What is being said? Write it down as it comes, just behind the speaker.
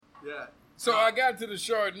Yeah. So I got to the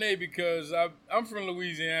Chardonnay because I'm from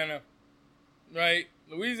Louisiana, right?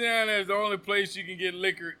 Louisiana is the only place you can get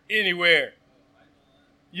liquor anywhere.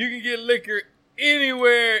 You can get liquor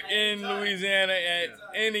anywhere in Louisiana at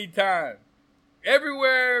any time.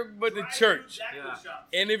 Everywhere but the church. Yeah.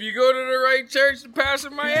 And if you go to the right church, the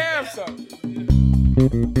pastor might have something.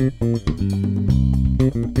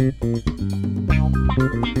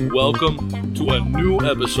 Welcome to a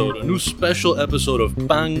new special episode of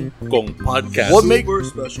Pan Con Podcast. What makes it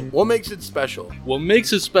special? What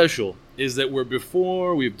makes it special is that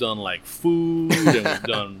we've done like food and we've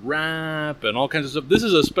done rap and all kinds of stuff. This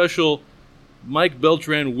is a special Mike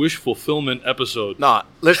Beltran wish fulfillment episode. Nah,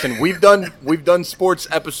 listen, we've done sports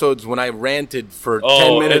episodes when I ranted for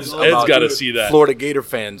 10 minutes Ed's about got to see that. Florida Gator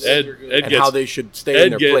fans and how they should stay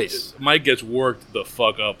in their place. Mike gets worked the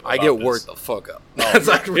fuck up. I get worked the fuck up. That's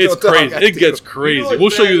like real It's crazy. talk. It gets crazy.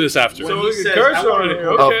 We'll show you this after. So we can curse on it.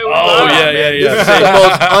 Okay, This is the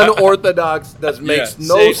most unorthodox, that makes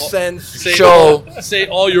no sense show. Say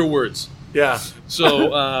all your words. Yeah.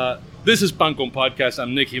 So this is Pan Con Podcast.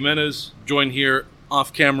 I'm Nick Jimenez, joined here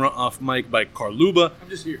off camera, off mic by Carluba. I'm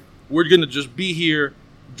just here. We're going to just be here,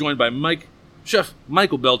 joined by Chef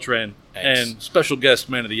Michael Beltran, and special guest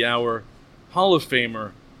man of the hour, Hall of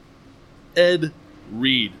Famer, Ed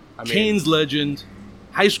Reed. Canes legend,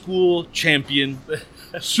 high school champion,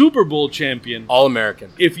 Super Bowl champion.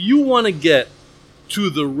 All-American. If you want to get to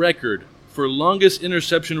the record for longest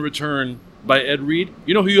interception return by Ed Reed,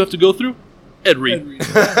 you know who you have to go through? Ed Reed.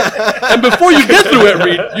 And before you get through Ed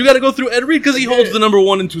Reed, you got to go through Ed Reed because he holds the number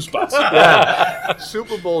 1 and 2 spots. Yeah.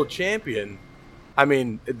 Super Bowl champion. I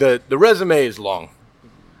mean, the resume is long.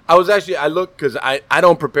 I look because I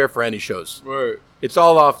don't prepare for any shows. Right. It's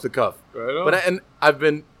all off the cuff. Right on. But I've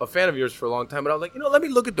been a fan of yours for a long time, but I was like, let me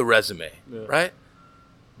look at the resume, right?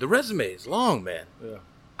 The resume is long, man. Yeah.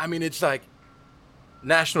 I mean, it's like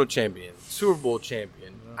national champion, Super Bowl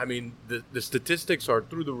champion. Yeah. I mean, the statistics are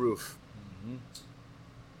through the roof. Mm-hmm.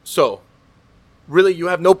 So, really, you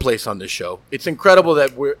have no place on this show. It's incredible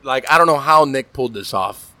that I don't know how Nick pulled this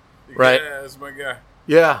off, right? Yeah, that's my guy.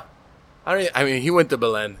 Yeah. I mean, he went to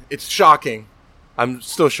Belen. It's shocking. I'm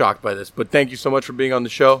still shocked by this, but thank you so much for being on the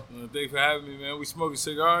show. Thanks for having me, man. We smoking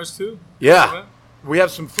cigars, too? Yeah. We have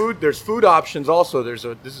some food. There's food options also. This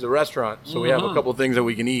is a restaurant, so we have a couple things that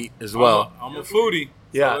we can eat as well. I'm a foodie.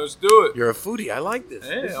 Yeah. So let's do it. You're a foodie. I like this.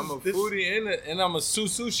 Yeah, I'm a foodie and I'm a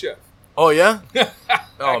sous chef. Oh, yeah?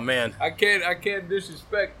 Oh, man. I can't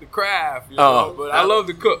disrespect the craft, but I love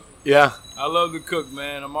to cook. Yeah. I love to cook,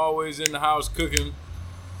 man. I'm always in the house cooking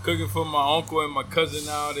for my uncle and my cousin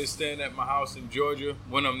now. They're staying at my house in Georgia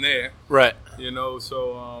when I'm there. Right.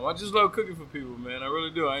 So I just love cooking for people, man. I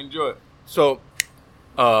really do. I enjoy it. So,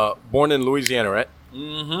 born in Louisiana, right?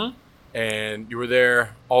 Mm-hmm. And you were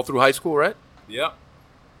there all through high school, right? Yep.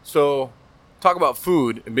 So, talk about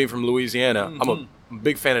food and being from Louisiana. Mm-hmm. I'm a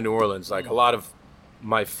big fan of New Orleans. Like, a lot of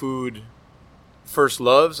my food first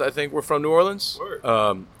loves, I think, were from New Orleans. Word.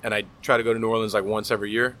 And I try to go to New Orleans like once every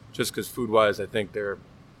year, just because food-wise, I think they're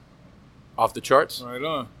off the charts. Right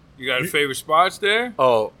on. You got favorite spots there?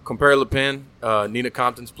 Oh, Compare Le Pen, Nina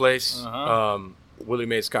Compton's place, Uh-huh. Willie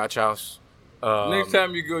Mae's Scotch House. Next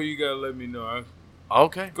time you go, you got to let me know.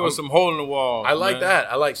 Okay. Go some hole in the wall. I like that.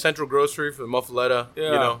 I like Central Grocery for the muffaletta.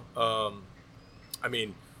 Yeah. I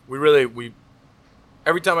mean, we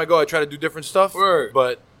every time I go, I try to do different stuff. Word.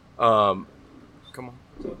 But, come on.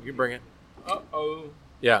 You can bring it. Uh-oh.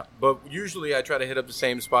 Yeah. But usually I try to hit up the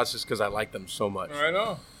same spots just because I like them so much. Right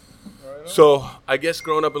on. So, I guess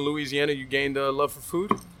growing up in Louisiana, you gained a love for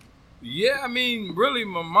food? Yeah, I mean, really,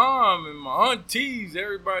 my mom and my aunties,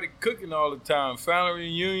 everybody cooking all the time. Family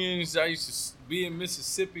reunions. I used to be in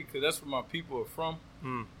Mississippi because that's where my people are from.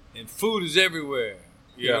 Mm. And food is everywhere.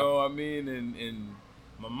 You know what I mean? And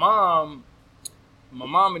my mom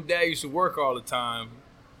and dad used to work all the time.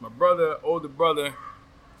 My older brother,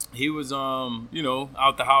 he was, out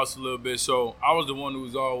the house a little bit. So I was the one who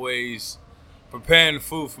was always preparing the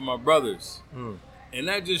food for my brothers. Mm. And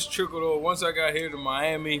that just trickled over. Once I got here to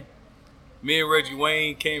Miami, me and Reggie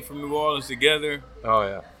Wayne came from New Orleans together. Oh,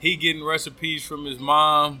 yeah. He getting recipes from his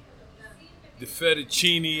mom. The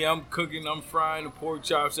fettuccine, I'm cooking, I'm frying the pork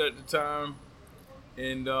chops at the time.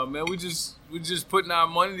 And, man, we just putting our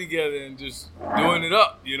money together and just doing it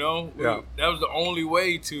up, Yeah. That was the only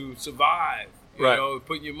way to survive, you know,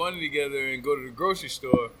 putting your money together and go to the grocery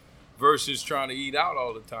store versus trying to eat out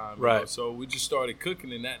all the time. Right. So we just started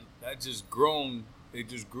cooking, and that just grown. It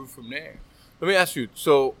just grew from there. Let me ask you,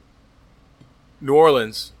 so New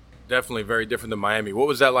Orleans, definitely very different than Miami. What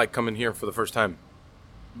was that like coming here for the first time?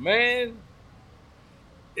 Man,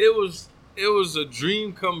 it was it was a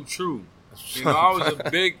dream come true. You know,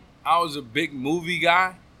 I was a big movie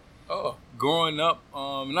guy. Oh, growing up,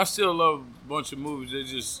 and I still love a bunch of movies. They're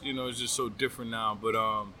just, you know, it's just so different now. But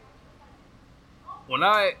when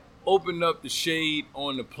I opened up the shade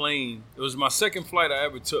on the plane, it was my second flight I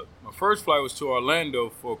ever took. My first flight was to Orlando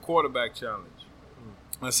for a quarterback challenge.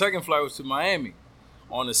 My second flight was to Miami.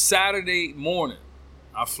 On a Saturday morning,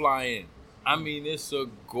 I fly in. I mean, it's a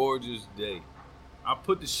gorgeous day. I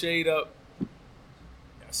put the shade up.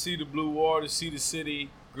 I see the blue water, see the city,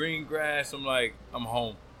 green grass. I'm like, I'm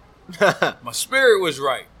home. My spirit was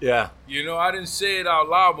right. Yeah. You know, I didn't say it out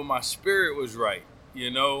loud, but my spirit was right.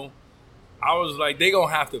 You know, I was like, they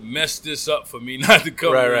gonna have to mess this up for me not to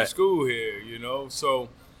come to school here. You know, so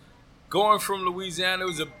going from Louisiana,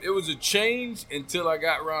 it was a change until I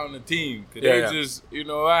got around the team. Cause they just, you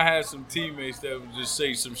know, I had some teammates that would just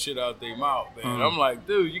say some shit out their mouth, man. I'm like,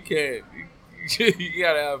 dude, you can't. You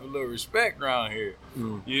gotta have a little respect around here.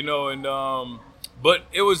 You know, and but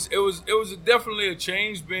it was definitely a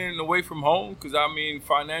change being away from home, because I mean,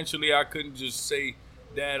 financially I couldn't just say,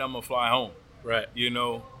 Dad, I'm gonna fly home. Right. You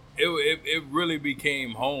know, it really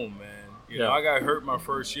became home, man. You know, I got hurt my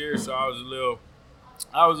first year, so I was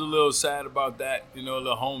a little sad about that, you know, a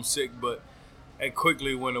little homesick, but it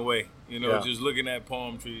quickly went away. You know, just looking at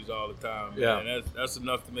palm trees all the time. Man, that's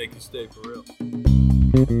enough to make you stay for real.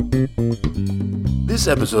 This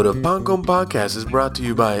episode of Pan Con Podcast is brought to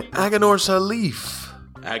you by Aganorsa Leaf.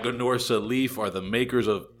 Aganorsa Leaf are the makers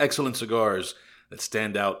of excellent cigars that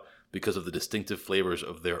stand out because of the distinctive flavors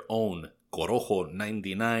of their own Corojo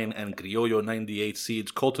 99 and Criollo 98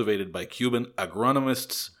 seeds cultivated by Cuban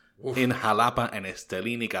agronomists in Jalapa and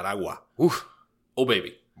Estelí, Nicaragua. Oof. Oh,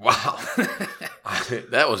 baby. Wow.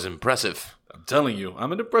 That was impressive. I'm telling you,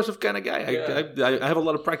 I'm an impressive kind of guy. I have a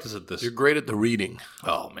lot of practice at this. You're great at the reading.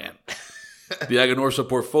 Oh, man. The Aganorsa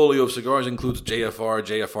portfolio of cigars includes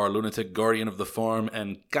JFR Lunatic, Guardian of the Farm,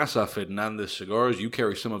 and Casa Fernandez cigars. You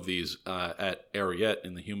carry some of these at Ariete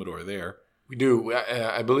in the humidor there. We do.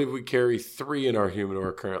 I believe we carry 3 in our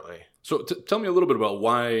humidor currently. So tell me a little bit about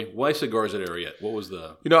why cigars at Ariete. What was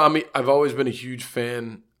the... You know, I mean, I've always been a huge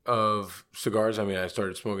fan of cigars. I mean, I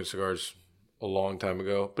started smoking cigars a long time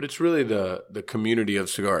ago, but it's really the community of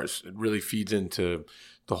cigars. It really feeds into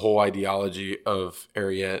the whole ideology of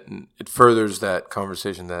Ariete, and it furthers that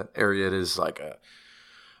conversation that Ariete is like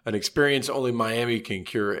an experience only Miami can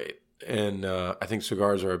curate. And I think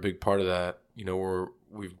cigars are a big part of that. You know,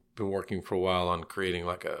 we've been working for a while on creating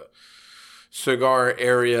like a cigar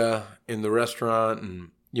area in the restaurant,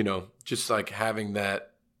 and you know, just like having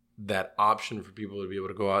that option for people to be able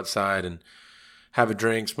to go outside and have a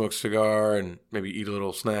drink, smoke a cigar, and maybe eat a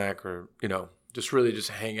little snack, or you know, just really just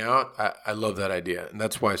hang out. I love that idea, and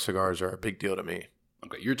that's why cigars are a big deal to me.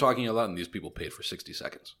 Okay, you're talking a lot, and these people paid for 60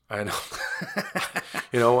 seconds. I know.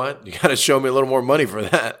 You know what? You got to show me a little more money for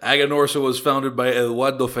that. Aganorsa was founded by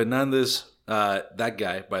Eduardo Fernandez. That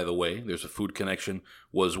guy, by the way, there's a food connection,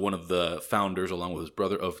 was one of the founders, along with his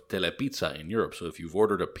brother, of Telepizza in Europe. So if you've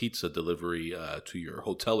ordered a pizza delivery to your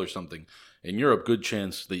hotel or something in Europe, good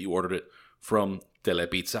chance that you ordered it from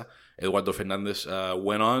Telepizza. Eduardo Fernandez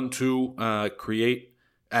went on to create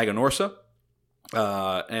Aganorsa,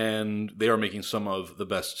 and they are making some of the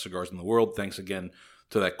best cigars in the world, thanks again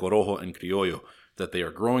to that Corojo and Criollo that they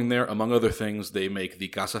are growing there. Among other things, they make the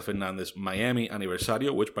Casa Fernandez Miami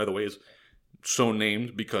Aniversario, which, by the way, is so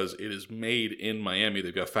named because it is made in Miami.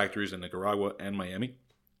 They've got factories in Nicaragua and Miami.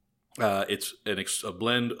 It's a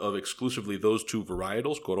blend of exclusively those 2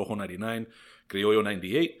 varietals, Corojo 99, Criollo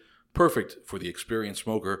 98, perfect for the experienced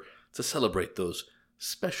smoker to celebrate those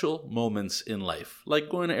special moments in life, like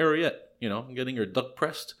going to Ariete, you know, getting your duck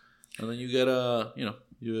pressed, and then you get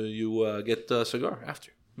you get a cigar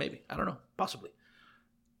after. Maybe, I don't know, possibly.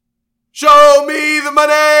 Show me the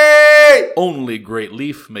money! Only Great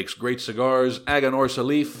Leaf makes great cigars. Aganorsa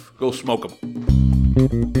Leaf, go smoke them.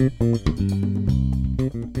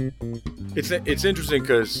 It's interesting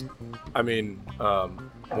because, I mean,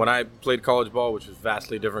 when I played college ball, which was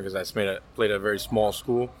vastly different because I played at a very small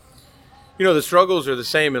school, you know, the struggles are the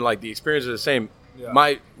same and like the experiences are the same.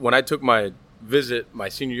 Yeah. When I took my visit my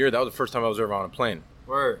senior year, that was the first time I was ever on a plane.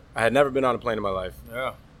 Word. I had never been on a plane in my life.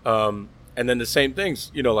 Yeah. And then the same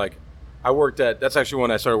things, you know, like that's actually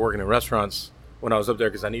when I started working in restaurants when I was up there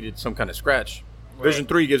because I needed some kind of scratch. Word. Vision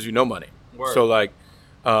 3 gives you no money. Word. So like,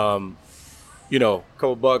 you know, a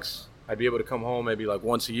couple bucks, I'd be able to come home maybe like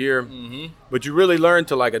once a year. Mm-hmm. But you really learn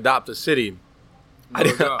to like adopt a city.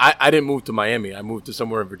 I didn't move to Miami. I moved to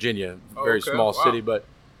somewhere in Virginia, very small city. But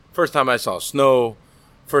first time I saw snow,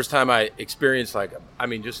 first time I experienced like, I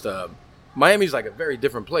mean, just Miami's like a very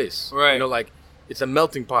different place. Right. You know, like it's a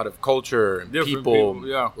melting pot of culture and Different people,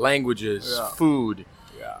 yeah. languages, Yeah. food.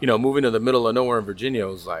 Yeah. You know, moving to the middle of nowhere in Virginia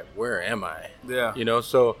was like, where am I? Yeah. You know,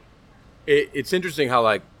 so it's interesting how,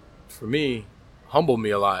 like, for me, humbled me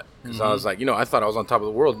a lot because I was like, you know, I thought I was on top of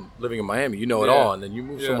the world living in Miami. You know it Yeah. all, and then you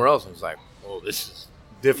move Yeah. somewhere else, and it's like, oh, this is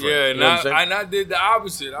different. Yeah, you and know what I'm saying? I did the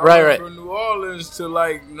opposite. I Right, went right. from New Orleans to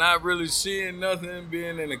like not really seeing nothing,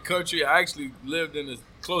 being in the country. I actually lived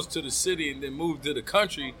close to the city and then moved to the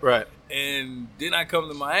country. Right. And then I come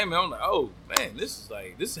to Miami. I'm like, oh man, this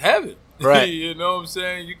is heaven. Right. You know what I'm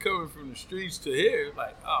saying? You coming from the streets to here,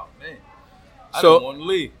 like, oh man, I So- don't want to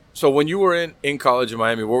leave. So when you were in college in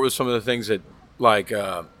Miami, what were some of the things that like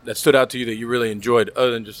that stood out to you that you really enjoyed,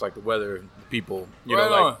 other than just like the weather, the people? You Right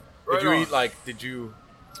know, like on. Right did you on. eat like? Did you?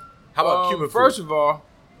 How about Cuban food? First of all,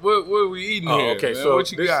 what are we eating Oh, here? okay. man? So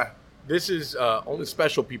what you got? This is only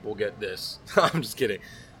special people get this. I'm just kidding.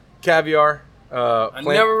 Caviar. I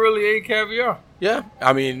never really ate caviar. Yeah,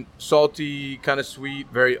 I mean salty, kind of sweet,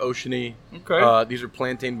 very oceany. Okay. These are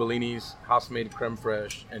plantain bellinis, house-made creme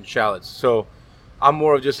fraiche, and shallots. So I'm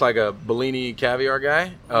more of just like a Bellini caviar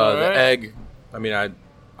guy. All The right. egg. I mean,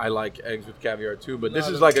 I like eggs with caviar too, but this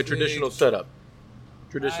Not is a like a big- traditional setup.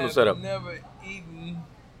 Traditional setup. I've never eaten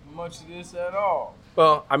much of this at all.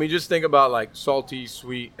 Well, I mean, just think about like salty,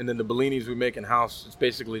 sweet, and then the bellinis we make in house. It's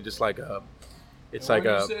basically just like a, it's And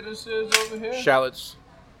like what a you say this is over here?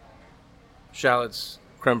 shallots,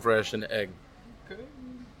 creme fraiche, and egg. Okay.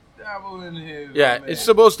 Dabble in here. Yeah, man. it's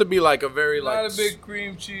supposed to be like a very Not like a big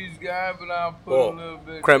cream cheese guy, but I'll put Oh, a little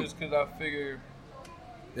bit creme- just because I figure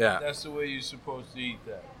yeah, that's the way you're supposed to eat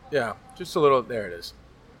that. yeah, just a little. There it is.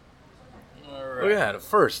 All right. Look at that, a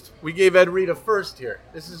first. We gave Ed Reed a first here.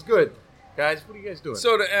 This is good, guys. What are you guys doing?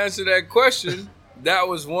 So to answer that question, that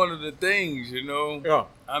was one of the things, you know. yeah.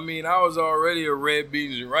 I mean, I was already a red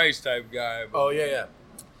beans and rice type guy. But Oh yeah, yeah.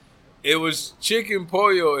 it was chicken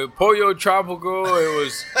pollo, pollo tropical. It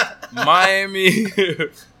was Miami.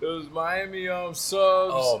 It was Miami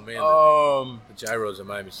subs. Oh, man. Um, The gyros and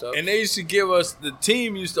Miami subs. and they used to give us. The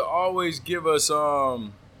team used to always give us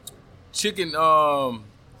chicken.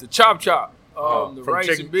 The chop. The from rice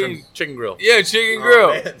chicken, and beans. from Chicken Grill. Yeah, chicken Oh, grill.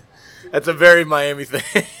 man. That's a very Miami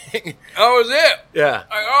thing. That was it. yeah,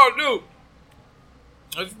 Like, oh, dude,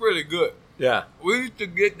 that's really good. yeah. We used to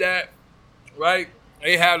get that, right?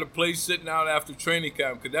 They had a place sitting out after training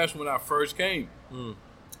camp because that's when I first came. And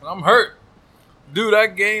I'm hurt. Dude, I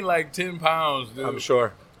gained like 10 pounds, dude. I'm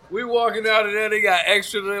sure. We walking out of there, they got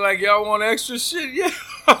extra. They like, y'all want extra shit? Yeah.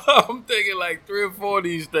 I'm taking like 3 or 4 of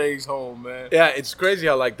these things home, man. Yeah, it's crazy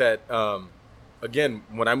how like that. Again,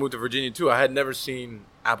 when I moved to Virginia too, I had never seen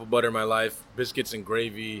apple butter in my life, biscuits and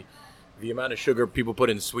gravy, the amount of sugar people put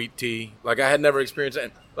in sweet tea. Like I had never experienced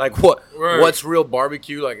that. Like Right. what's real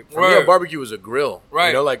barbecue? Like for me, a Right. barbecue was a grill. Right.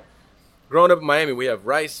 You know, like growing up in Miami, we have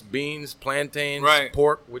rice, beans, plantains, Right.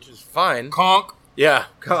 pork, which is fine. Conk. Yeah.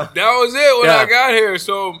 That was it when Yeah. I got here.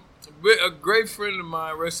 So a great friend of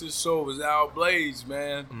mine, rest his soul, was Al Blaze,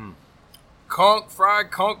 man.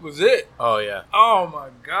 Fried conch was it. Oh yeah. Oh my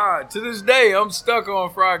God. To this day, I'm stuck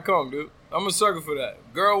on fried conch, dude. I'm a sucker for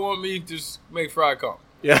that. Girl want me to just make fried conch.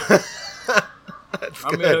 Yeah.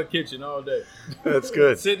 I'm in her kitchen all day. That's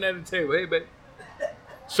good. Sitting at the table. Hey, babe.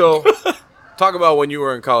 So, talk about when you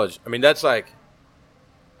were in college. I mean, that's like.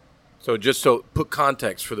 So, just so put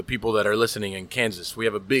context for the people that are listening in Kansas, we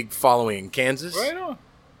have a big following in Kansas. Right on.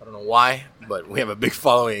 I don't know why, but we have a big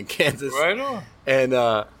following in Kansas. Right on.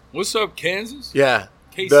 And What's up, Kansas? yeah,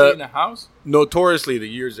 KC in the house? notoriously, the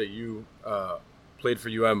years that you played for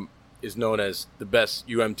UM is known as the best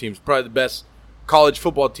UM teams, probably the best college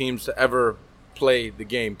football teams to ever play the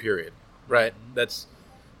game. Period. Right.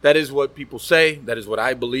 That is what people say. That is what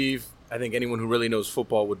I believe. I think anyone who really knows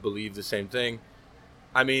football would believe the same thing.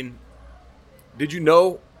 I mean, did you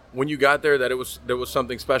know when you got there that there was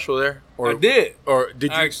something special there? Or I did. Or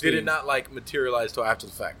did Actually. did it not like materialize till after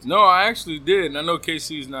the fact? No, I actually did. And I know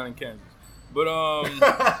KC's not in Kansas. But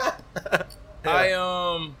I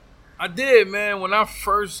did, man. When I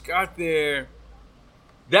first got there,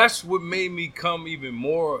 that's what made me come even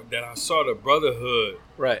more, that I saw the brotherhood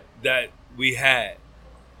Right. that we had.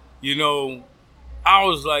 You know, I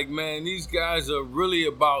was like, man, these guys are really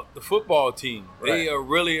about the football team. They Right. are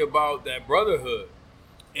really about that brotherhood.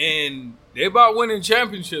 And they're about winning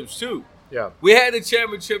championships too. Yeah. We had a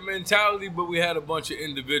championship mentality, but we had a bunch of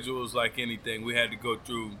individuals like anything. We had to go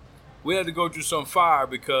through some fire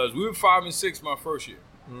because we were 5-6 my first year.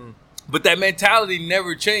 But that mentality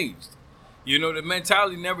never changed. You know, the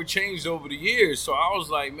mentality never changed over the years. So I was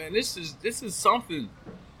like, man, this is something.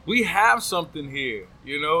 We have something here.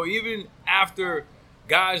 You know, even after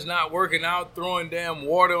guys not working out, throwing damn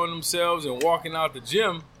water on themselves and walking out the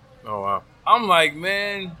gym. Oh, wow. I'm like,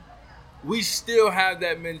 man, we still have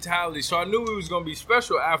that mentality. So I knew we was going to be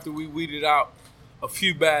special after we weeded out a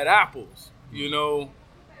few bad apples. You know,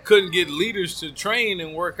 couldn't get leaders to train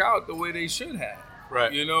and work out the way they should have.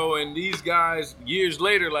 Right. You know, and these guys, years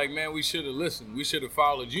later, like, man, we should have listened. We should have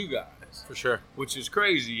followed you guys. For sure. Which is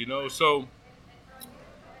crazy, you know. So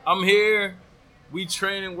I'm here. We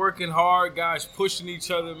training, working hard. Guys pushing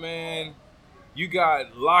each other, man. You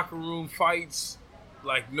got locker room fights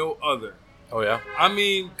like no other. Oh, yeah? I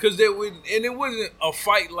mean, because it wasn't a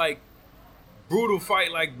fight like, brutal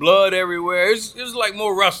fight like blood everywhere. It was like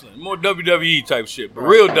more wrestling, more WWE type shit, but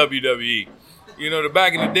real WWE. You know, the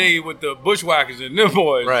back in the day with the Bushwhackers and them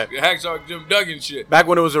boys. Right. Hacksaw Jim Duggan shit. Back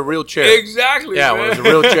when it was a real chair. Exactly, yeah, man. when it was a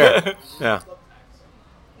real chair. Yeah.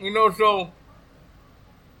 You know, so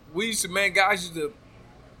we used to, man, guys used to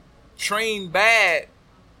train bad.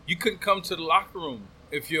 You couldn't come to the locker room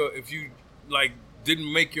if you like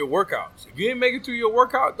didn't make your workouts. If you didn't make it through your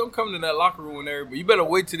workout, don't come to that locker room and everybody. You better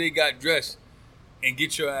wait till they got dressed and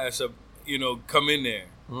get your ass up, you know, come in there.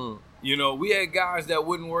 Mm. You know, we had guys that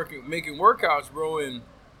wouldn't making workouts, bro, and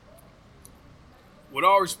with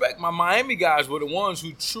all respect, my Miami guys were the ones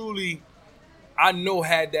who truly, I know,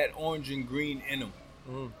 had that orange and green in them.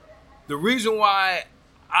 Mm. The reason why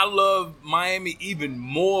I love Miami even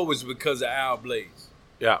more was because of Al Blaze.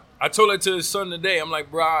 Yeah. I told that to his son today. I'm like,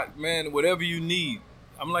 bro, man, whatever you need.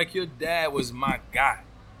 I'm like, your dad was my guy.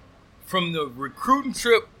 From the recruiting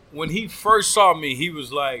trip, when he first saw me, he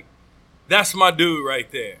was like, that's my dude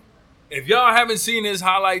right there. If y'all haven't seen his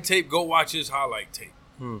highlight tape, go watch his highlight tape.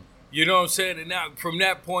 You know what I'm saying? And now, from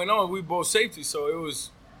that point on, we both safety, so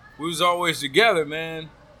we was always together, man.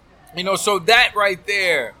 You know, so that right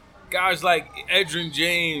there, guys like Edgerrin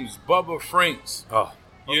James, Bubba Franks. Oh,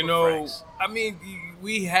 you Bubba know, Franks. I mean,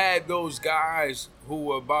 we had those guys who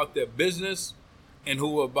were about their business and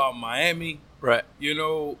who were about Miami. Right. You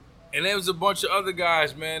know, and there was a bunch of other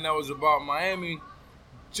guys, man, that was about Miami,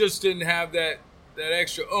 just didn't have that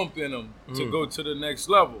extra oomph in them to go to the next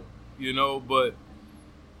level, you know. But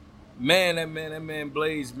man, that man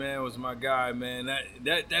Blaze, man, was my guy, man.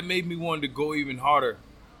 That made me want to go even harder.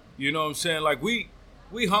 You know what I'm saying? Like we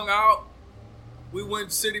hung out, we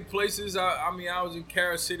went city places. I mean, I was in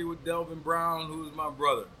Carol City with Delvin Brown, who was my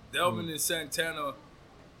brother. Delvin and Santana,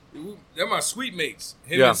 they're my sweet mates.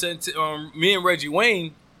 Me and Reggie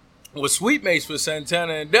Wayne was sweet mates with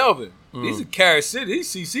Santana and Delvin. These are Carol City,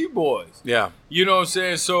 these CC boys. Yeah. You know what I'm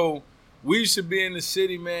saying? So we used to be in the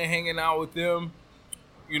city, man, hanging out with them,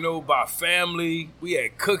 you know, by family. We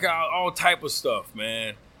had cookout, all type of stuff,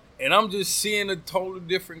 man. And I'm just seeing a totally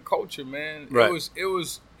different culture, man. Right. It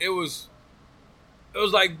was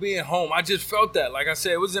like being home. I just felt that. Like I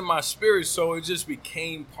said, it was in my spirit, so it just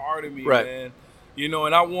became part of me, Right. man. You know,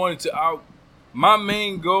 and I wanted to my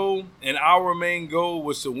main goal and our main goal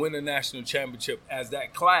was to win a national championship as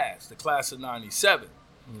that class, the class of 97.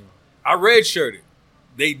 I redshirted.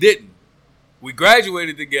 They didn't. We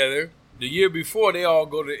graduated together. The year before, they all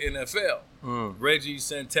go to the NFL. Reggie,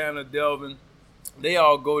 Santana, Delvin, they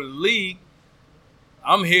all go to the league.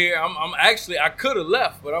 I'm here. I'm actually, I could have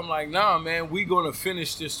left, but I'm like, nah, man, we going to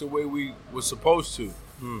finish this the way we were supposed to.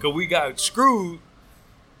 Because we got screwed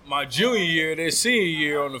my junior year, their senior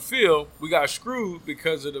year on the field. We got screwed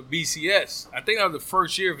because of the BCS. I think that was the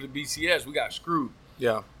first year for the BCS. We got screwed.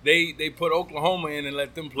 Yeah. They put Oklahoma in and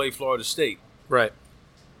let them play Florida State. Right.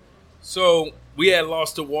 So we had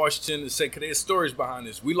lost to Washington the second. There's stories behind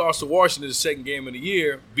this. We lost to Washington the second game of the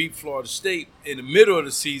year, beat Florida State. In the middle of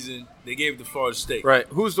the season, they gave it to Florida State. Right.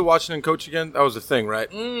 Who's the Washington coach again? That was the thing,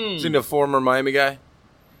 right? Is he the former Miami guy?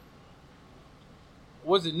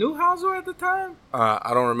 Was it Newhouser at the time?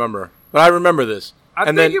 I don't remember. But I remember this. I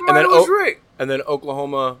think it might have was Rick. And then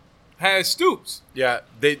Oklahoma Had Stoops. Yeah,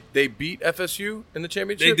 they beat FSU in the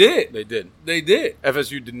championship. They did.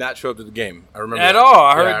 FSU did not show up to the game. I remember at that. all.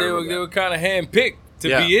 I heard Yeah, they were kind of handpicked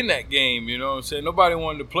to be in that game. You know what I'm saying? Nobody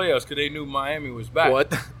wanted to play us because they knew Miami was back.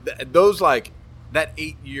 What? Those like that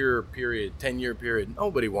 8-year period, 10-year period.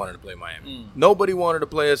 Nobody wanted to play Miami. Nobody wanted to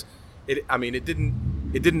play us. It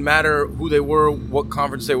didn't matter who they were, what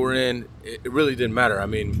conference they were in. It really didn't matter. I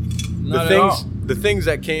mean, the things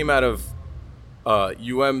that came out of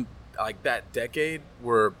UM like that decade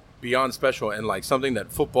were beyond special and like something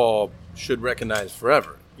that football should recognize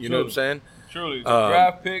forever. You know what I'm saying? Truly,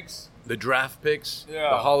 the draft picks, yeah,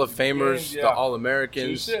 the Hall of Famers, the All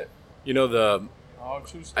Americans. You know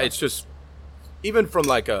it's just even from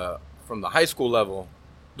from the high school level,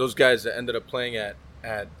 those guys that ended up playing at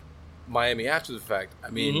Miami after the fact. I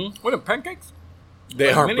mean, what are pancakes? They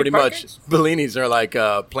Like are mini pretty pancakes? much. Bellinis are like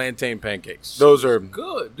plantain pancakes. Those are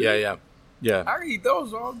Good, dude. Yeah. I eat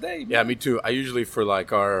those all day, man. Yeah, me too. I usually, for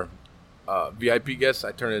like our VIP guests,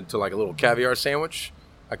 I turn it into like a little caviar sandwich.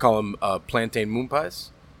 I call them plantain moon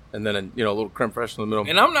pies. And then, a little creme fraiche in the middle.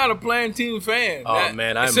 And I'm not a plantain fan. Oh,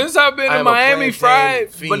 man, since I've been to I'm a Miami, plantain fried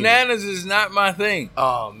fiend. bananas is not my thing.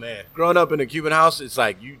 Oh, man. Growing up in a Cuban house, it's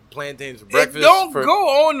like you plantains for breakfast. It don't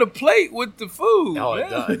go on the plate with the food. Oh,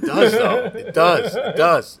 man. it does, though. It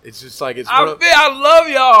does. It's just like it's. I love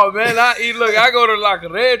y'all, man. I go to La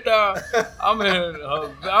Carreta.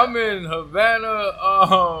 I'm in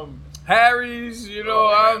Havana, Harry's.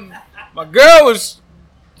 My girl was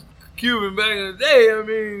Cuban back in the day. I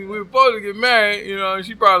mean, we were supposed to get married.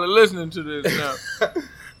 She probably listening to this now.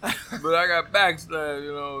 But I got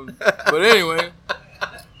backstabbed. But anyway,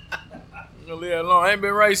 I'm gonna leave that alone. I ain't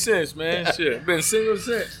been right since, man. Shit, been single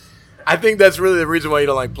since. I think that's really the reason why you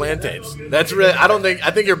don't like plantains. That's really. I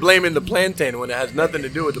think you're blaming the plantain when it has nothing to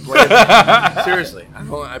do with the plantain. Seriously.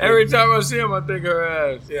 Every time I see him, I think her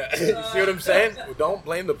ass. Yeah. You see what I'm saying? Well, don't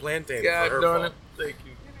blame the plantain God for her darn fault. it.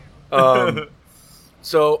 Thank you.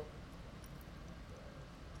 So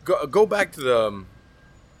go back to the.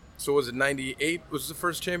 So was it 98? Was the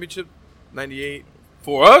first championship? 98.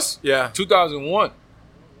 For us? Yeah. 2001.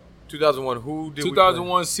 2001. Who did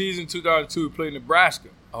 2001 season, 2002, we played Nebraska.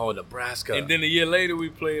 Oh, Nebraska. And then a year later, we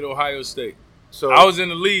played Ohio State. So I was in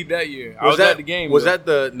the lead that year. I was at the game. Was that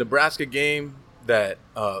the Nebraska game that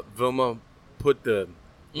Vilma put the...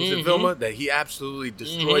 Was it Vilma? That he absolutely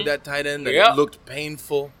destroyed that tight end? That it looked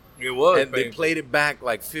painful? It was And they played it back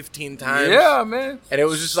like 15 times. Yeah, man. And it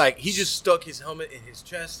was just like, he just stuck his helmet in his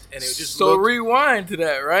chest, and it just So rewind to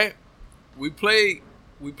that, right? We played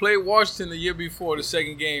Washington the year before, the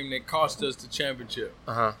second game that cost us the championship.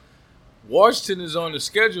 Uh-huh. Washington is on the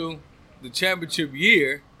schedule the championship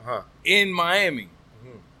year in Miami.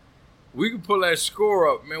 Mm-hmm. We could pull that score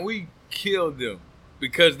up, man. We killed them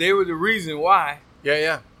because they were the reason why.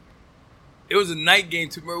 Yeah. It was a night game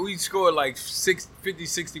too, bro. We scored like 50,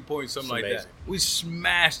 60 points, something like that. We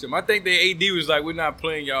smashed them. I think the AD was like, we're not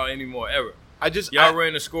playing y'all anymore, ever. Y'all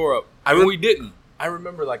ran the score up. We didn't. I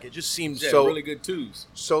remember, like, it just seemed really good twos.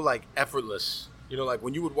 So, like, effortless. Like,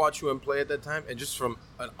 when you would watch UM play at that time, and just from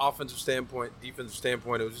an offensive standpoint, defensive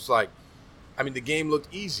standpoint, it was just like, I mean, the game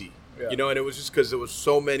looked easy. Yeah. And it was just because there was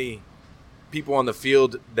so many people on the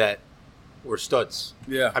field that were studs.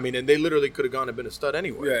 Yeah. I mean, and they literally could have gone and been a stud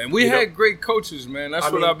anywhere. Yeah, and we had great coaches, man.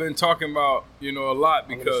 That's what I've been talking about, a lot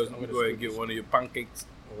because I'm going to go ahead and get one of your pancakes.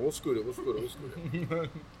 Oh, we'll scoot it. Do you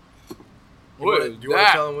What want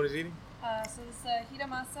to tell him what he's eating? So this is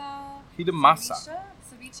hidamasa.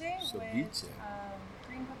 Ceviche with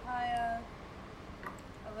green papaya,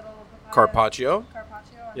 a little papaya. Carpaccio on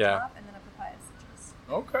top, and then a papaya citrus.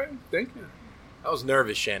 Okay, thank you. That was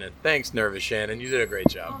nervous, Shannon. Thanks, nervous Shannon. You did a great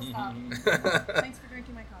job. Oh, stop. Thanks for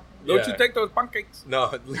drinking my coffee. Don't you take those pancakes?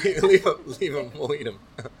 No, leave them. We'll eat them.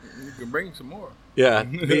 You can bring some more. Yeah.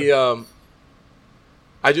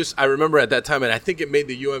 I remember at that time, and I think it made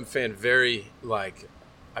the UM fan very, like,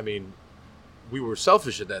 I mean, we were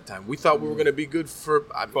selfish at that time. We thought we were going to be good for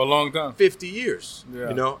a long time, 50 years. Yeah.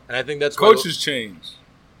 And I think that's coaches change.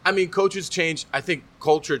 I mean, coaches change. I think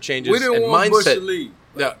culture changes. We didn't want mindset. Butch to leave.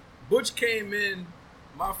 Yeah. Butch came in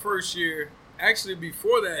my first year. Actually,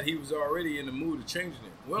 before that, he was already in the mood of changing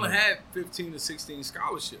it. We only had 15 to 16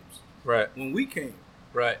 scholarships. Right. When we came.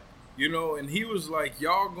 Right. And he was like,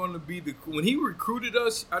 y'all going to be when he recruited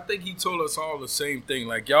us, I think he told us all the same thing.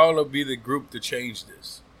 Like, y'all will be the group to change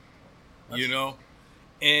this.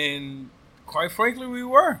 And quite frankly, we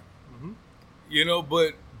were. Mm-hmm.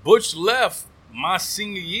 But Butch left my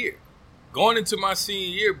senior year. Going into my senior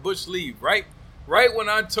year, Butch leave. Right when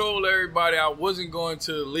I told everybody I wasn't going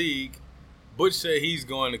to the league, Butch said he's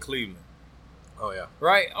going to Cleveland. Oh, yeah.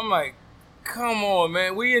 Right? I'm like, come on,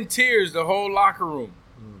 man. We in tears, the whole locker room.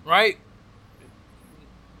 Right?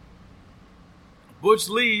 Butch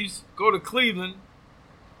leaves, go to Cleveland.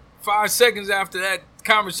 5 seconds after that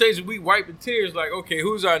conversation, we wiped the tears like, okay,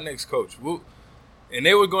 who's our next coach? And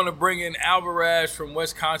they were going to bring in Alvarez from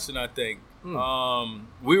Wisconsin, I think.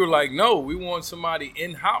 We were like, no, we want somebody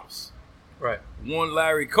in-house. Right. One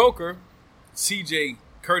Larry Coker, CJ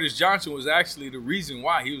Curtis Johnson was actually the reason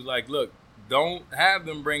why. He was like, look, don't have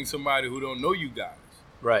them bring somebody who don't know you guys.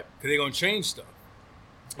 Right. Because they're going to change stuff.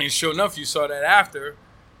 And sure enough, you saw that after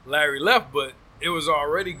Larry left, but it was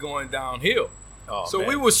already going downhill. Oh, so man.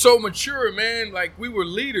 we were so mature, man. Like, we were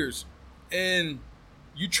leaders. And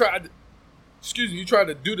you tried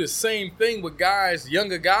to do the same thing with guys,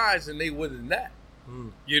 younger guys, and they wasn't that.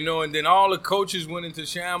 And then all the coaches went into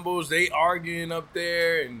shambles. They arguing up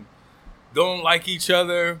there, and don't like each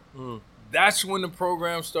other. That's when the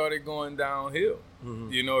program started going downhill.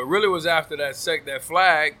 You know, it really was after that that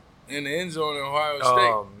flag in the end zone in Ohio State.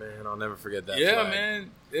 Oh man, I'll never forget that. Yeah, flag.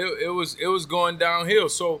 man, it was going downhill.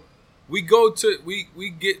 So we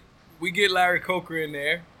get Larry Coker in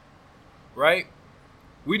there, right?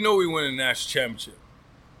 We know we win a national championship.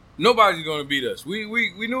 Nobody's going to beat us. We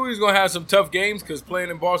knew we was going to have some tough games because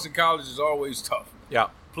playing in Boston College is always tough. Yeah.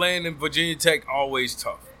 Playing in Virginia Tech, always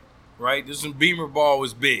tough, right? This one Beamer ball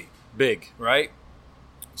was big. Big. Right?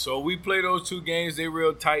 So we play those 2 games. They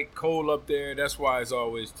real tight, cold up there. That's why it's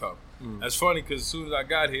always tough. That's funny because as soon as I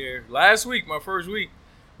got here, last week, my first week,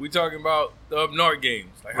 we talking about the up north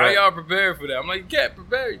games. Like, how y'all prepare for that? I'm like, you can't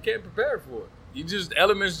prepare. You can't prepare for it.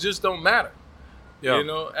 Elements just don't matter. Yeah. You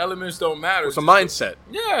know, elements don't matter. It's a mindset.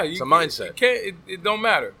 Yeah. It's a mindset. You can't, it don't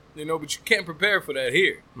matter. You know, but you can't prepare for that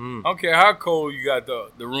here. I don't care how cold you got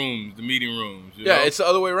the rooms, the meeting rooms. You know? It's the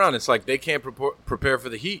other way around. It's like they can't prepare for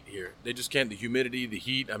the heat here. They just can't. The humidity, the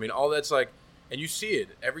heat. I mean, all that's like, and you see it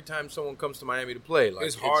every time someone comes to Miami to play. Like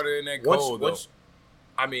it's harder in that cold, though.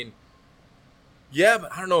 I mean, yeah,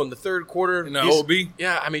 but I don't know. In the third quarter, in the OB,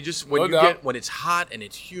 yeah. I mean, just when when it's hot and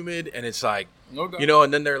it's humid and it's like, you know,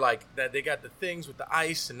 and then they're like that. They got the things with the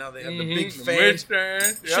ice, and now they have the big fans.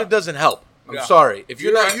 Shit doesn't help. I'm sorry. If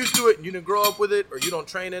you're not used to it, you didn't grow up with it, or you don't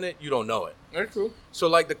train in it, you don't know it. That's true. So,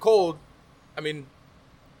 like the cold, I mean,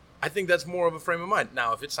 I think that's more of a frame of mind.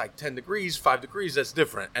 Now, if it's like 10 degrees, 5 degrees, that's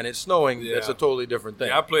different. And it's snowing, that's a totally different thing.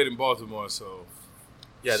 Yeah, I played in Baltimore, so.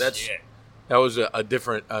 Yeah, that was a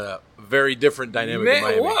different, very different dynamic in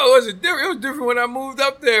Miami. What was it different? It was different when I moved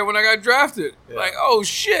up there, when I got drafted. Yeah. Like, oh,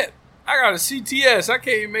 shit, I got a CTS. I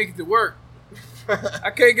can't even make it to work. I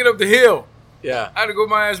can't get up the hill. Yeah, I had to go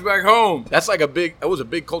my ass back home. That's like that was a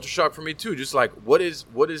big culture shock for me too. Just like, what is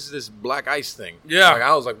this black ice thing? Yeah, like,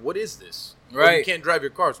 I was like, what is this? Right, well, you can't drive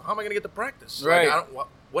your car, so how am I gonna get to practice? Right, like,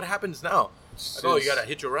 what happens now? Like, you gotta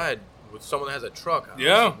hitch a ride with someone that has a truck.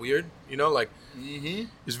 Yeah, weird. You know, like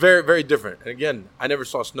it's very, very different. And again, I never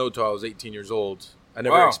saw snow till I was 18 years old. I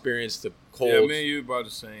never experienced the cold. Yeah, me and you about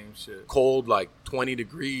the same shit. Cold, like 20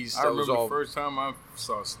 degrees. I remember the first time I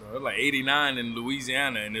saw snow. It was like 89 in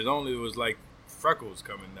Louisiana, and it was like freckles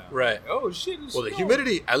coming down. Right. Like, oh shit! Well, the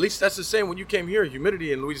humidity, at least that's the same when you came here.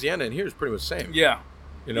 Humidity in Louisiana and here is pretty much the same. Yeah.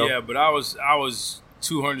 You know. Yeah, but I was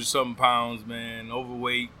 200 something pounds, man,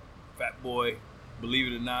 overweight, fat boy,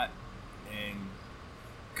 believe it or not, and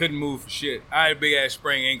couldn't move for shit. I had a big ass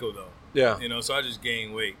sprained ankle though. Yeah. You know, so I just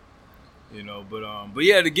gained weight. You know, but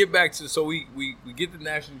yeah, to get back to so we get the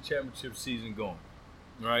national championship season going,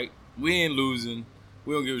 right? We ain't losing.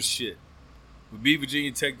 We don't give a shit. We beat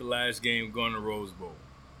Virginia Tech the last game, going to Rose Bowl.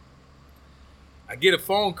 I get a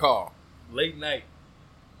phone call late night.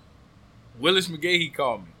 Willis McGahee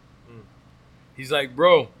called me. He's like,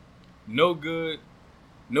 bro, no good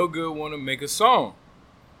want to make a song.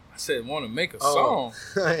 I said, want to make a song?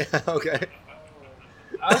 Okay.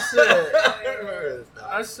 I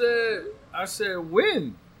said,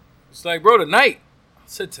 when? It's like, bro, tonight. I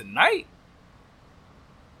said, tonight?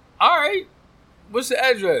 All right. What's the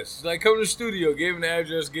address? He's like, come to the studio. Gave him the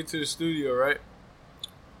address, get to the studio, right?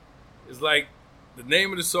 It's like, the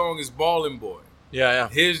name of the song is Ballin' Boy. Yeah.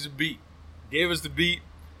 Here's the beat. Gave us the beat.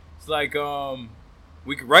 It's like,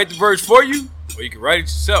 we could write the verse for you, or you can write it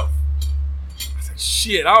yourself. I said,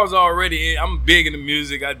 shit, I was already in. I'm big into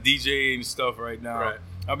music. I DJ and stuff right now. Right.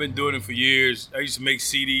 I've been doing it for years. I used to make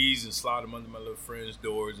CDs and slide them under my little friends'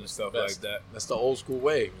 doors and stuff like that. That's the old school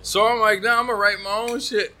way. So I'm like, nah, I'm going to write my own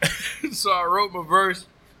shit. So I wrote my verse.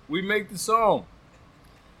 We make the song.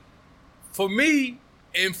 For me,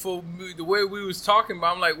 and for me, the way we was talking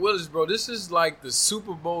about, I'm like, Willis, bro, this is like the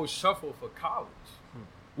Super Bowl shuffle for college.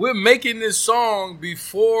 We're making this song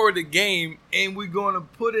before the game, and we're going to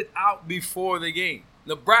put it out before the game.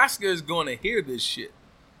 Nebraska is going to hear this shit.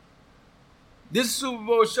 This Super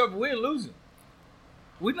Bowl shuffle, we ain't losing.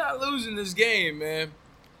 We're not losing this game, man.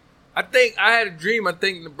 I had a dream. I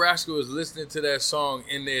think Nebraska was listening to that song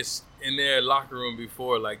in their locker room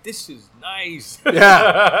before. Like, this is nice.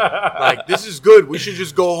 Yeah. Like, this is good. We should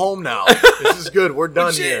just go home now. This is good. We're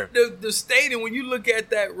done here. The stadium, when you look at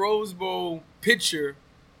that Rose Bowl picture,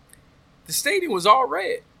 the stadium was all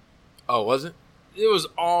red. Oh, was it? It was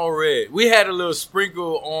all red. We had a little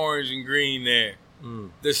sprinkle of orange and green there.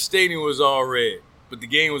 The stadium was all red, but the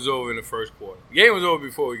game was over in the first quarter. The game was over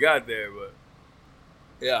before we got there, but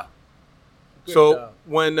yeah. Good job.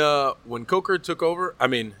 When Coker took over, I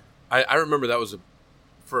mean, I remember that was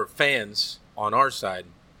for fans on our side,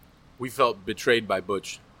 we felt betrayed by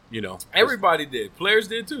Butch. You know, everybody did. Players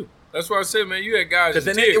did too. That's why I said, man, you had guys. Because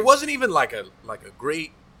then it wasn't even like a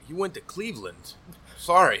great. He went to Cleveland,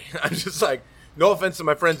 sorry. I'm just like, no offense to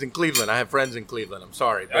my friends in Cleveland. I have friends in Cleveland. I'm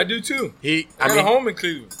sorry. I do too. I got a home in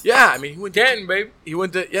Cleveland. Yeah, I mean, he went to Canton, baby. He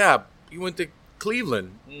went to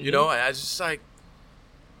Cleveland. Mm-hmm. You know, I was just like,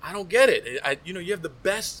 I don't get it. You have the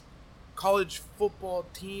best college football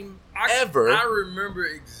team ever. I remember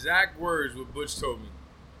exact words what Butch told me.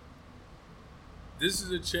 This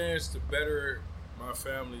is a chance to better my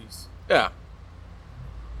family's. Yeah.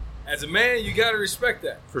 As a man, you got to respect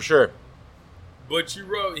that. For sure. But he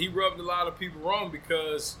rubbed a lot of people wrong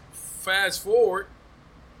because fast forward,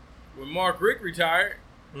 when Mark Richt retired,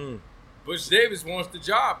 Butch Davis wants the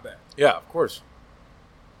job back. Yeah, of course.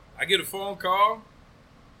 I get a phone call,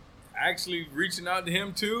 actually reaching out to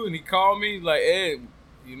him too, and he called me like, Ed,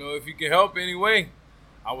 if you can help anyway,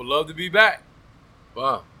 I would love to be back.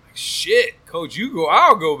 Wow. Like, shit, Coach, you go,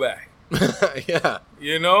 I'll go back. Yeah.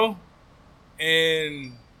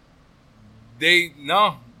 And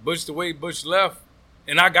Butch, the way Butch left,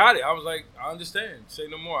 and I got it. I was like, I understand. Say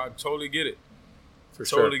no more. I totally get it.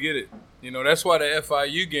 Totally get it. That's why the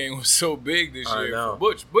FIU game was so big this year for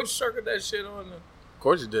Butch. Butch circled that shit on the. Of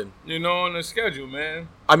course he did. On the schedule, man.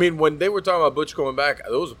 I mean, when they were talking about Butch going back,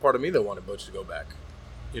 there was a part of me that wanted Butch to go back.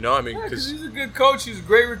 Because he's a good coach. He's a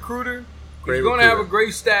great recruiter. He's going to have a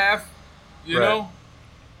great staff. You know.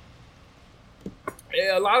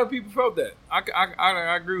 Yeah, a lot of people felt that.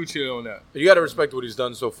 I agree with you on that. You got to respect what he's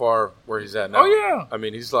done so far, where he's at now. Oh yeah. I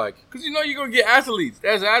mean, he's like, because you're gonna get athletes.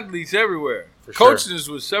 There's athletes everywhere. For Coaches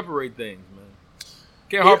would separate things, man.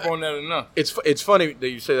 Can't harp on that enough. It's funny that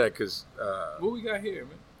you say that because what we got here,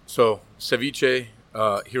 man? So ceviche,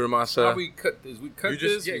 hiramasa. How we cut this? We cut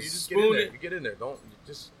this. You just spoon it. You get in there. Don't you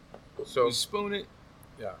just you spoon it.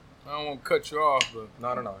 Yeah. I don't want to cut you off, but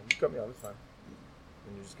no. You cut me off. It's fine.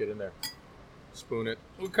 And you just get in there. Spoon it.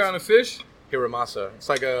 What kind of fish? Hiramasa. It's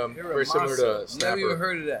like very similar to snapper. Never even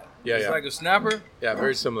heard of that. Yeah, it's like a snapper? Yeah,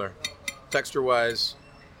 very similar. Texture-wise,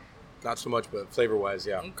 not so much, but flavor-wise,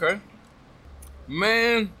 yeah. Okay.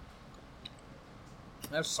 Man,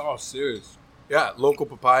 that sauce serious. Yeah, local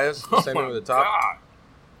papayas, the center of the top.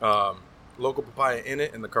 God. Local papaya in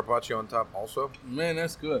it and the carpaccio on top also. Man,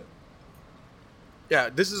 that's good. Yeah,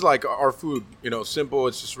 this is like our food, simple.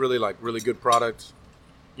 It's just really good product,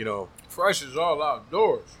 Fresh is all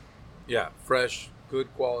outdoors. Yeah, fresh,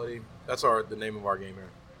 good quality. That's the name of our game here.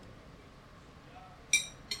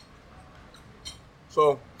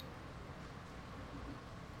 So,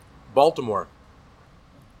 Baltimore.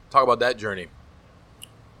 Talk about that journey.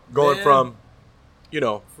 Going from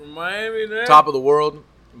Miami there. Top of the world,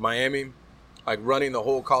 Miami, like running the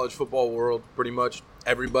whole college football world, pretty much.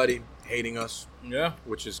 Everybody hating us. Yeah.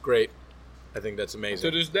 Which is great. I think that's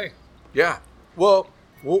amazing. To this day. Yeah. Well,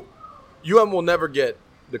 UM will never get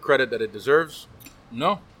the credit that it deserves.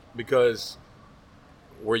 No. Because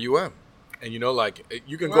we're UM. And you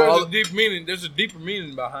can go all deep meaning. There's a deeper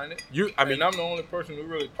meaning behind it. I'm the only person who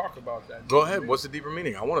really talk about that. Go ahead. What's the deeper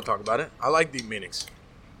meaning? I want to talk about it. I like deep meanings.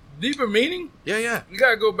 Deeper meaning? Yeah. You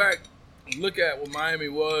gotta go back and look at what Miami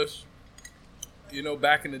was,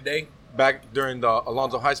 back in the day. Back during the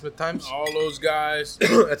Alonzo Highsmith times? All those guys.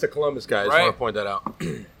 That's a Columbus guy. I just want to point that out.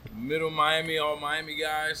 Middle Miami, all Miami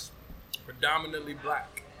guys. Predominantly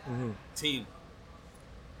black team.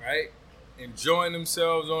 Right? Enjoying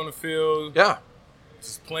themselves on the field. Yeah.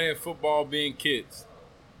 Just playing football, being kids.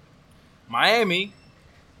 Miami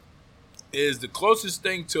is the closest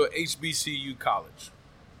thing to a HBCU college.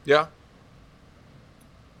 Yeah.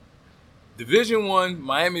 Division I,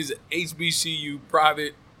 Miami's HBCU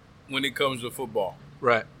private when it comes to football.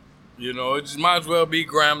 Right. It just might as well be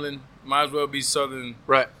Grambling, might as well be Southern.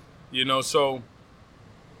 Right. So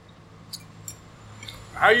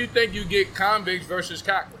how you think you get convicts versus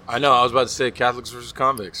Catholics? I know. I was about to say Catholics versus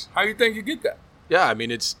convicts. How you think you get that? Yeah, I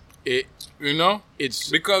mean, it's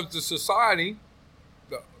because the society,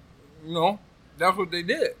 that's what they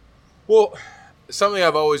did. Well, something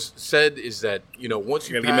I've always said is that, once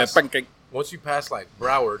you pass like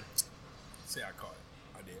Broward. See, I caught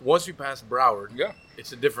it. I did. Once you pass Broward, yeah,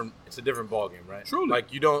 it's a different ball game, right? Truly.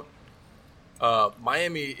 Like you don't.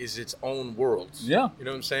 Miami is its own world. Yeah. You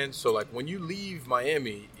know what I'm saying? So like when you leave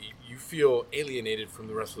Miami, you feel alienated from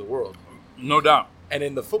the rest of the world. No doubt. And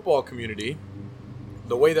in the football community,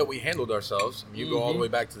 the way that we handled ourselves, you go all the way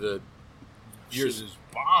back to the years. Shit is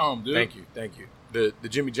bomb, dude. Thank you. The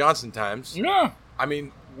Jimmy Johnson times. Yeah. I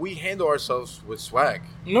mean, we handle ourselves with swag.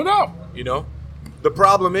 No doubt. The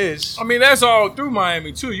problem is... I mean, that's all through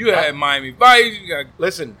Miami, too. You had Miami Vice, you got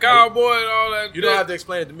Cowboy and all that. You don't have to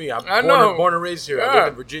explain it to me. I know. Born and raised here. Yeah. I live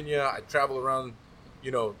in Virginia. I travel around,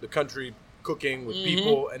 the country cooking with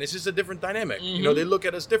people, and it's just a different dynamic. They look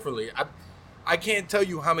at us differently. I can't tell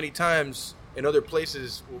you how many times in other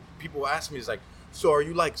places, people ask me, "Is like, so are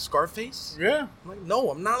you like Scarface?" Yeah. I'm like, no,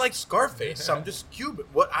 I'm not like Scarface. I'm just Cuban.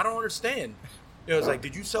 What? I don't understand. It's like,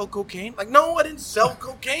 did you sell cocaine? Like, no, I didn't sell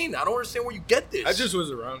cocaine. I don't understand where you get this. I just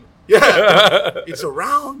was around it. Yeah, it's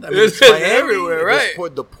around. I mean, it's Miami, everywhere, right?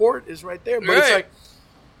 The port is right there, but it's like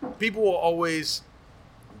people will always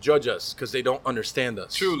judge us because they don't understand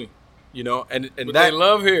us. Truly, and but they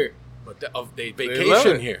love here. But they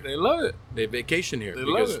vacation here. They love it. They vacation here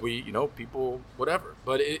because we, people, whatever.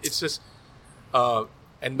 But it's just,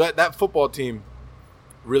 and that football team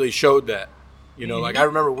really showed that. Like I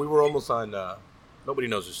remember we were almost on. Nobody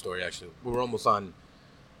knows this story actually. We were almost on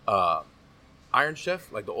Iron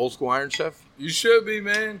Chef, like the old school Iron Chef. You should be,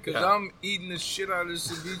 man, because I'm eating the shit out of this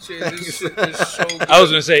ceviche. This is so good. I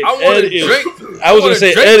was gonna say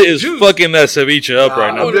Ed is fucking that ceviche up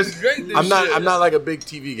right now. I'm not like a big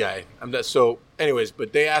TV guy. I'm not. So, anyways,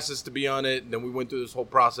 but they asked us to be on it, and then we went through this whole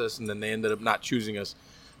process, and then they ended up not choosing us.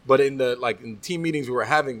 But in the team meetings we were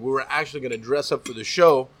having, we were actually gonna dress up for the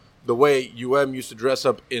show the way used to dress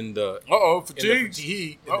up in the fatigues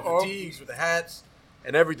with the hats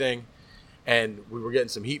and everything. And we were getting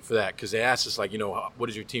some heat for that because they asked us, like, what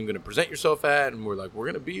is your team going to present yourself at? And we're like, we're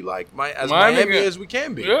going to be like as Miami as we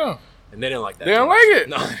can be. Yeah. And they didn't like that. They don't like it.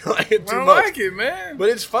 No, they don't like it too much. They don't like it, man. But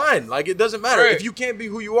it's fine. Like, it doesn't matter. Right. If you can't be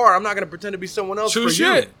who you are, I'm not going to pretend to be someone else True for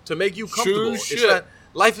shit. you to make you comfortable.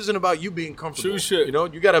 Life isn't about you being comfortable. True shit.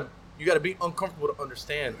 You got to be uncomfortable to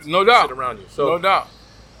understand no doubt shit around you. So, no doubt.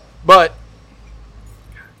 But,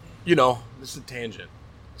 this is a tangent.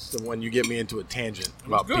 It's the one you get me into a tangent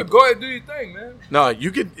about good. people. Go ahead, do your thing, man. No,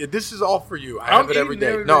 you could. This is all for you. I have it every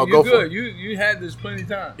day. Everything. No, go for it. You had this plenty of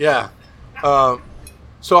time. Yeah.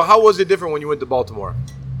 So how was it different when you went to Baltimore?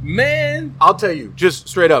 Man, I'll tell you, just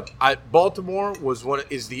straight up. Baltimore was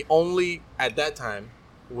the only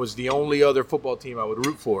other football team I would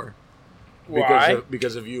root for.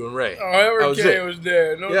 Because of you and Ray. Hurricane was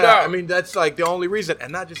there, no doubt. Yeah, I mean that's like the only reason,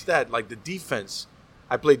 and not just that. Like the defense,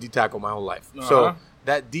 I played D tackle my whole life, so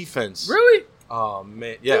that defense. Really? Oh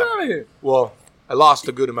man, yeah. Get out of here. Well, I lost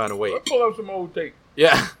a good amount of weight. Let's pull up some old tape.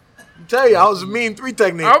 Yeah, I tell you, I was a mean 3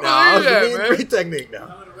 technique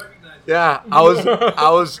now. Yeah, I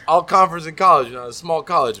was all conference in college, a small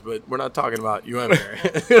college, but we're not talking about UM here.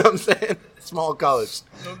 You know what I'm saying? Small college,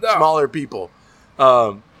 no doubt. Smaller people.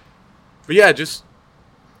 But yeah, just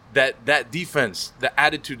that defense, the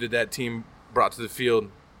attitude that team brought to the field,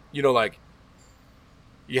 like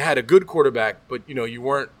you had a good quarterback, but you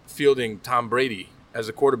weren't fielding Tom Brady as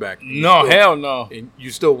a quarterback. Hell no. And you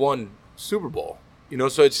still won Super Bowl,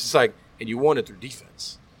 so it's just like, and you won it through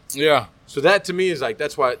defense. Yeah. So that to me is like,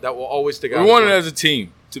 that's why that will always stick out. We won it as a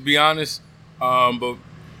team, to be honest. But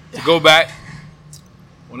to go back,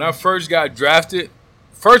 when I first got drafted,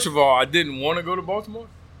 first of all, I didn't want to go to Baltimore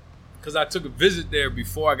because I took a visit there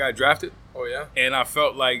before I got drafted. Oh yeah. And I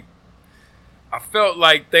felt like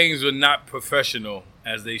things were not professional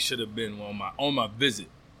as they should have been on my visit.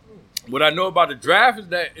 What I know about the draft is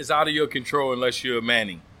that it's out of your control unless you're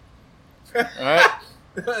Manning. All right?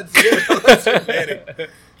 That's it. Unless you're Manning.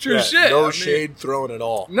 True shit. No shade thrown at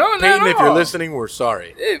all. No, Peyton, if you're listening, we're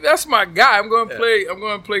sorry. Hey, that's my guy. I'm going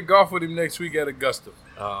to play golf with him next week at Augusta.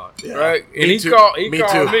 Yeah. Right? And he called me.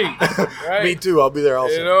 Right? Me too. I'll be there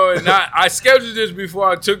also. And I scheduled this before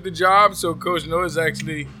I took the job, so Coach Noah's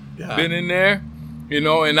actually been in there.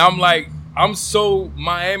 And I'm like, I'm so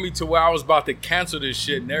Miami to where I was about to cancel this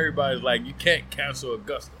shit, and everybody's like, you can't cancel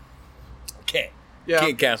Augusta. Can't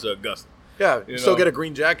cancel Augusta. Yeah, you still get a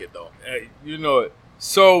green jacket, though. You know it.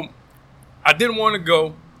 So I didn't want to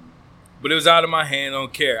go, but it was out of my hand. I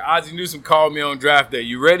don't care. Ozzie Newsome called me on draft day.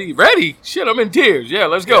 You ready? Ready? Shit, I'm in tears. Yeah,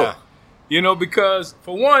 let's go. Yeah. Because,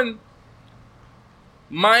 for one,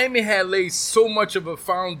 Miami had laid so much of a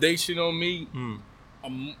foundation on me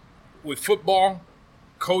with football,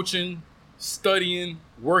 coaching, studying,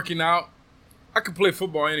 working out. I could play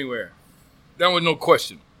football anywhere. That was no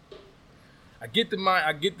question. I get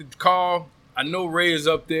the call. I know Ray is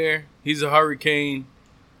up there. He's a Hurricane.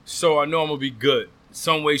 So I know I'm going to be good.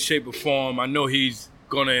 Some way, shape, or form. I know he's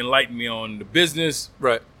going to enlighten me on the business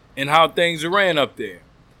and how things are ran up there.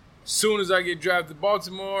 Soon as I get drafted to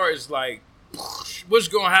Baltimore, it's like, what's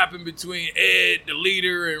going to happen between Ed, the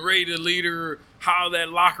leader, and Ray, the leader, how that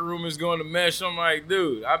locker room is going to mesh. I'm like,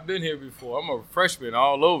 dude, I've been here before. I'm a freshman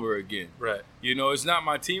all over again. Right. It's not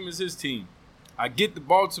my team, it's his team. I get to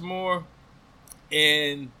Baltimore,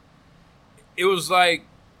 and it was like,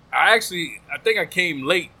 I think I came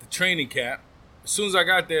late to training camp. As soon as I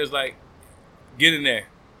got there, it's like, get in there.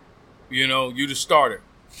 You're the starter.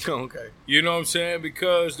 Okay. You know what I'm saying?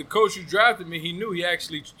 Because the coach who drafted me, he knew he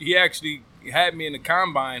actually had me in the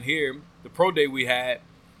combine here, the pro day we had,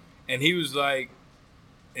 and he was like,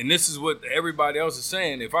 and this is what everybody else is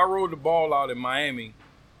saying, if I rolled the ball out in Miami,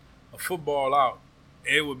 a football out,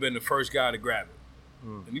 it would have been the first guy to grab it.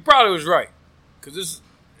 And he probably was right. Because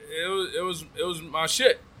it was my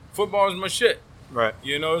shit. Football is my shit. Right.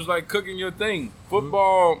 You know, it's like cooking your thing.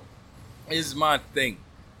 Football is my thing.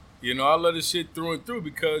 You know, I love this shit through and through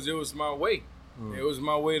because it was my way. It was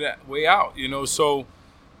my way out, you know. So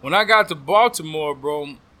when I got to Baltimore,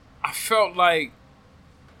 bro, I felt like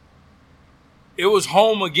it was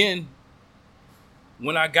home again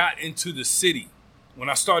when I got into the city. When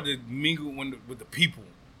I started mingling with the people.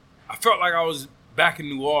 I felt like I was back in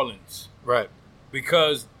New Orleans. Right.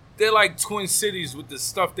 Because they're like twin cities with the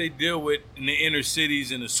stuff they deal with in the inner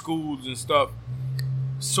cities and the schools and stuff.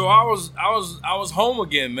 So I was home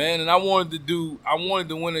again, man, and I wanted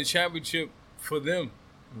to win a championship for them.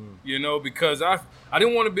 You know, because I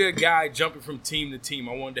didn't want to be a guy jumping from team to team.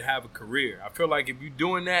 I wanted to have a career. I feel like if you're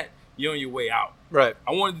doing that, you're on your way out. Right.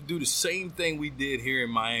 I wanted to do the same thing we did here in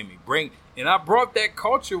Miami. And I brought that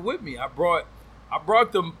culture with me. I brought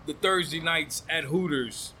the Thursday nights at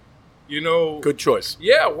Hooters. You know, good choice.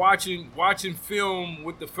 Yeah, watching film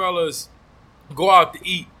with the fellas, go out to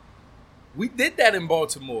eat. We did that in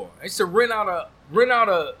Baltimore. I used to rent out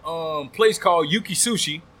a place called Yuki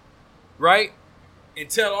Sushi, right? And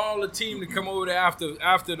tell all the team to come over there after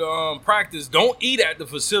the practice. Don't eat at the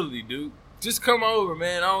facility, dude. Just come over,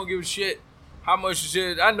 man. I don't give a shit how much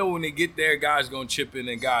shit. I know when they get there, guys gonna chip in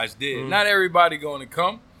and guys did. Not everybody gonna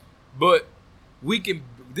come, but we can.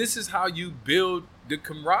 This is how you build the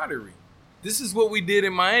camaraderie. This is what we did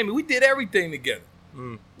in Miami. We did everything together.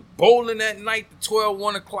 Bowling at night to 12,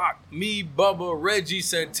 1 o'clock. Me, Bubba, Reggie,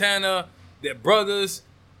 Santana, their brothers,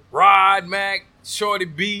 Rod, Mac, Shorty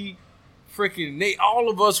B, freaking Nate. All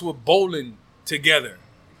of us were bowling together.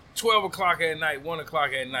 12 o'clock at night, 1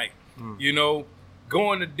 o'clock at night. You know,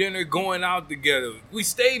 going to dinner, going out together. We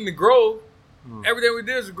stayed in the Grove. Everything we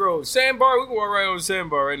did was the Grove. Sandbar, we can walk right on the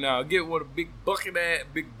Sandbar right now. Get one a big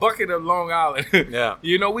bucket of Long Island. Yeah.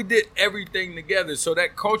 You know, we did everything together. So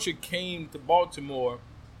that culture came to Baltimore.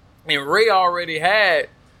 And Ray already had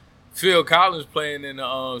Phil Collins playing in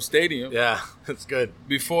the stadium. Yeah, that's good.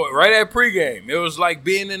 Right at pregame. It was like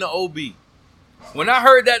being in the OB. When I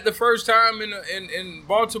heard that the first time in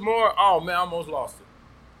Baltimore, oh man, I almost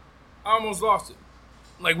lost it.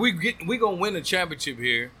 Like we gonna win a championship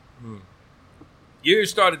here.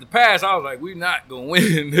 Years started to pass. I was like, we're not gonna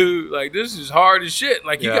win, dude. Like this is hard as shit.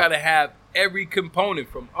 Like you gotta have every component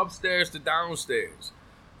from upstairs to downstairs,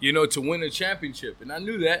 you know, to win a championship. And I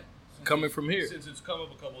knew that coming from here. Since it's come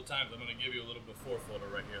up a couple of times, I'm gonna give you a little before photo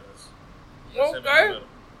right here. Okay.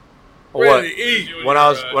 What? When I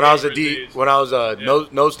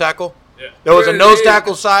was nose tackle. Yeah. There was a nose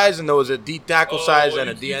tackle size, and there was a D tackle size, and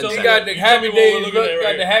a DN size. You got the Happy Days look.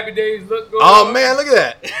 Got the Happy Days look going on. Oh man, look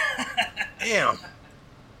at that! Damn,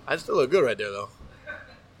 I still look good right there though.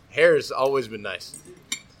 Hair has always been nice.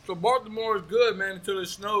 So Baltimore is good, man, until it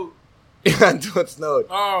snowed. Yeah, until it snowed.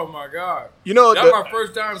 Oh my God! You know that's my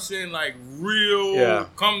first time seeing like real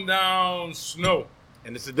come down snow,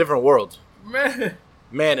 and it's a different world, man.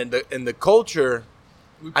 Man, and the culture.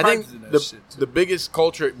 I think the biggest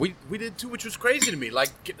culture we did too, which was crazy to me. Like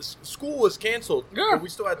school was canceled, but we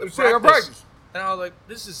still had to practice. And I was like,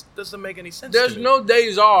 this doesn't make any sense. There's no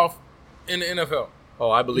days off in the NFL.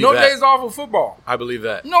 Oh, I believe that. No days off of football. I believe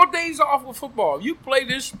that. No days off of football. You play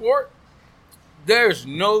this sport, there's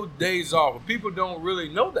no days off. People don't really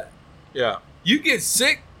know that. Yeah. You get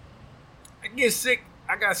sick. I got sick.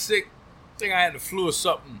 I think I had the flu or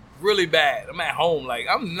something really bad. I'm at home. Like,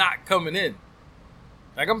 I'm not coming in.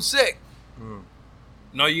 Like, I'm sick.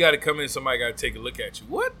 No, you got to come in. Somebody got to take a look at you.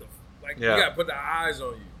 What the? You got to put the eyes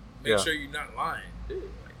on you. Make sure you're not lying. Dude.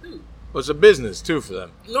 Well, it's a business, too, for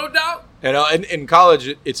them. No doubt. And in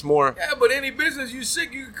college, it's more. Yeah, but any business, you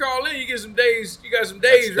sick, you can call in. You get some days. You got some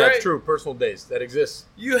days, right? That's true. Personal days. That exists.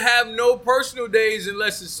 You have no personal days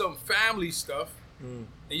unless it's some family stuff. And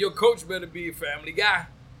your coach better be a family guy.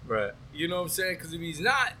 Right. You know what I'm saying? Because if he's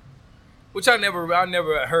not, which I never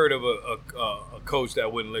heard of a coach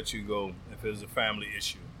that wouldn't let you go if it was a family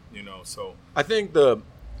issue, you know. So I think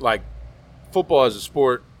football as a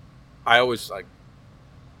sport, I'm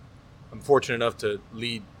fortunate enough to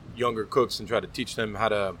lead younger cooks and try to teach them how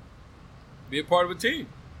to be a part of a team.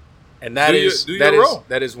 And that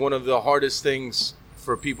is one of the hardest things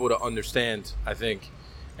for people to understand, I think.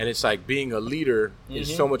 And it's like being a leader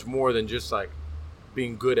is so much more than just like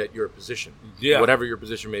being good at your position. Yeah. Whatever your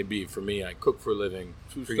position may be. For me, I cook for a living.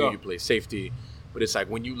 For you play safety. But it's like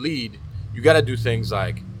when you lead, you got to do things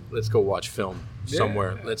like, let's go watch film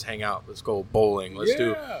somewhere. Let's hang out. Let's go bowling. Let's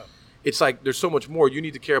do. It's like there's so much more. You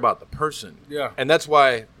need to care about the person. Yeah. And that's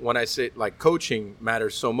why when I say like coaching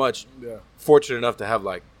matters so much. Yeah. Fortunate enough to have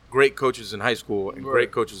like great coaches in high school and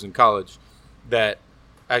great coaches in college. That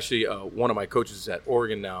actually one of my coaches is at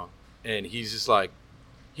Oregon now, and he's just like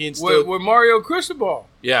he instilled with Mario Cristobal.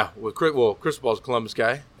 Yeah, Cristobal's a Columbus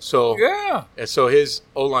guy. So yeah. And so his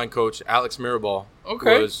O-line coach Alex Mirabal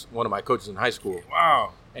was one of my coaches in high school.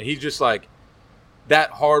 Wow. And he's just like that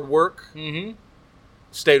hard work. Mm-hmm.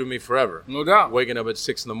 Stayed with me forever. No doubt. Waking up at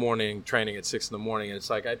 6 a.m, training at 6 a.m, and it's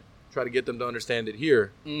like I try to get them to understand it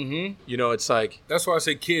here. Mm-hmm. You know, it's like that's why I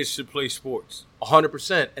say kids should play sports.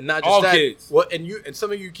 100%, and not just all that. Kids. Well, and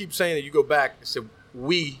something you keep saying that you go back and say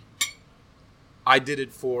I did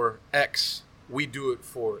it for X. We do it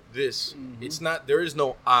for this. Mm-hmm. It's not. There is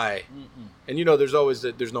no I. Mm-mm. And you know, there's always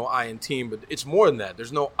that. There's no I in team, but it's more than that.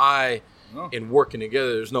 There's no I in working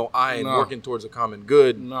together. There's no I in working towards a common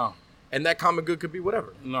good. No. And that common good could be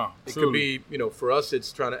whatever. No, it could be, you know, for us,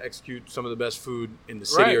 it's trying to execute some of the best food in the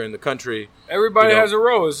city or in the country. Everybody has a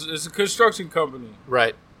role. It's a construction company.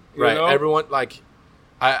 Right, right. You know? Everyone, like,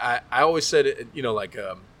 I always said it, you know, like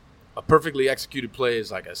a perfectly executed play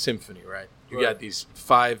is like a symphony, right? You got these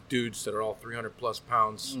 5 dudes that are all 300-plus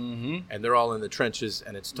pounds, and they're all in the trenches,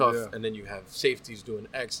 and it's tough. Yeah. And then you have safeties doing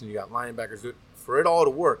X, and you got linebackers doing for it all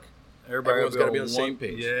to work. Everyone's got to be on the same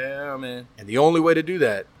page. Yeah, man. And the only way to do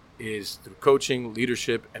that is through coaching,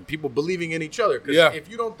 leadership, and people believing in each other. Because if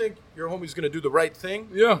you don't think your homie's going to do the right thing,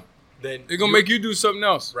 then they're going to make you do something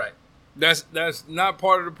else. Right. That's not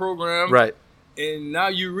part of the program. Right. And now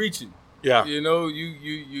you're reaching. Yeah. You know,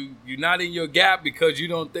 you're not in your gap because you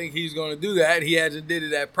don't think he's going to do that. He hasn't did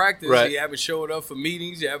it at practice. Right. He haven't showed up for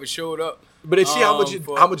meetings. He haven't showed up. But see how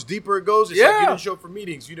much deeper it goes? It's like you didn't show up for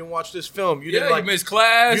meetings. You didn't watch this film. You didn't you missed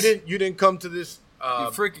class. You didn't come to this.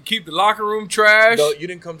 You freaking keep the locker room trash. No, you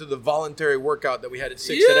didn't come to the voluntary workout that we had at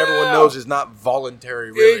 6 that everyone knows is not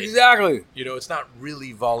voluntary, really. Exactly. You know, it's not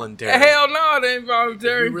really voluntary. Hell no, it ain't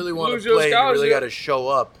voluntary. If you really want to play, you really got to show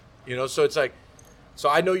up. You know, so it's like, so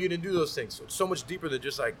I know you didn't do those things. So it's so much deeper than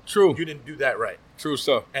just like, you didn't do that right. True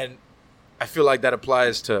stuff. And I feel like that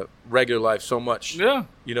applies to regular life so much. Yeah.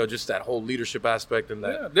 You know, just that whole leadership aspect and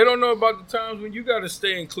that. Yeah. They don't know about the times when you got to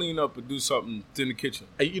stay and clean up and do something in the kitchen.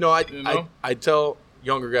 You know, I tell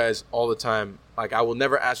younger guys all the time, like, I will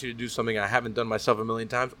never ask you to do something I haven't done myself a million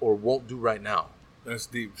times or won't do right now. That's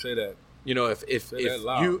deep. Say that. You know,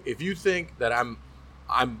 if you think that I'm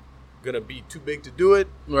gonna be too big to do it,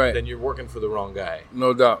 then you're working for the wrong guy.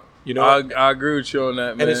 No doubt. You know, I agree with you on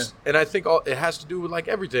that, man. And I think it has to do with like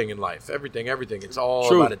everything in life. Everything. It's all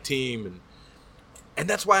about a team, and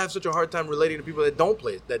that's why I have such a hard time relating to people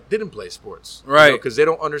that didn't play sports, right? Because they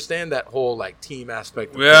don't understand that whole like team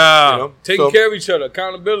aspect. Of things, you know? Taking care of each other,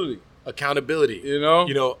 accountability. You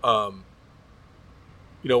know,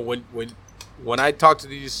 when I talk to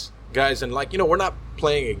these guys and like, you know, we're not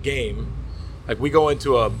playing a game. Like we go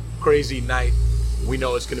into a crazy night. We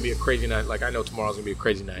know it's going to be a crazy night. Like I know tomorrow's going to be a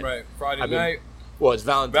crazy night. Right. Friday night. Well, it's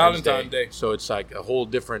Valentine's Day. So it's like a whole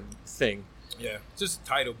different thing. Yeah. Just a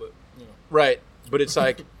title, but, you know. Right. But it's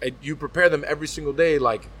like you prepare them every single day.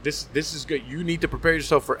 Like this is good. You need to prepare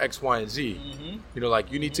yourself for X, Y, and Z. Mm-hmm. You know,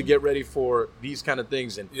 like you need to get ready for these kind of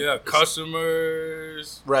things. And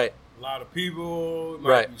customers. Right. A lot of people. It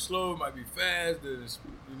might be slow. It might be fast.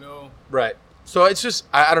 Right. So it's just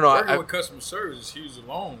I don't know. Working with customer service is huge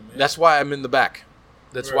alone, man. That's why I'm in the back.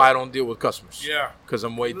 That's why I don't deal with customers. Yeah. Because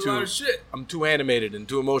I'm I'm too animated and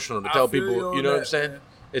too emotional to tell people. You know what I'm saying? Man.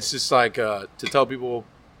 It's just like to tell people.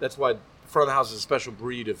 That's why front of the house is a special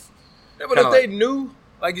breed of. Yeah, but if they knew,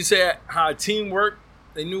 like you said, how a team worked,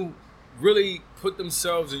 they knew really put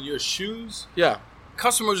themselves in your shoes. Yeah.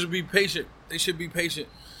 Customers would be patient. They should be patient.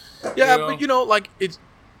 Yeah, but you know, like it's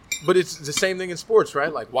the same thing in sports,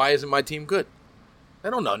 right? Like, why isn't my team good? They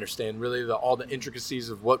don't understand really all the intricacies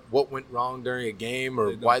of what went wrong during a game,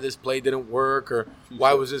 or why this play didn't work, or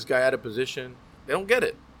why was this guy out of position. They don't get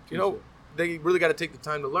it. You know, they really got to take the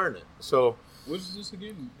time to learn it. So, what is this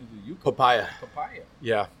again? Is it yucca? Papaya. Papaya.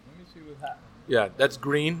 Yeah. Let me see what's happening. Yeah, that's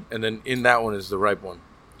green, and then in that one is the ripe one.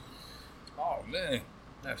 Oh man,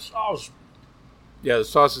 that sauce. Yeah, the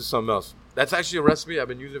sauce is something else. That's actually a recipe I've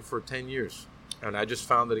been using for 10 years, and I just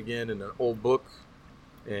found it again in an old book.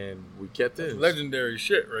 And we kept it. Legendary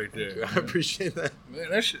shit right there. I appreciate that.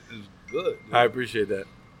 Man, that shit is good. Dude. I appreciate that.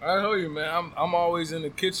 I know you, man. I'm always in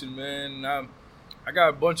the kitchen, man. I got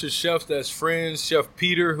a bunch of chefs that's friends. Chef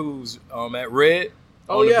Peter, who's at Red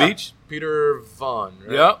on the beach. Peter Vaughn,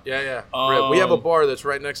 right? Yeah. Red. We have a bar that's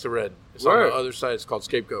right next to Red. It's on the other side. It's called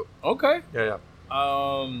Scapegoat. Okay. Yeah.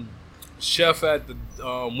 Chef at the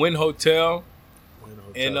Wynn Hotel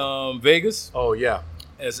in Vegas. Oh, yeah.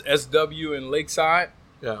 As SW in Lakeside.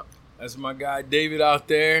 Yeah. That's my guy David out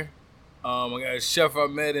there. I got a chef I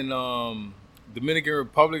met in Dominican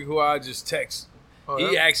Republic who I just text. Oh,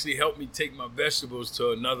 he actually helped me take my vegetables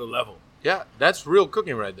to another level. Yeah, that's real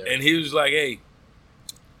cooking right there. And he was like, hey,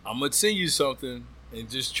 I'm going to send you something and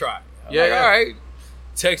just try it. I'm like, all right.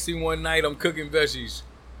 Texting one night, I'm cooking veggies.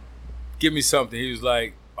 Give me something. He was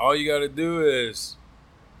like, all you got to do is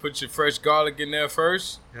put your fresh garlic in there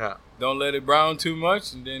first. Yeah. Don't let it brown too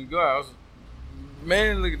much, and then go out.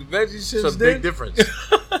 Man, look at the veggies. It's a big difference.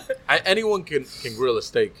 Anyone can grill a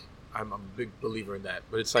steak. I'm a big believer in that.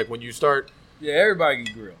 But it's like when you start. Yeah, everybody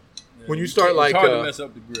can grill. Yeah, when you start it's hard to mess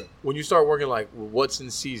up the grill. When you start working like what's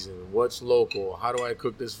in season, what's local, how do I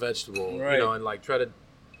cook this vegetable, right. And like try to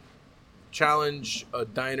challenge a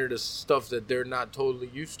diner to stuff that they're not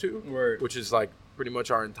totally used to, right. Which is like pretty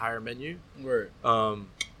much our entire menu. Right.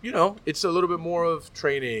 It's a little bit more of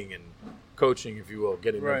training and coaching, if you will,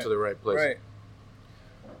 getting them to the right place. Right.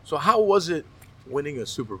 So how was it winning a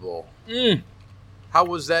Super Bowl? How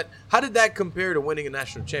was that? How did that compare to winning a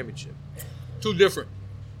national championship? Too different.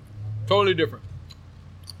 Totally different.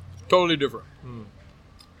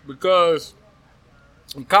 Because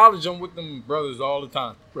in college, I'm with them brothers all the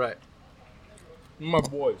time. Right. My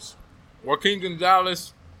boys. Joaquin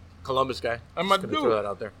Gonzalez. Columbus guy. And my dude. Throw that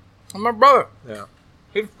out there. And my brother. Yeah.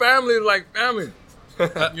 His family is like family.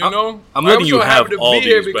 I'm letting you have all these,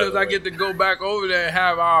 here because I get to go back over there and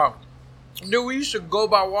have our. Dude, we used to go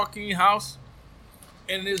by Joaquin's house,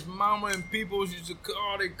 and his mama and people used to cook.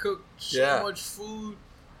 Oh, they cook so much food.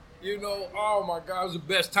 Oh my God, it was the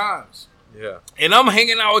best times. Yeah. And I'm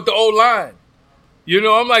hanging out with the old line.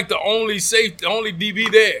 I'm like the only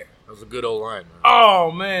DB there. That was a good old line, man.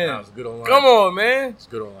 Oh man, that was a good old line. Come on, man. It's a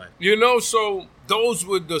good old line. So those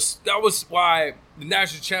were that was why the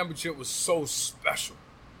national championship was so special.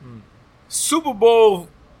 Super Bowl,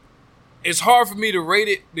 it's hard for me to rate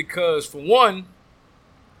it because, for one,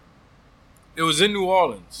 it was in New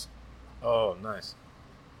Orleans. Oh, nice.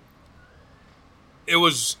 It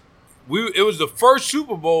was the first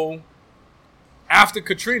Super Bowl after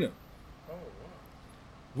Katrina. Oh, wow.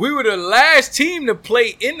 We were the last team to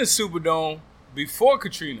play in the Superdome before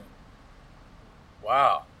Katrina.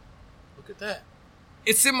 Wow. Look at that.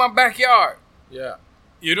 It's in my backyard. Yeah.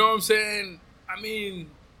 You know what I'm saying? I mean,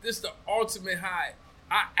 this is the ultimate high.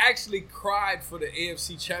 I actually cried for the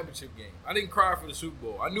AFC Championship game. I didn't cry for the Super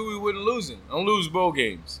Bowl. I knew we wasn't losing. I don't lose bowl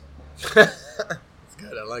games. That's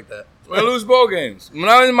good. I like that. We don't lose bowl games. When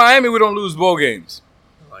I was in Miami, we don't lose bowl games.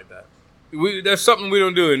 I like that. That's something we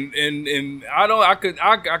don't do. And I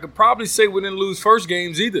could probably say we didn't lose first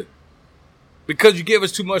games either. Because you gave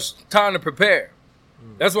us too much time to prepare.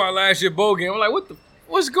 That's why last year bowl game, I'm like,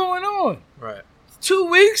 what's going on? Right. 2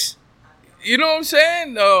 weeks? You know what I'm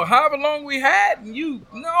saying? However long we had,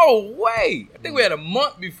 no way. I think we had a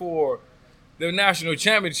month before the national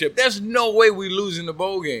championship. There's no way we losing the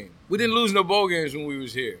bowl game. We didn't lose no bowl games when we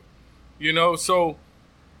was here. So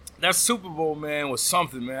that Super Bowl, man, was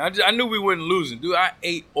something, man. I knew we weren't losing. Dude, I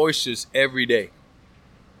ate oysters every day.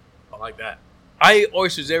 I like that. I ate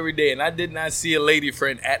oysters every day, and I did not see a lady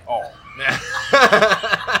friend at all.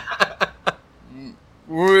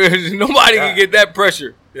 Nobody can get that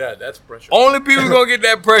pressure. Yeah, that's pressure. Only people gonna get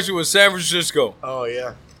that pressure was San Francisco. Oh,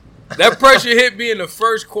 yeah. That pressure hit me in the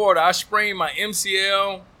first quarter. I sprained my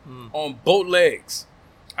MCL on both legs.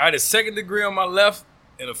 I had a second degree on my left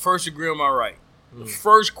and a first degree on my right. The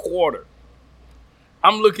first quarter.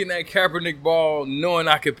 I'm looking at Kaepernick ball knowing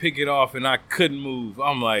I could pick it off and I couldn't move.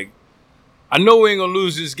 I'm like, I know we ain't gonna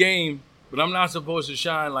lose this game, but I'm not supposed to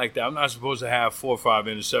shine like that. I'm not supposed to have 4 or 5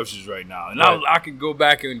 interceptions right now. And right. I can go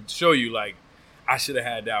back and show you, like, I should have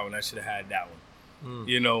had that one. I should have had that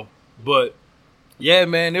one. But, yeah,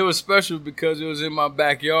 man, it was special because it was in my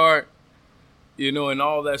backyard, and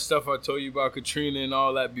all that stuff I told you about Katrina and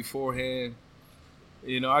all that beforehand.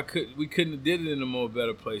 We couldn't have did it in a more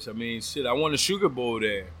better place. I mean, shit, I won a Sugar Bowl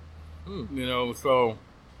there. So,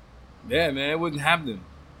 yeah, man, it wouldn't happen.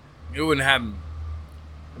 It wouldn't happen.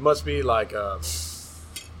 It must be like, I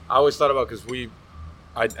always thought about, because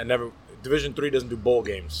I never, Division III doesn't do bowl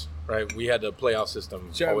games, right? We had the playoff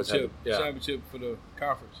system. Championship for the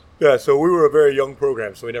conference. Yeah, so we were a very young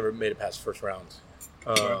program, so we never made it past the first round.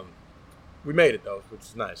 We made it, though, which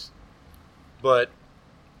is nice. But.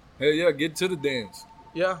 Hell yeah, get to the dance.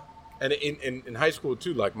 Yeah. And in high school,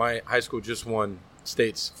 too, like my high school just won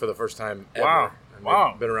states for the first time ever.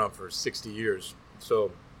 Wow. They've been around for 60 years.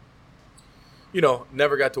 So,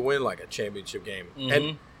 never got to win like a championship game.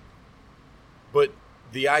 Mm-hmm. But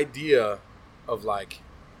the idea of like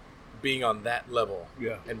being on that level.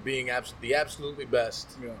 Yeah. And being the absolutely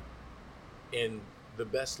best. Yeah. In the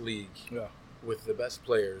best league. Yeah. With the best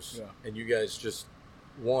players. Yeah. And you guys just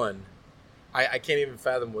won. I can't even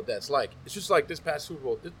fathom what that's like. It's just like this past Super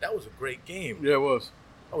Bowl. That was a great game. Yeah, it was.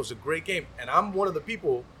 That was a great game. And I'm one of the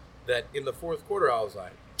people that in the fourth quarter I was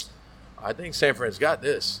like, I think San Fran's got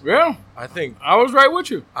this. Yeah. I was right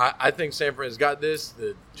with you. I think San Fran's got this.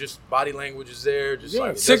 The just body language is there. Just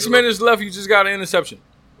like 6 minutes left, you just got an interception.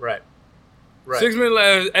 Right. 6 minutes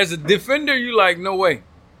left. As a defender, you like, no way.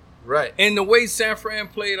 Right. And the way San Fran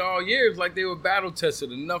played all year, it's like they were battle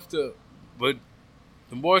tested enough but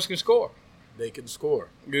the boys can score. They can score.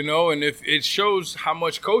 And if it shows how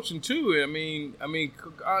much coaching too.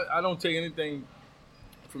 I don't take anything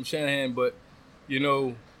from Shanahan, but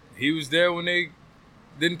he was there when they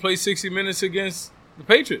didn't play 60 minutes against the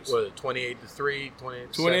Patriots. What, 28-3,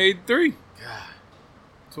 28-3. God.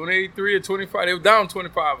 28-3 or 25. They were down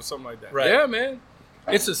 25 or something like that. Right. Yeah, man.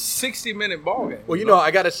 It's a 60-minute ball game. Well,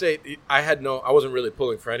 I got to say, I wasn't really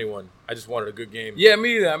pulling for anyone. I just wanted a good game. Yeah,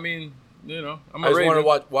 me either. I just wanted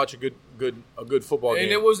to watch a good football game.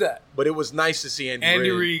 And it was that. But it was nice to see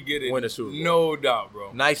Andy Reid get it. Win a Super Bowl. No doubt,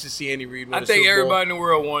 bro. Nice to see Andy Reid win a Super Bowl. I think everybody in the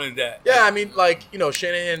world wanted that. Yeah,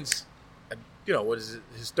 Shanahan's, what is it,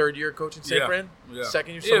 his third year coaching San Fran? Yeah.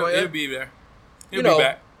 Second year, something like that? He'll be there. He'll be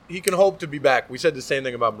back. He can hope to be back. We said the same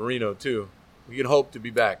thing about Marino, too. We can hope to be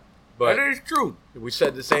back. But that is true. We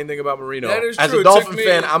said the same thing about Marino. That is As true. a Dolphin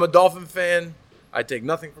fan, I'm a Dolphin fan. I take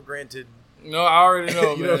nothing for granted. No, I already know,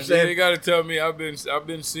 man. You know what I'm saying? They got to tell me. I've been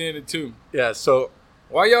seeing it too. Yeah. So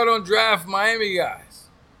why y'all don't draft Miami guys?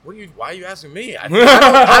 Why are you asking me? I don't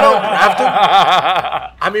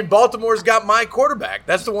draft them. Baltimore's got my quarterback.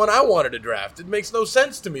 That's the one I wanted to draft. It makes no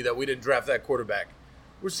sense to me that we didn't draft that quarterback.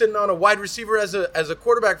 We're sitting on a wide receiver as a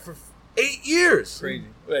quarterback for 8 years. Crazy.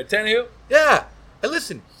 What, Tannehill? Yeah. And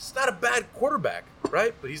listen, he's not a bad quarterback,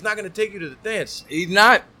 right? But he's not going to take you to the dance. He's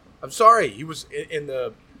not. I'm sorry. He was in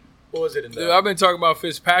the. What was it? Dude, I've been talking about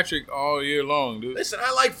Fitzpatrick all year long, dude. Listen,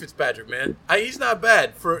 I like Fitzpatrick, man. He's not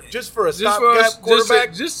bad for a stopgap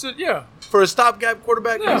quarterback. For a stopgap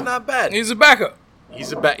quarterback, he's not bad. He's a backup. He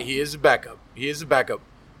is a backup. He is a backup.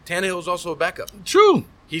 Tannehill's also a backup. True.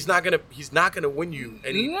 He's not gonna win you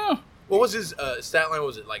any. No. What was his stat line?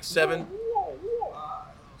 Was it like 7?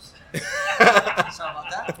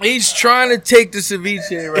 He's trying to take the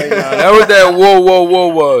ceviche right now. That was that whoa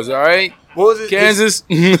was, all right? What was it? Kansas?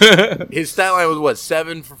 His stat line was what?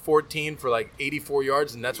 7 for 14 for like 84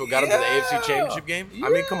 yards, and that's what got him to the AFC Championship game?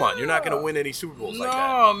 Yeah. Come on. You're not going to win any Super Bowls like that.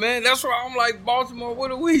 No, man. That's why I'm like, Baltimore,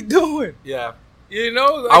 what are we doing? Yeah.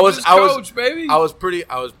 I was baby. I was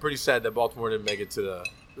pretty sad that Baltimore didn't make it to the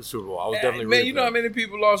Super Bowl. I was definitely man, you know how many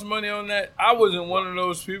people lost money on that? I wasn't one of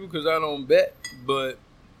those people because I don't bet, but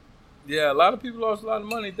yeah, a lot of people lost a lot of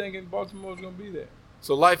money thinking Baltimore was going to be there.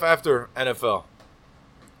 So life after NFL.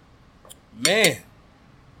 Man,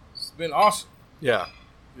 it's been awesome. Yeah.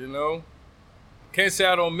 Can't say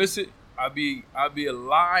I don't miss it. I'd be a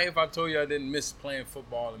lie if I told you I didn't miss playing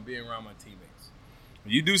football and being around my teammates.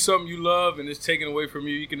 When you do something you love and it's taken away from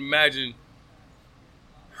you, you can imagine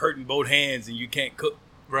hurting both hands and you can't cook.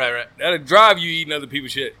 Right. That'll drive you eating other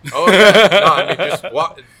people's shit. Oh, yeah. No, just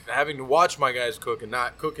having to watch my guys cook and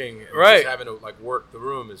not cooking, and just having to work the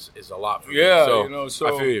room is a lot for me. Yeah, so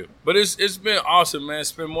I feel you. But it's been awesome, man.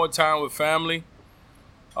 Spend more time with family.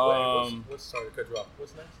 Sorry to cut you off.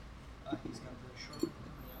 What's next? He's gonna do a short.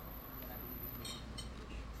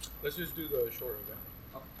 Let's just do the short event.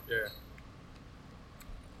 Oh. Yeah.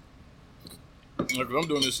 Look, I'm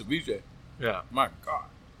doing this ceviche. Yeah. My God.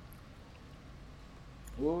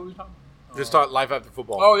 What were we talking about? Just talk life after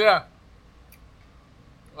football. Oh, yeah.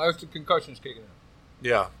 That's the concussions kicking in.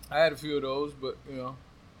 Yeah. I had a few of those, but,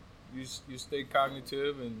 you stay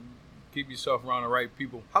cognitive and keep yourself around the right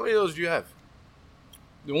people. How many of those do you have?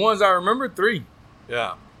 The ones I remember, 3.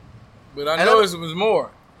 Yeah. But I know it was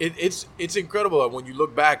more. It's incredible when you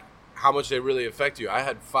look back how much they really affect you. I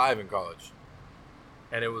had 5 in college.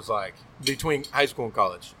 And it was like between high school and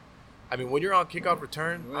college. When you're on kickoff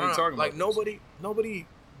return, nobody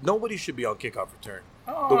should be on kickoff return.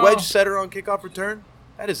 The wedge setter on kickoff return,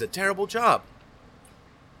 that is a terrible job.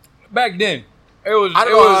 Back then, it was. I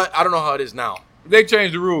don't know how it is now. They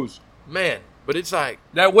changed the rules, man. But it's like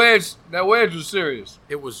that wedge was serious.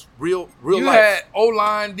 It was real you life. You had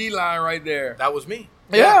O-line, D-line right there. That was me.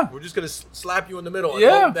 Yeah. We're just gonna slap you in the middle and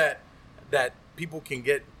hope that people can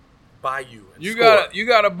get by you. And you score.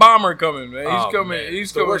 got a bomber coming, man. He's coming. Man.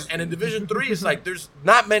 He's coming. And in Division III, it's like there's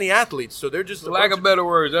not many athletes, so they're just for lack of better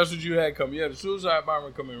words. That's what you had coming. You had a suicide bomber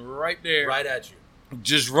coming right there, right at you,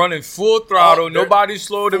 just running full throttle. Nobody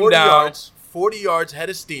slowed him down. 40 yards, head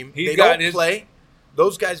of steam. He They got don't play.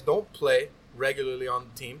 Those guys don't play regularly on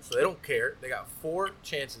the team, so they don't care. They got 4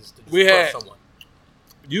 chances to just crush someone.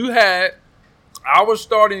 I was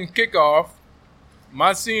starting kickoff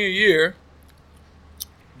my senior year.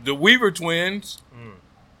 The Weaver twins,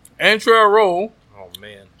 Antrell Roll. Oh,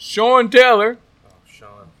 man. Sean Taylor. Oh,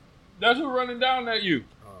 Sean. That's who running down at you.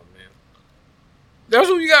 Oh, man. That's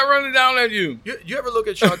who you got running down at you. You ever look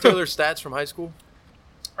at Sean Taylor's stats from high school?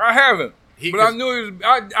 I haven't. But I knew he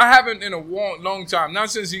was. I haven't in a long time. Not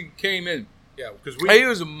since he came in. Yeah, because he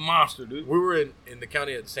was a monster, dude. We were in the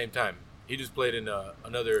county at the same time. He just played in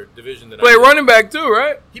another division than Played running back too,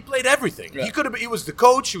 right? He played everything. Yeah. He was the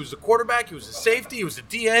coach. He was the quarterback. He was the safety. He was the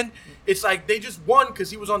DN. It's like they just won because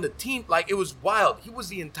he was on the team. Like, it was wild. He was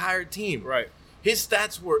the entire team. Right. His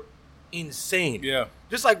stats were insane. Yeah.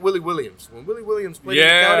 Just like Willie Williams. When Willie Williams played in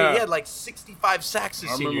the county, he had like 65 sacks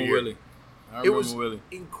his senior year. I remember Willie.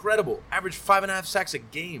 Incredible. Averaged 5.5 sacks a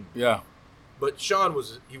game. Yeah. But Sean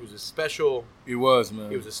was a special. He was,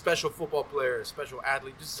 man. He was a special football player, a special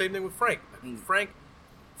athlete. Just the same thing with Frank.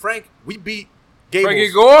 Frank, we beat Gables.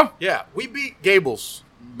 Frankie Gore? Yeah, we beat Gables.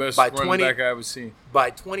 Best running back I ever seen.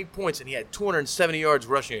 By 20 points, and he had 270 yards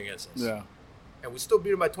rushing against us. Yeah. And we still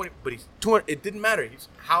beat him by 20, but it didn't matter.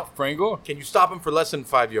 Frank Gore. Can you stop him for less than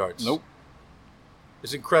 5 yards? Nope.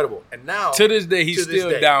 It's incredible. And now, to this day, he's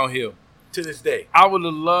still downhill. To this day. I would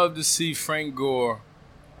have loved to see Frank Gore,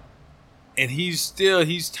 and he's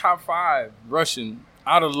top 5 rushing.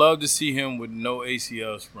 I'd have loved to see him with no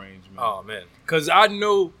ACL sprains, man. Oh, man. Because I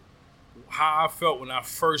know how I felt when I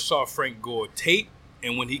first saw Frank Gore tape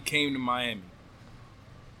and when he came to Miami.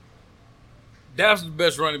 That's the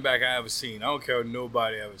best running back I ever seen. I don't care what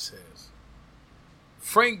nobody ever says.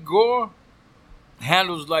 Frank Gore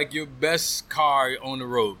handles like your best car on the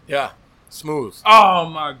road. Yeah. Smooth. Oh,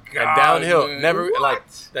 my God. And downhill. Man. Never, what? like,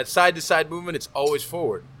 that side-to-side movement, it's always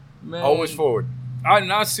forward. Man. Always forward.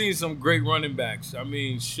 I've seen some great running backs. I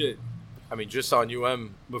mean, shit. I mean, just on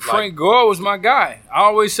UM. But Frank Gore was my guy. I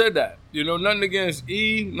always said that. You know, nothing against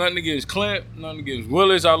E, nothing against Clint, nothing against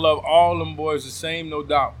Willis. I love all them boys the same, no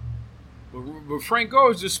doubt. But Frank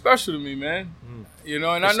Gore is just special to me, man. You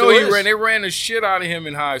know, and I know they ran the shit out of him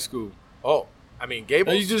in high school. Oh, I mean,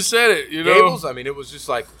 Gables. You just said it, you know. Gables, I mean, it was just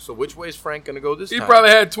like, so which way is Frank going to go this time? He probably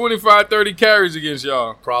had 25, 30 carries against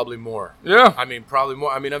y'all. Probably more. Yeah. I mean, probably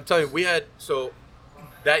more. I mean, I'm telling you,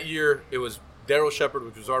 that year, it was Darryl Shepard,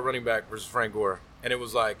 which was our running back, versus Frank Gore. And it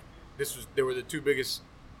was like, they were the 2 biggest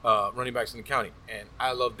running backs in the county. And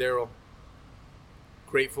I love Darryl.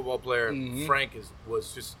 Great football player. Mm-hmm. Frank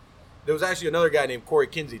was just, there was actually another guy named Corey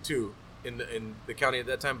Kinsey, too, in the county at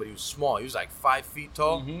that time, but he was small. He was like 5 feet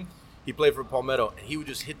tall. Mm-hmm. He played for Palmetto, and he would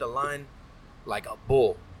just hit the line like a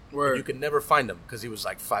bull. You could never find him because he was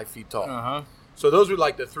like 5 feet tall. Uh-huh. So those were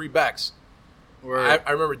like the 3 backs. I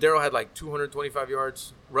remember Darryl had like 225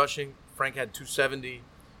 yards rushing. Frank had 270.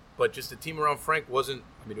 But just the team around Frank wasn't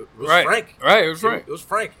 – I mean, it was Frank. Right, it was Frank. It was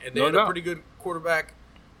Frank. And they had a pretty good quarterback,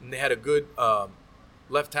 and they had a good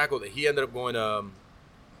left tackle that he ended up going to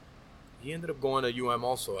UM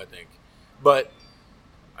also, I think. But –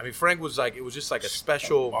 I mean, Frank was like, it was just like a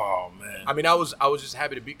special. Oh, man. I mean, I was just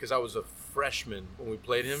happy to beat because I was a freshman when we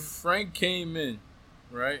played him. Frank came in,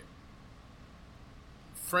 right?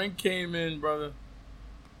 Frank came in, brother.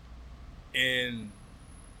 And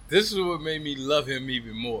this is what made me love him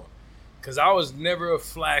even more. Because I was never a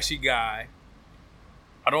flashy guy.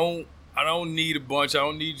 I don't need a bunch. I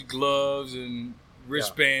don't need gloves and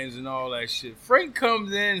wristbands and all that shit. Frank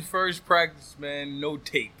comes in first practice, man, no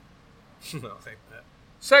tape. No, thank that.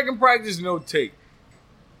 Second practice, no tape.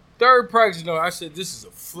 Third practice, no. I said, this is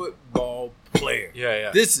a football player.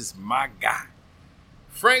 Yeah. This is my guy.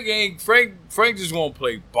 Frank just won't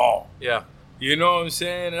play ball. Yeah. You know what I'm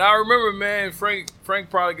saying? And I remember, man, Frank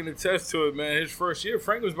probably can attest to it, man. His first year,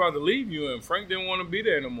 Frank was about to leave UM. Frank didn't want to be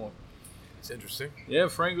there no more. It's interesting. Yeah,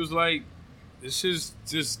 Frank was like, this is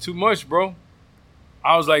just too much, bro.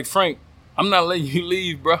 I was like, Frank, I'm not letting you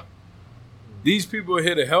leave, bro. These people are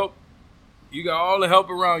here to help. You got all the help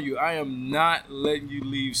around you. I am not letting you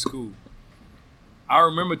leave school. I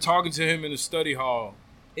remember talking to him in the study hall,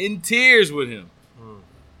 in tears with him.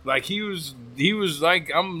 Like he was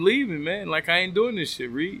like, I'm leaving, man. Like I ain't doing this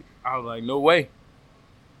shit, Reed. I was like, no way.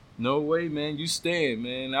 No way, man. You staying,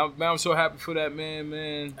 man. I'm so happy for that man.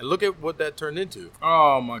 And look at what that turned into.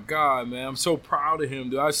 Oh my God, man. I'm so proud of him,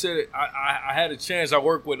 dude. I said it. I had a chance. I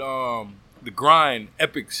worked with the Grind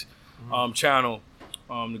Epics channel.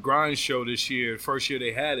 The Grind show this year, first year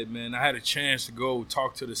they had it, man. I had a chance to go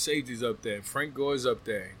talk to the safeties up there. Frank Gore's up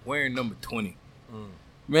there wearing number 20.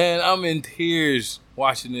 Man, I'm in tears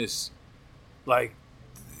watching this. Like,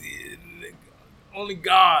 only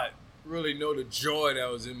God really know the joy that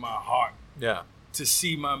was in my heart. Yeah. To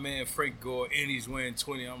see my man Frank Gore and he's wearing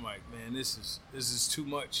 20, I'm like, man, this is too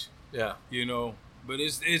much. Yeah. You know, but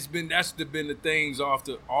that's been the things off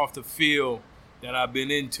the field that I've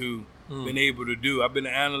been into, been able to do. I've been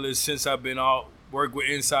an analyst since I've been out, worked with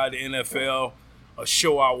Inside the NFL, a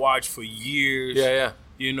show I watched for years. Yeah.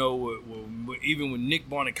 You know, even when Nick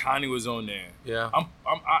Bonacani was on there. Yeah.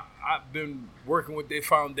 I've been working with their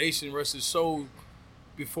foundation, rest his soul,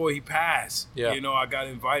 before he passed. Yeah. You know, I got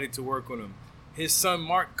invited to work with him. His son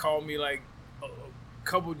Mark called me like a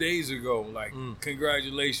couple days ago, like,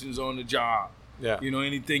 congratulations on the job. Yeah. You know,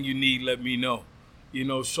 anything you need, let me know. You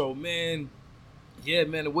know, so man,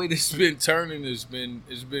 the way this has been turning it's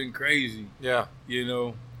been crazy. Yeah. You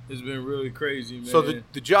know, it's been really crazy, man. So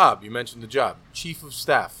the job, you mentioned the job, chief of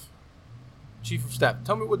staff. Chief of staff.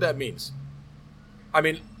 Tell me what that means. I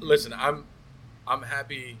mean, listen, I'm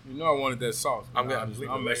happy. You know I wanted that sauce. I'm right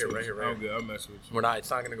here. I'm good. I'm messing with you. We're not. It's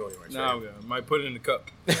not gonna go anywhere. Nah, I'm good. I might put it in the cup.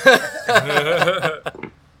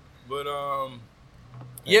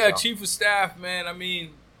 But chief of staff, man. I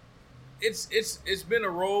mean, it's been a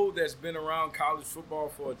role that's been around college football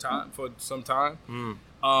for some time.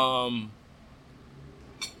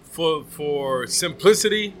 For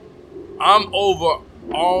simplicity, I'm over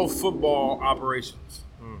all football operations.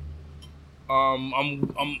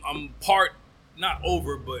 I'm part, not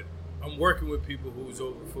over, but I'm working with people who's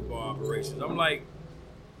over football operations.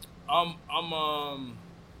 I'm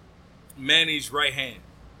Manny's right hand.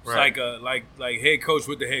 It's like head coach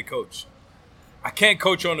with the head coach. I can't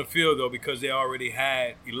coach on the field though because they already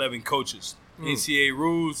had 11 coaches. NCAA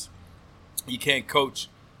rules, you can't coach.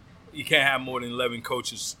 You can't have more than 11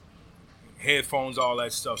 coaches, headphones, all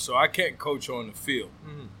that stuff. So I can't coach on the field.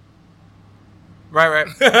 Right.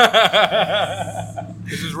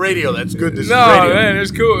 This is radio. That's good. This is radio. No, man,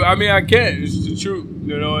 it's cool. I mean, I can't. It's the truth,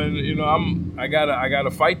 you know. And you know, I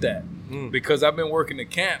gotta fight that because I've been working the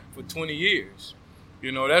camp for 20 years.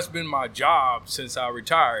 You know, that's been my job since I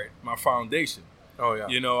retired. My foundation. Oh yeah.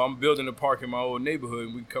 You know, I'm building a park in my old neighborhood,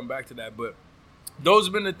 and we can come back to that. But those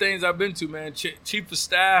have been the things I've been to, man. Chief of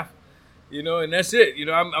staff, you know, and that's it. You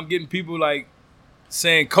know, I'm getting people like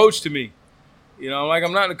saying coach to me. You know,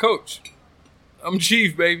 I'm not a coach. I'm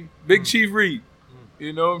Chief, baby. Big Chief Reed.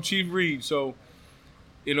 You know, I'm Chief Reed. So,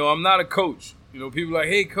 you know, I'm not a coach. You know, people are like,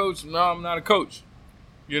 hey, coach. No, I'm not a coach.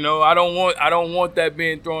 You know, I don't want that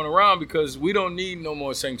being thrown around because we don't need no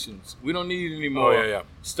more sanctions. We don't need any more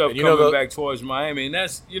stuff coming back towards Miami. And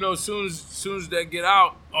that's, you know, as soon as that get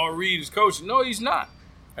out, Reed is coaching. No, he's not.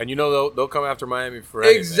 And you know they'll come after Miami for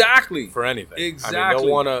anything. Exactly. For anything.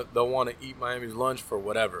 Exactly. I mean, they'll want to eat Miami's lunch for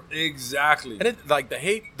whatever. Exactly. And the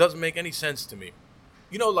hate doesn't make any sense to me.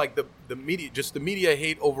 You know, like the media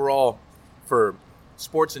hate overall for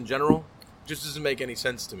sports in general just doesn't make any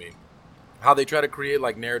sense to me. How they try to create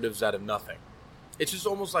like narratives out of nothing. It's just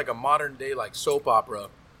almost like a modern day like soap opera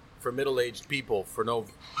for middle-aged people for no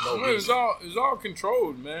reason. It's all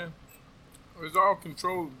controlled, man. It's all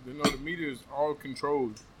controlled. You know, the media is all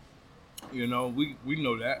controlled. You know, we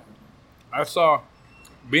know that. I saw,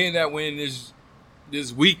 being that we're in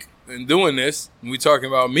this week and doing this, and we talking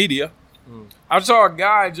about media, I saw a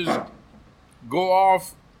guy just go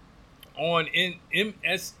off on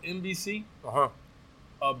MSNBC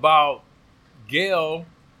about Gayle,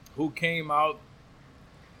 who came out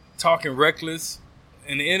talking reckless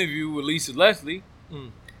in the interview with Lisa Leslie,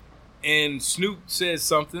 and Snoop said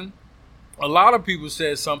something. A lot of people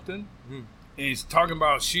said something, and he's talking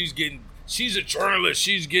about she's a journalist,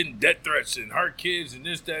 she's getting death threats, and her kids, and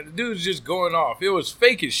this, that. The dude's just going off. It was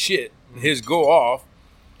fake as shit, his go off.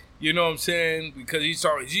 You know what I'm saying? Because he's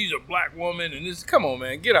talking, she's a black woman, and this. Come on,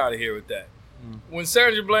 man, get out of here with that. When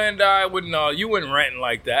Sandra Bland died, you wouldn't ranting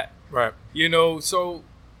like that. Right. You know, so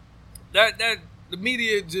that the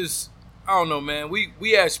media just, I don't know, man.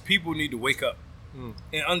 We as people need to wake up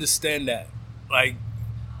and understand that. Like,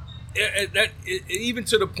 even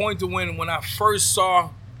to the point to when I first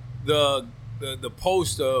saw the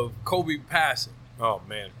post of Kobe passing. Oh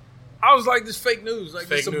man. I was like, this fake news, like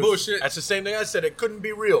this some bullshit. That's the same thing I said. It couldn't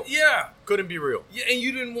be real. Yeah. Couldn't be real. Yeah, and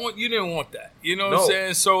you didn't want that. You know what I'm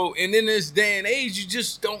saying? So, and in this day and age, you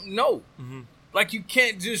just don't know. Like, you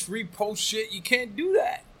can't just repost shit. You can't do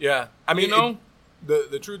that. Yeah. I mean, you know?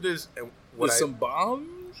 The truth is, with some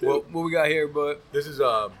bombs? What we got here, bud? This is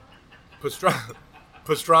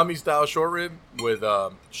pastrami style short rib with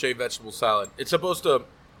shaved vegetable salad. It's supposed to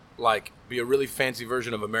like be a really fancy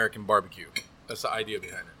version of American barbecue. That's the idea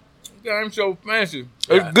behind it. I'm so fancy.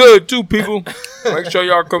 Yeah. It's good too, people. Make sure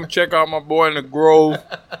y'all come check out my boy in the Grove.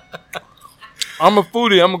 I'm a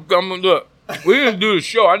foodie. I'm a look. We didn't do the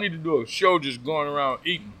show. I need to do a show just going around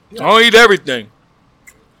eating. I don't eat everything.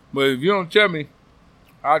 But if you don't tell me,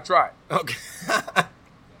 I'll try. Okay.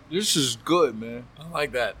 This is good, man. I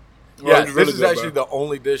like that. Well, Yeah, it's really this is good, actually bro. the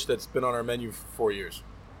only dish that's been on our menu for 4 years.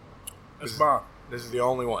 That's bomb. This is the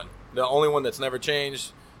only one. The only one that's never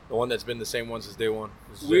changed. The one that's been the same one since day one.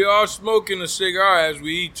 This is We it. are smoking a cigar as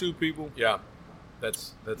we eat too, people. Yeah.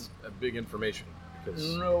 That's a big information.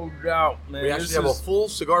 Because No doubt, man. we actually have a full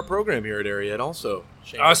cigar program here at Ariad also.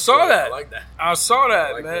 I saw that. I like that. I saw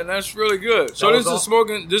that, like man. that. That's really good. So That this was is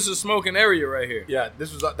smoking. This is smoking area right here. Yeah,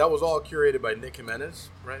 that was all curated by Nick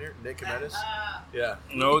Jimenez right here. Nick Jimenez. Yeah.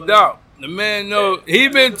 No doubt. The man knows. He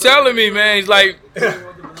been telling me, man. He's like,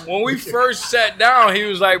 when we first sat down, he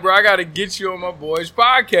was like, bro, I got to get you on my boy's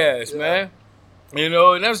podcast, man. You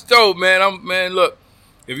know, and that's dope, man. Man, look,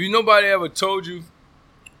 if nobody ever told you,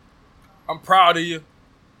 I'm proud of you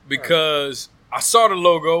because I saw the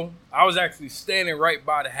logo. I was actually standing right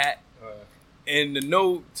by the hat. And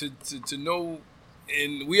to know,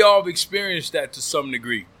 and we all have experienced that to some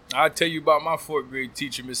degree. I'll tell you about my 4th grade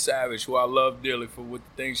teacher, Miss Savage, who I love dearly for what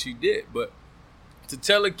the things she did. But to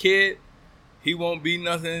tell a kid he won't be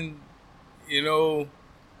nothing, he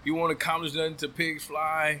won't accomplish nothing to pigs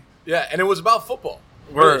fly. Yeah, and it was about football.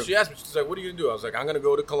 Word. She asked me, she's like, what are you going to do? I was like, I'm going to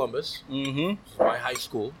go to Columbus. Mm-hmm. It's my high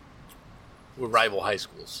school. We're rival high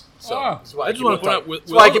schools. So that's why I just want to point out,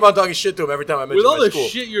 that's why I keep on talking shit to him every time I mention with all my the school.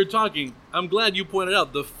 shit you're talking, I'm glad you pointed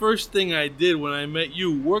out the first thing I did when I met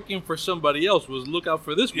you working for somebody else was look out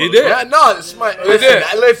for this one. You did. Yeah, no, this is my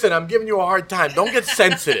listen, I'm giving you a hard time. Don't get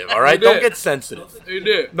sensitive, all right? You did. Don't get sensitive. He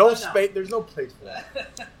did. No space. There's no place for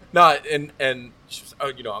that. No, and she was,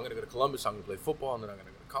 I'm going to go to Columbus. I'm going to play football, and then I'm going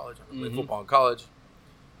to go to college. I'm going to play football in college.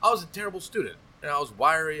 I was a terrible student. I was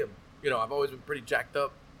wiry. I've always been pretty jacked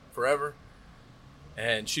up forever.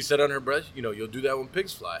 And she said under her breath, you'll do that when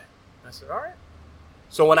pigs fly. I said, all right.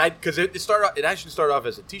 So because it actually started off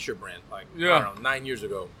as a T-shirt brand, I don't know, 9 years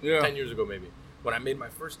ago, 10 years ago maybe. When I made my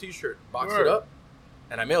first T-shirt, boxed it up,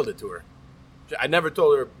 and I mailed it to her. I never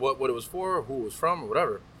told her what it was for, or who it was from, or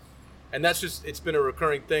whatever. And it's been a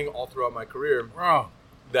recurring thing all throughout my career. Wow.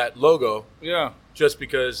 That logo. Yeah. Just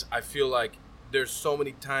because I feel like there's so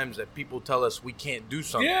many times that people tell us we can't do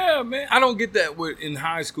something. Yeah, man. I don't get that in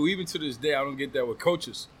high school. Even to this day, I don't get that with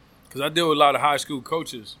coaches. Because I deal with a lot of high school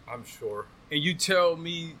coaches. I'm sure. And you tell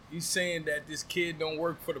me, you saying that this kid don't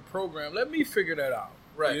work for the program. Let me figure that out.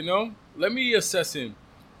 Right. Let me assess him.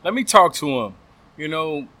 Let me talk to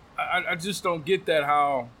him. I just don't get that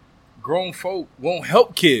how grown folk won't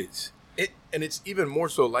help kids. And it's even more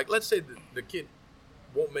so, like, let's say the kid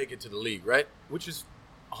won't make it to the league, right? Which is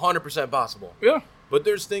 100% possible. Yeah. But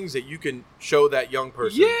there's things that you can show that young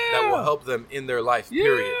person that will help them in their life,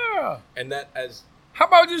 period. Yeah. And that How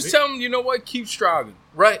about just tell them, you know what, keep striving.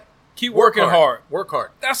 Right. Keep working hard. Work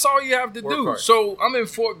hard. That's all you have to do. Hard. So I'm in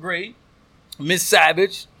 4th grade. Miss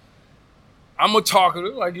Savage. I'm a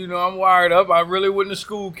talkative. I'm wired up. I really wasn't a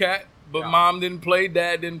school cat. But mom didn't play,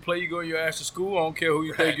 dad didn't play. You go your ass to school. I don't care who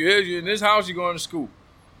you think you is. You're in this house, you're going to school.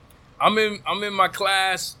 I'm in my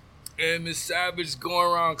class, and Miss Savage is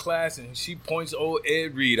going around class, and she points old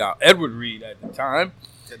Edward Reed out. Edward Reed at the time.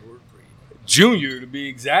 Edward Reed. Junior, to be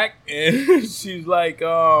exact. And she's like,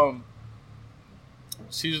 what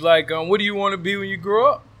do you want to be when you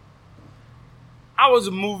grow up? I was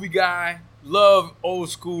a movie guy, love old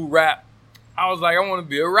school rap. I was like, I want to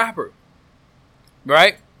be a rapper.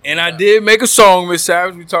 Right? And I did make a song, Miss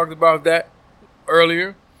Savage. We talked about that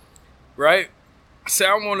earlier. Right? I said,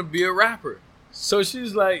 I want to be a rapper. So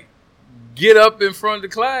she's like, get up in front of the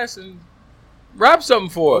class and rap something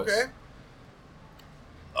for us.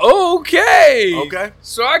 Okay.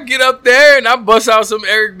 So I get up there and I bust out some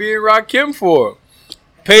Eric B. and Rakim for her.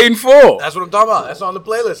 Paid in full. That's what I'm talking about. That's on the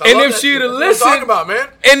playlist. And if she'd have listened, talking about, man.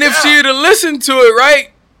 And if she'd have listened to it,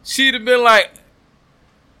 right, she'd have been like,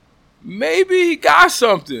 maybe he got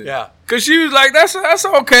something. Yeah. Because she was like, that's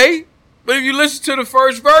okay. But if you listen to the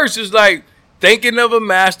first verse, it's like, thinking of a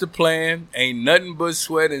master plan, ain't nothing but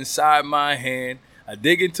sweat inside my hand. I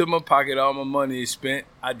dig into my pocket, all my money is spent.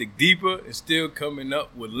 I dig deeper and still coming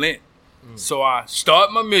up with lint. So I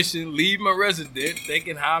start my mission, leave my residence,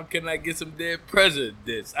 thinking how can I get some dead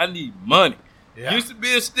presidents? I need money. Yeah. Used to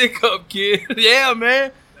be a stick-up kid. Yeah,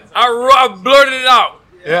 man. I blurted it out.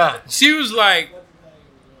 Yeah. She was like,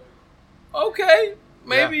 okay,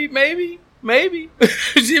 maybe.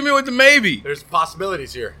 She hit me with the maybe. There's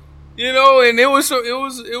possibilities here. And it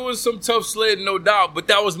was some tough sledding, no doubt. But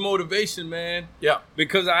that was motivation, man. Yeah.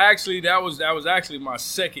 Because that was actually my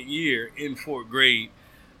second year in 4th grade.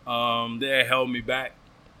 They held me back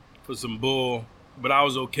for some bull, but I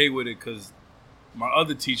was okay with it because my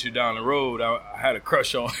other teacher down the road, I had a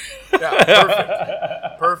crush on.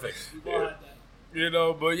 Yeah, perfect. Yeah. You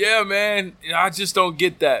know, but yeah, man, I just don't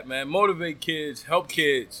get that, man. Motivate kids, help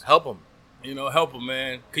kids. Help them. You know, help them,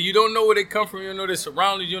 man. Because you don't know where they come from. You don't know their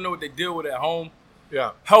surroundings. You don't know what they deal with at home.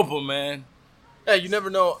 Yeah. Help them, man. Yeah, you never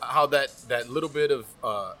know how that little bit of,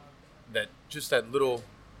 that little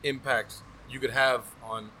impact you could have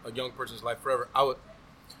on a young person's life forever.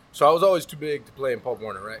 So I was always too big to play in Pop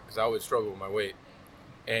Warner, right? Because I always struggled with my weight.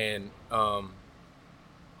 And I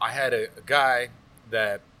had a guy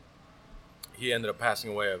that he ended up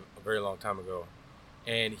passing away a very long time ago.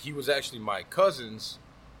 And he was actually my cousin's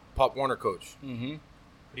Pop Warner coach. Mm-hmm.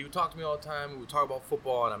 He would talk to me all the time. We would talk about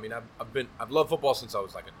football. And I mean, I've loved football since I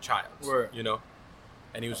was like a child. Word. You know?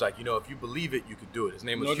 And he was like, if you believe it, you could do it. His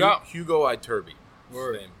name was Hugo Iturbi.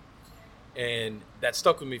 Word. His name. And that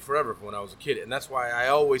stuck with me forever from when I was a kid. And that's why I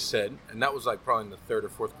always said, and that was like probably in the 3rd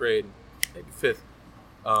or 4th grade, maybe 5th,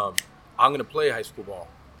 I'm going to play high school ball,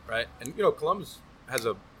 right? And, Columbus has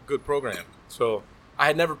a good program. So I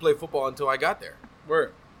had never played football until I got there.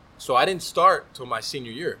 Word. So I didn't start till my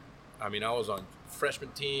senior year. I mean, I was on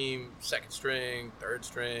freshman team, 2nd string, 3rd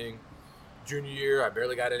string. Junior year, I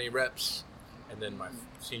barely got any reps. And then my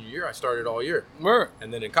senior year, I started all year. Word.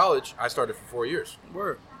 And then in college, I started for 4 years.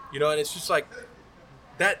 Word. And it's just like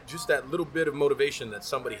that little bit of motivation that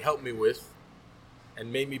somebody helped me with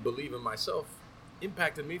and made me believe in myself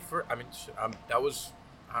impacted me that was,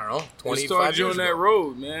 I don't know, 25 years on that ago.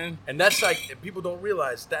 Road, man. And that's like, people don't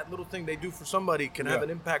realize that little thing they do for somebody can have an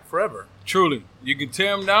impact forever. Truly. You can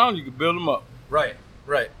tear them down, you can build them up. Right.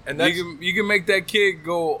 And that's, you can make that kid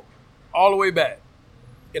go all the way back.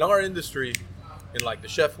 In our industry, in like the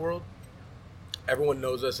chef world, everyone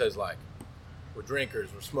knows us as like, we're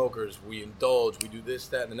drinkers, we're smokers, we indulge, we do this,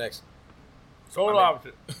 that, and the next. Total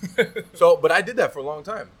opposite. But I did that for a long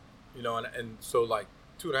time, and so like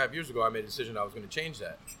 2.5 years ago, I made a decision I was going to change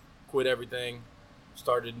that. Quit everything,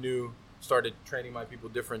 started new, started training my people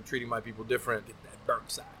different, treating my people different. Get that dark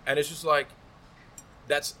side. And it's just like,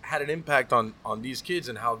 that's had an impact on these kids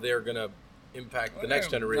and how they're going to impact the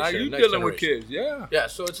next generation. Now you next dealing with kids, yeah. Yeah,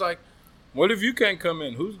 so it's like. What if you can't come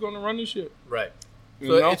in? Who's going to run the shit? Right.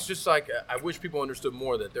 So it's just like, I wish people understood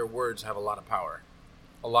more that their words have a lot of power.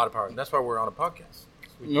 A lot of power. And that's why we're on a podcast.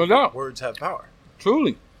 No doubt. Words have power.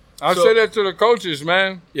 Truly. I say that to the coaches,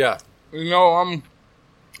 man. Yeah. I'm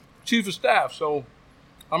chief of staff, so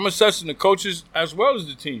I'm assessing the coaches as well as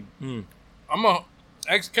the team. I'm a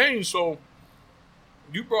ex-Cane, so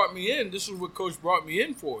you brought me in. This is what Coach brought me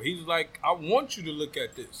in for. He's like, I want you to look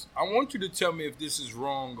at this. I want you to tell me if this is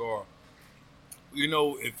wrong or,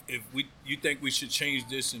 if you think we should change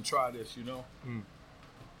this and try this,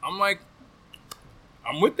 I'm like,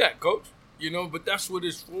 I'm with that, Coach, but that's what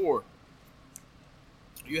it's for.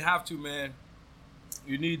 You have to, man.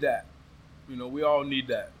 You need that. We all need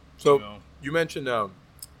that. So you mentioned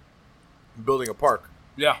building a park.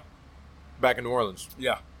 Yeah. Back in New Orleans.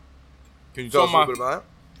 Yeah. Can you tell us a little bit about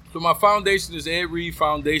that? So my foundation is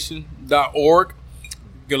edreedfoundation.org.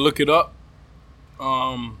 You can look it up.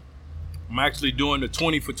 I'm actually doing the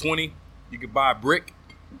 20 for 20. You can buy a brick.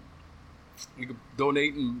 You can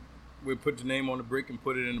donate and we'll put the name on the brick and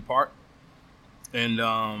put it in the park. And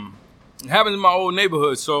it happens in my old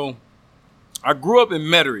neighborhood. So I grew up in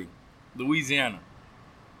Metairie, Louisiana.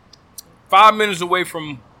 5 minutes away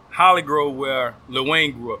from Holly Grove where Lil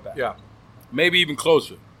Wayne grew up at. Yeah. Maybe even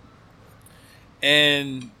closer.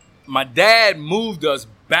 And my dad moved us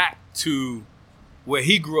back to where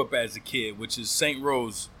he grew up as a kid, which is St.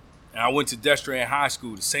 Rose. And I went to Destrehan High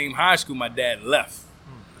School, the same high school my dad left.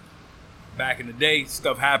 Back in the day,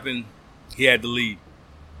 stuff happened. He had to leave.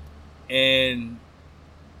 And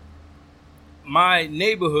my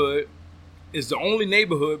neighborhood is the only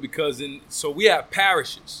neighborhood because so we have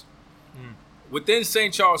parishes. Within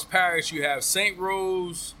St. Charles Parish, you have St.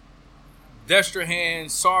 Rose, Destrehan,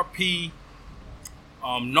 Sarpy,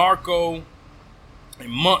 Narco, and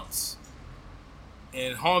Muntz.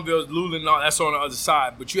 And Hornville, Luling, that's on the other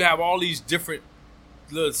side. But you have all these different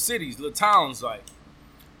little cities, little towns. Like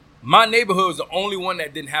my neighborhood was the only one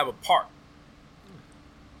that didn't have a park.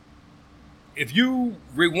 If you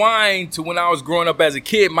rewind to when I was growing up as a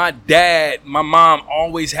kid, my mom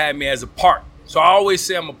always had me as a park. So I always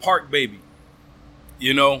say I'm a park baby.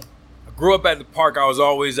 I grew up at the park. I was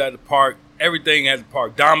always at the park. Everything at the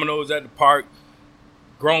park. Dominoes at the park.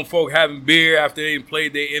 Grown folk having beer after they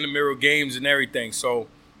played their intramural games and everything. So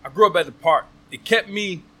I grew up at the park. It kept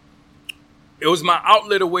me, it was my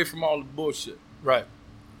outlet away from all the bullshit. Right.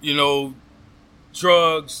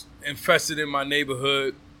 Drugs infested in my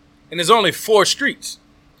neighborhood. And there's only 4 streets.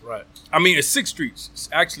 Right. I mean, it's 6 streets. It's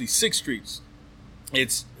actually 6 streets.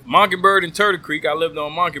 It's Mockingbird and Turtle Creek. I lived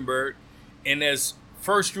on Mockingbird, and there's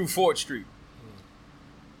 1st through 4th Street.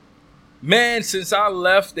 Man, since I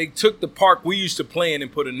left, they took the park we used to play in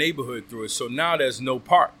and put a neighborhood through it. So now there's no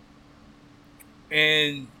park.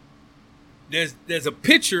 And there's a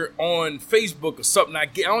picture on Facebook or something. I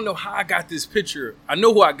don't know how I got this picture. I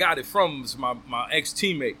know who I got it from. It's my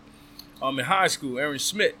ex-teammate in high school, Aaron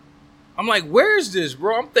Smith. I'm like, where's this,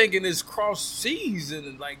 bro? I'm thinking it's cross seas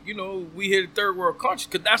and like, you know, we hit a third world country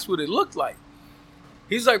because that's what it looked like.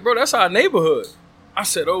 He's like, bro, that's our neighborhood. I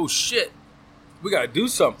said, oh, shit. We got to do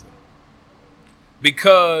something.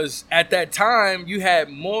 Because at that time, you had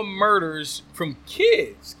more murders from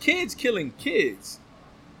kids killing kids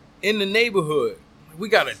in the neighborhood. We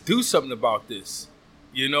got to do something about this,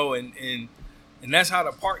 you know, and that's how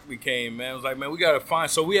the park became, man. It was like, man, we got to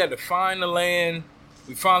find, so we had to find the land.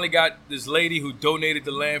 We finally got this lady who donated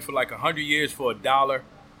the land for like 100 years for $1.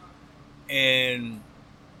 And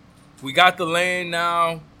we got the land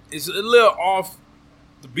now. It's a little off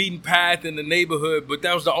the beaten path in the neighborhood, but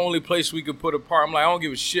that was the only place we could put a park. I'm like, I don't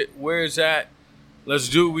give a shit where it's at. Let's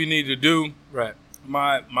do what we need to do. Right.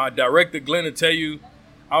 My director, Glenn, will tell you,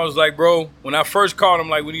 I was like, bro, when I first called him,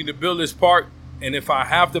 like, we need to build this park, and if I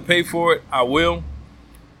have to pay for it, I will.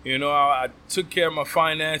 You know, I took care of my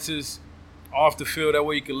finances off the field. That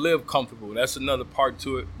way you can live comfortable. That's another part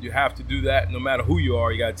to it. You have to do that. No matter who you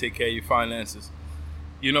are, you got to take care of your finances.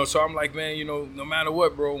 You know, so I'm like, man, you know, no matter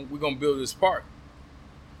what, bro, we're going to build this park.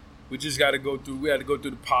 We just got to go through, we had to go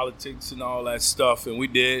through the politics and all that stuff, and we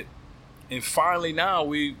did. And finally now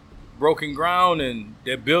we broken ground, and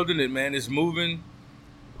they're building it, man. It's moving.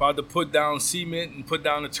 About to put down cement and put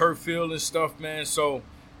down the turf field and stuff, man. So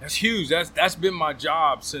that's huge. That's been my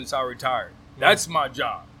job since I retired. That's my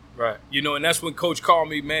job. Right. You know, and that's when Coach called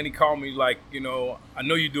me, man, he called me like, you know, I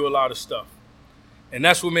know you do a lot of stuff. And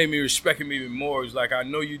that's what made me respect him even more. It's like, I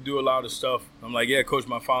know you do a lot of stuff. I'm like, yeah, Coach,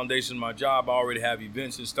 my foundation, my job, I already have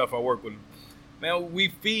events and stuff I work with. Man, we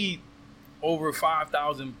feed over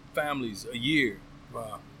 5,000 families a year.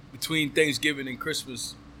 Wow. Between Thanksgiving and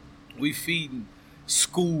Christmas, we feed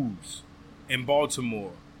schools in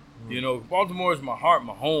Baltimore. You know, Baltimore is my heart,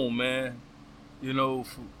 my home, man. You know,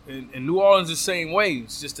 and New Orleans the same way.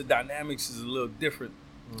 It's just the dynamics is a little different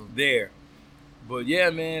there. But yeah,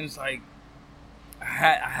 man, it's like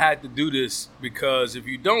I had to do this because if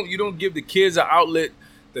you don't give the kids an outlet.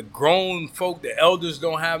 The grown folk, the elders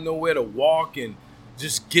don't have nowhere to walk and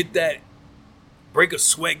just get that, break a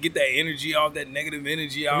sweat, get that energy off, that negative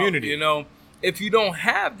energy out. Community. You know, if you don't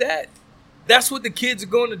have that, that's what the kids are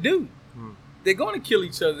going to do. They're going to kill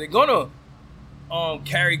each other. They're going to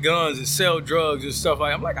carry guns and sell drugs and stuff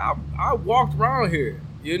like that. I'm like, I walked around here.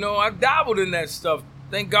 You know, I dabbled in that stuff.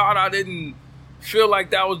 Thank God I didn't feel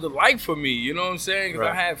like that was the life for me. You know what I'm saying? Because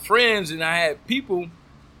I had friends and I had people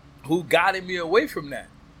who guided me away from that.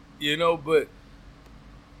 You know, but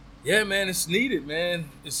yeah, man, it's needed,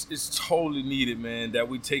 man. It's totally needed, man, that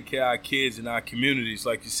we take care of our kids and our communities.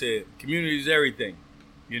 Like you said, community is everything,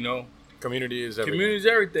 you know? Community is everything. Community is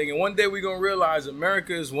everything. And one day we're going to realize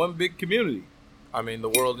America is one big community. I mean, the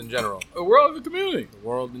world in general. The world is a community. The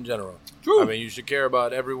world in general. True. I mean, you should care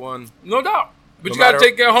about everyone. No doubt. But you got to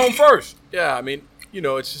take care of home first. Yeah, I mean, you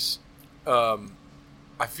know, it's just,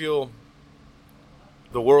 I feel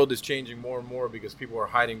the world is changing more and more because people are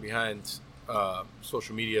hiding behind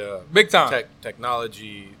social media. Big time.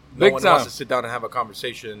 Technology. Big no one time. wants to sit down and have a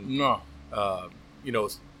conversation. No. You know,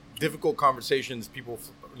 difficult conversations people,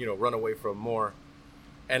 you know, run away from more.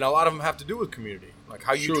 And a lot of them have to do with community. Like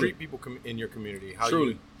how you treat people in your community, how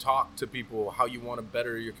you talk to people, how you want to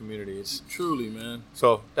better your communities. Truly, man.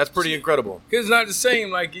 So that's pretty incredible. It's not the same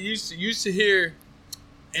like you used to hear,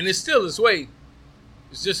 and it's still this way.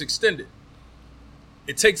 It's just extended.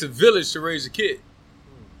 It takes a village to raise a kid.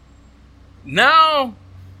 Now,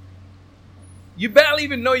 you barely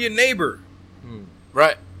even know your neighbor.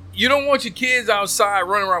 Right. You don't want your kids outside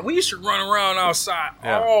running around. We used to run around outside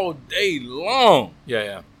all day long.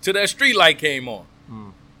 Yeah. Till that street light came on.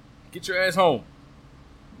 Get your ass home.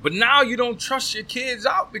 But now you don't trust your kids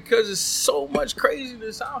out because there's so much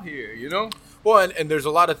craziness out here, you know? Well, and there's a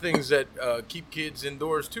lot of things that keep kids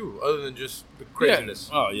indoors too, other than just the craziness.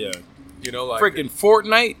 Yeah. Oh, yeah. You know, like freaking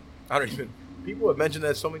Fortnite. I don't even. People have mentioned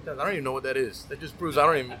that so many times. I don't even know what that is. That just proves I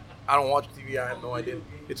don't watch TV. I have no idea.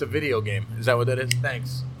 It's a video game. Is that what that is?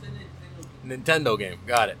 Thanks. Nintendo game.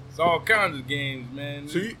 Got it. It's all kinds of games, man.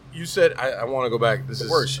 So you said I want to go back. This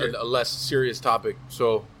is a less serious topic.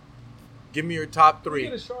 So give me your top 3.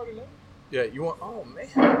 Get a Chardonnay? Yeah, you want? Oh man,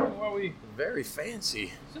 why we very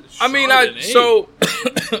fancy. I mean, Chardonnay.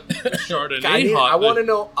 I want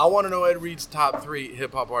to know Ed Reed's top 3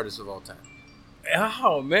 hip hop artists of all time.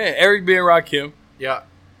 Oh man, Eric B and Rakim. Yeah.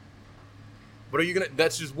 What are you gonna?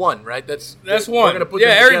 That's just one, right? That's one. We're gonna put them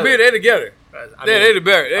Eric together. B, they together. They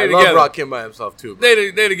together. I love Rakim by himself too.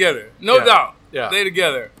 Bro. They together. No doubt. Yeah. They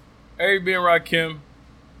together. Eric B and Rakim.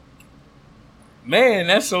 Man,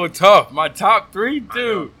 that's so tough. My top 3,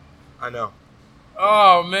 dude. I know.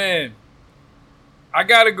 Oh man, I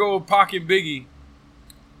gotta go with Pac and Biggie,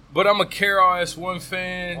 but I'm a KRS-One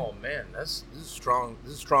fan. Oh man, this is strong.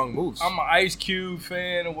 This is strong moves. I'm an Ice Cube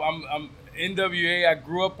fan. I'm NWA. I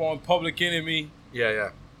grew up on Public Enemy. Yeah.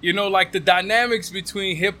 You know, like the dynamics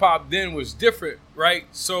between hip hop then was different, right?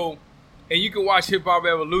 So, and you can watch Hip Hop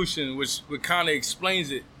Evolution, which kind of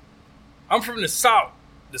explains it. I'm from the South.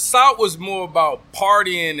 The South was more about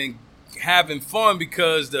partying and having fun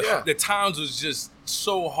because the times was just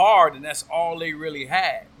so hard, and that's all they really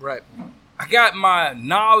had. Right. I got my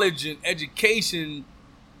knowledge and education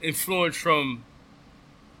influence from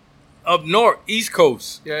up north, East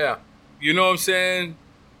Coast. Yeah. You know what I'm saying?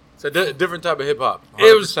 It's a different type of hip hop.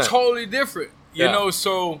 It was totally different. You know,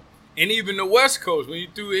 so, and even the West Coast, when you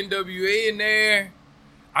threw NWA in there,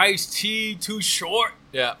 Ice-T, Too Short.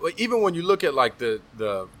 Yeah, well, even when you look at like the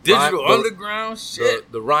Digital Underground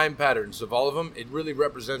shit, the rhyme patterns of all of them, it really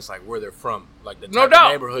represents like where they're from, like the no type doubt.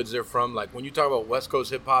 of neighborhoods they're from. Like when you talk about West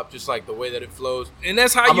Coast hip hop, just like the way that it flows, and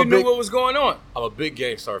that's how you knew what was going on. I'm a big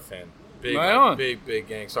Gangstar fan, big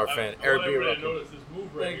Gangstar fan. Eric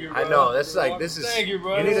B. I know that's like this is. Thank you,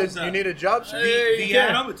 bro. You need a job.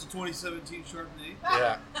 Vienna, it's a 2017 Chardonnay.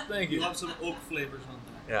 Yeah, thank you. You have some oak flavors on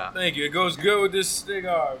that. Yeah, thank you. It goes good with this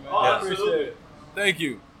cigar, man. I appreciate it. Thank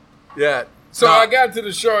you. Yeah. So I got to the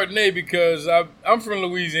Chardonnay because I'm from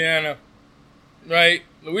Louisiana, right?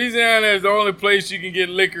 Louisiana is the only place you can get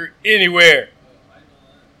liquor anywhere.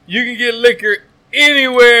 You can get liquor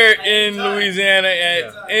anywhere in Louisiana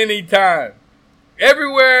at any time.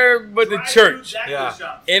 Everywhere but the church. Yeah.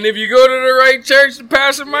 And if you go to the right church, the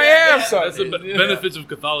pastor might have something. That's the benefits of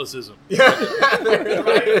Catholicism.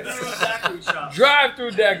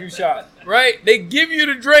 Drive-through daiquiri shot, right? They give you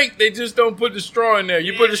the drink, they just don't put the straw in there.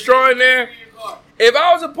 You put the straw in there. If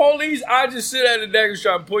I was a police, I'd just sit at the daiquiri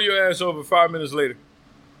shop and pull your ass over 5 minutes later.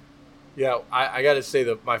 Yeah, I got to say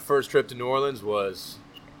that my first trip to New Orleans was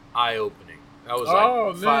eye-opening. That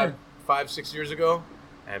was like 5-6 years ago,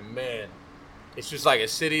 and man, it's just like a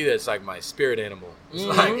city that's like my spirit animal. It's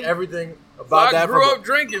like everything about that. I grew up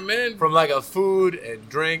drinking, man. From like a food and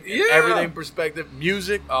drink and everything perspective.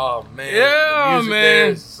 Music, oh man. Yeah, the music man. there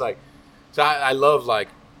is just like, so I love like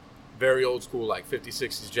very old school, like 50s,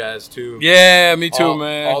 60s jazz too. Yeah, me too,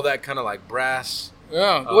 man. All that kind of like brass.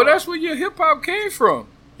 Yeah, well, that's where your hip hop came from.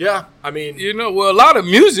 Yeah, I mean, you know, well, a lot of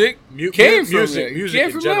music came from music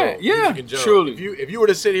in general. Yeah, truly. If you were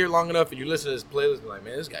to sit here long enough and you listen to this playlist, be like,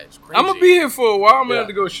 man, this guy is crazy. I'm gonna be here for a while. I'm gonna have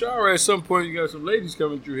to go shower at some point. You got some ladies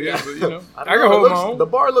coming through here, but you know, I can hold my own. The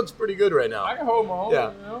bar looks pretty good right now. I can hold my own.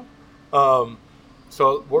 Yeah. You know?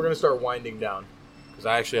 So we're gonna start winding down because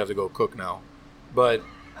I actually have to go cook now, but.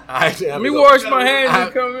 Let me wash my hands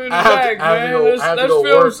and come in the back, man. Let's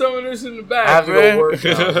film some of this in the back, I have to go work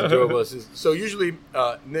now. So usually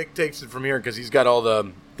Nick takes it from here because he's got all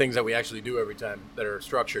the things that we actually do every time that are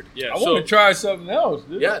structured. Yeah, I want to try something else,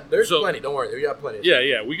 dude. Yeah, there's plenty. Don't worry. We got plenty.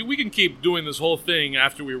 Yeah. We can keep doing this whole thing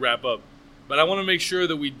after we wrap up. But I want to make sure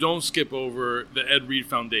that we don't skip over the Ed Reed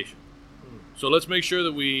Foundation. So let's make sure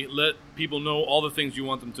that we let people know all the things you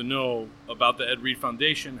want them to know about the Ed Reed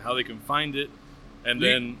Foundation, how they can find it. And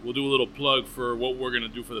then we'll do a little plug for what we're going to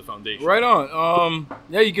do for the foundation. Right on.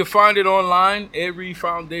 You can find it online,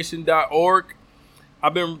 edreedfoundation.org.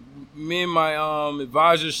 Me and my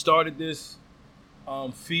advisors started this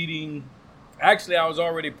feeding. Actually, I was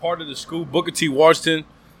already part of the school, Booker T. Washington.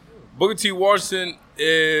 Booker T. Washington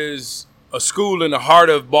is a school in the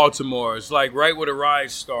heart of Baltimore. It's like right where the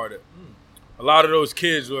riots started. A lot of those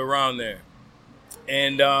kids were around there.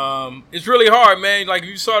 And it's really hard, man. Like, if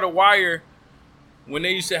you saw The Wire, when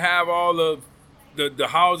they used to have all the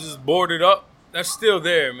houses boarded up, that's still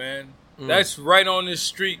there, man. That's right on this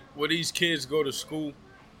street where these kids go to school.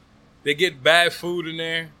 They get bad food in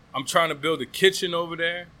there. I'm trying to build a kitchen over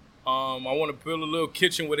there. I want to build a little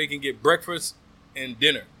kitchen where they can get breakfast and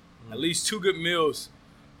dinner. At least 2 good meals.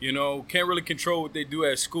 You know, can't really control what they do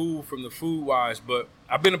at school from the food-wise, but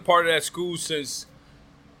I've been a part of that school since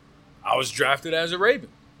I was drafted as a Raven.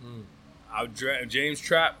 James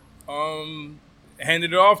Trapp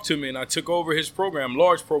handed it off to me, and I took over his program,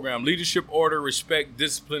 large program, leadership, order, respect,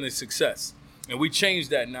 discipline, and success. And we changed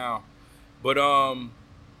that now. But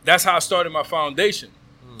that's how I started my foundation.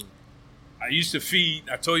 I used to feed,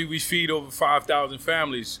 I told you we feed over 5,000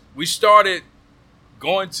 families. We started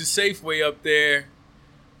going to Safeway up there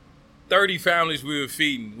 30 families we were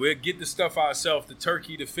feeding. We'd get the stuff ourselves, the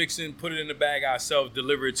turkey, the fixing, put it in the bag ourselves,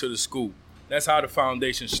 deliver it to the school. That's how the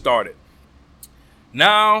foundation started.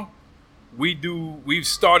 Now, we've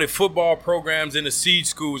started football programs in the seed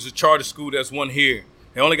schools, a charter school that's one here.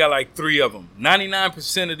 They only got like 3 of them.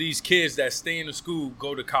 99% of these kids that stay in the school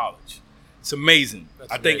go to college. It's amazing.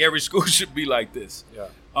 I think every school should be like this. Yeah.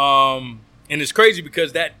 And it's crazy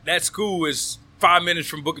because that school is 5 minutes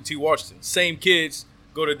from Booker T. Washington. Same kids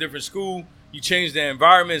go to a different school. You change the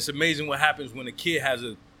environment. It's amazing what happens when a kid has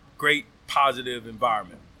a great positive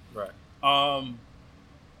environment. Right.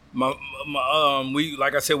 We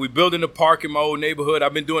like I said, we building a park in my old neighborhood.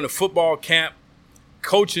 I've been doing a football camp,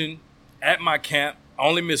 coaching at my camp. I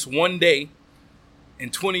only missed 1 day in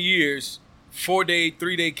 20 years, 4-day,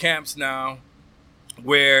 3-day camps now,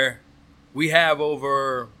 where we have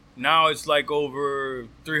over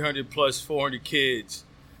 300 plus 400 kids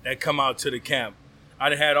that come out to the camp. I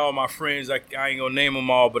done had all my friends, I ain't gonna name them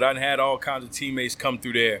all, but I done had all kinds of teammates come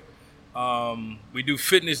through there. We do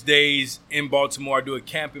fitness days in Baltimore. I do a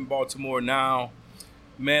camp in Baltimore now.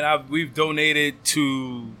 Man, we've donated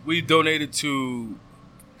to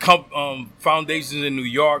foundations in New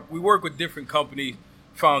York. We work with different company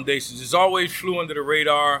foundations. It's always flew under the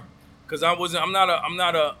radar because I'm not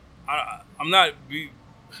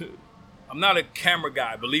a camera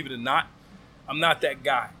guy, believe it or not. I'm not that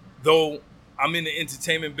guy. Though I'm in the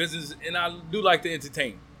entertainment business and I do like to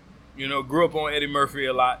entertain. You know, grew up on Eddie Murphy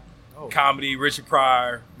a lot. Comedy, Richard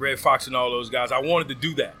Pryor, Red Fox, and all those guys. I wanted to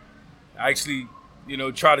do that. I actually,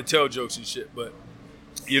 try to tell jokes and shit, but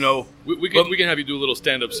we can have you do a little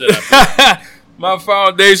stand-up set after. my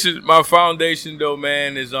foundation though,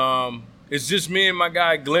 man, is it's just me and my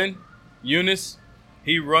guy Glenn Eunice.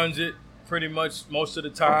 He runs it pretty much most of the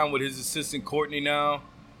time with his assistant Courtney now.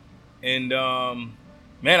 And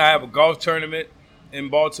man, I have a golf tournament in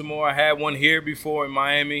Baltimore. I had one here before in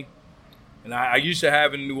Miami. And I used to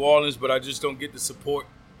have it in New Orleans, but I just don't get the support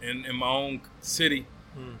in my own city,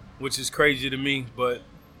 which is crazy to me. But,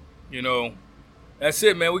 that's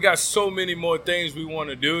it, man. We got so many more things we want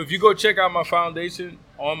to do. If you go check out my foundation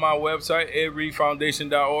on my website,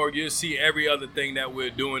 edreedfoundation.org, you'll see every other thing that we're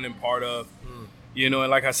doing and part of. And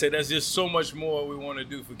like I said, there's just so much more we want to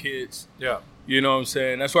do for kids. Yeah. You know what I'm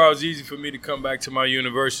saying? That's why it was easy for me to come back to my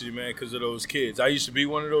university, man, because of those kids. I used to be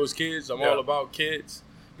one of those kids. I'm all about kids.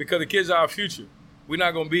 Because the kids are our future. We're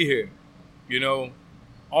not going to be here.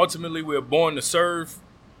 Ultimately, we're born to serve,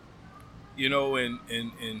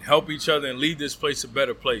 and help each other and lead this place a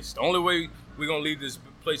better place. The only way we're going to lead this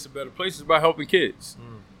place a better place is by helping kids.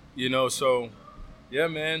 So, yeah,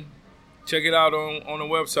 man. Check it out on the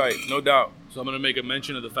website, no doubt. So I'm going to make a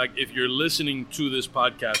mention of the fact if you're listening to this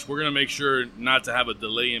podcast, we're going to make sure not to have a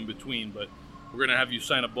delay in between, but we're going to have you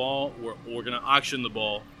sign a ball or we're going to auction the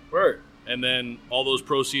ball. Right. And then all those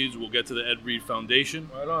proceeds will get to the Ed Reed Foundation.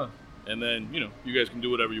 Right on. And then, you guys can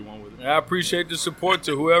do whatever you want with it. I appreciate the support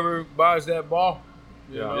to whoever buys that ball.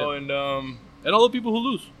 And all the people who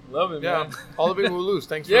lose. Love it, man. All the people who lose.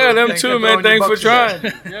 Thanks for them too, man. Thanks for trying.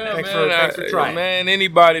 Thanks for trying. Man,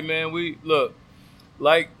 anybody, man. We look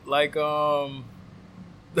like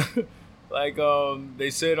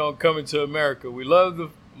they said on Coming to America. We love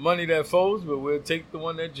the money that folds, but we'll take the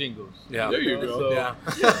one that jingles. Yeah, there you go. So, yeah.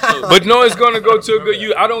 But no, it's going to go to a good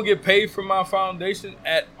use. I don't get paid for my foundation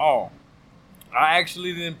at all. I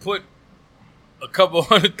actually didn't put a couple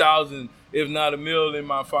 $100,000, if not $1 million, in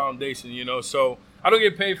my foundation. So I don't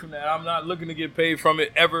get paid from that. I'm not looking to get paid from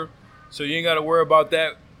it ever. So you ain't got to worry about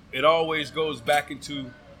that. It always goes back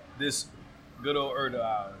into this good old earth of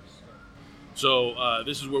ours. So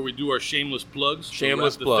this is where we do our shameless plugs.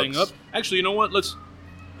 Shameless to plugs. Thing up. Actually, you know what?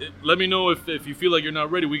 Let me know if you feel like you're not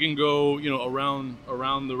ready. We can go, around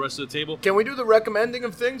the rest of the table. Can we do the recommending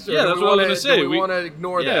of things? Yeah, that's what I was going to say. Do we want to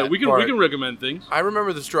ignore that? Yeah, we can recommend things. I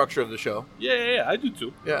remember the structure of the show. Yeah, I do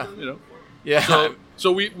too. Yeah. Yeah.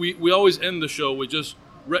 So we always end the show with just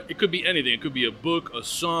it could be anything. It could be a book, a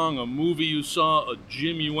song, a movie you saw, a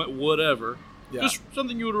gym you went, whatever. Yeah. Just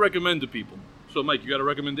something you would recommend to people. So, Mike, you got a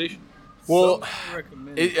recommendation? Well, I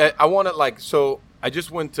want to so I just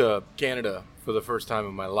went to Canada for the first time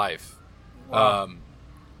in my life. Wow.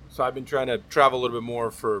 So I've been trying to travel a little bit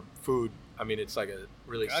more for food. I mean, it's like a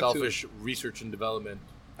really selfish research and development.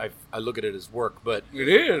 I look at it as work, but it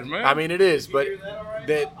is, man. I mean, it is, but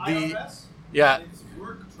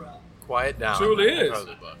quiet down. Truly is.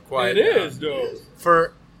 Quiet it down. Is, though.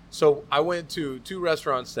 So I went to 2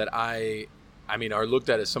 restaurants that I mean, are looked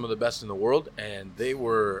at as some of the best in the world, and they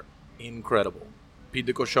were incredible. Pied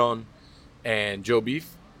de Cochon and Joe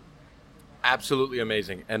Beef. Absolutely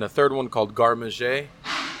amazing. And a third one called Garde Manger,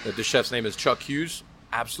 that the chef's name is Chuck Hughes.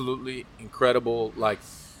 absolutely incredible. Like,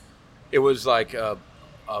 it was like an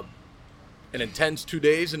intense 2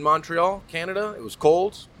 days in Montreal, Canada. It was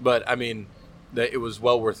cold, but I mean, it was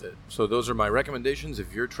well worth it. So those are my recommendations.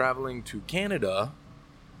 If you're traveling to Canada,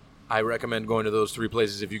 I recommend going to those 3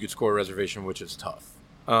 places if you could score a reservation, which is tough.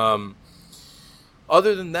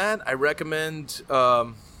 Other than that, I recommend.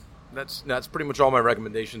 That's pretty much all my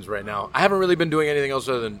recommendations right now. I haven't really been doing anything else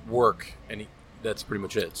other than work, and that's pretty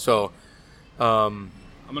much it. So, I'm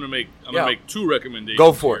gonna make 2 recommendations.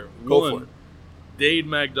 Go for it. Go for it.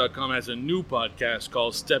 DadeMag.com has a new podcast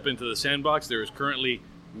called Step Into the Sandbox. There is currently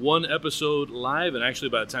 1 episode live, and actually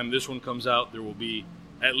by the time this one comes out, there will be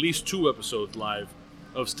at least 2 episodes live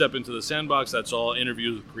of Step Into the Sandbox. That's all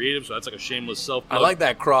interviews with creatives, so that's like a shameless self-plug. I like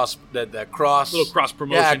that cross little cross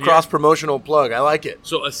promotion. Yeah, cross promotional plug. I like it.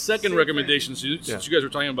 So a second recommendation, since you guys were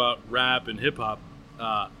talking about rap and hip hop,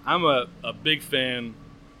 I'm a big fan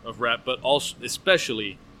of rap, but also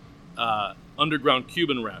especially underground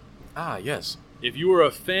Cuban rap. Ah, yes. If you are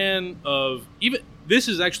a fan of this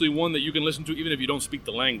is actually one that you can listen to even if you don't speak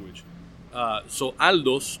the language. So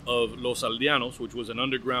Aldos of Los Aldeanos, which was an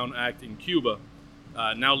underground act in Cuba,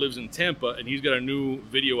 now lives in Tampa, and he's got a new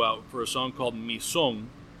video out for a song called Mi Song,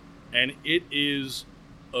 and it is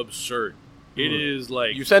absurd. It is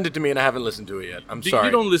like... You sent it to me, and I haven't listened to it yet. I'm sorry.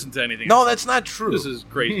 You don't listen to anything. No, that's not true. This is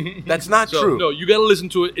crazy. That's not true. No, you got to listen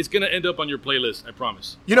to it. It's going to end up on your playlist, I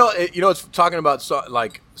promise. It's talking about,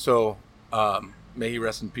 may he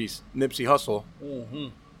rest in peace, Nipsey Hussle. Mm-hmm.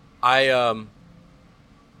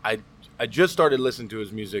 I just started listening to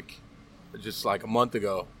his music just like a month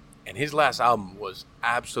ago, and his last album was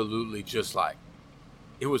absolutely just like,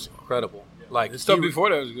 it was incredible. Like, the stuff before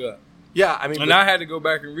that was good. Yeah, I mean, I had to go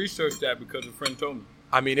back and research that because a friend told me.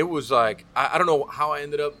 I mean, it was like, I don't know how I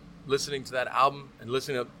ended up listening to that album and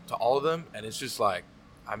listening to all of them, and it's just like,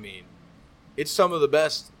 I mean, it's some of the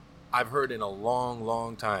best I've heard in a long,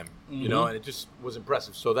 long time, and it just was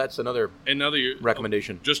impressive. So that's another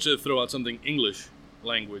recommendation. Just to throw out something English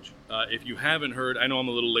language, if you haven't heard, I know I'm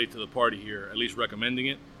a little late to the party here, at least recommending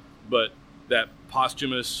it, but that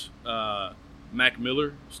posthumous Mac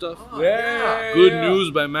Miller stuff. Good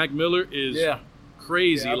News by Mac Miller is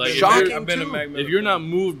crazy. Yeah, like shocking. If you're not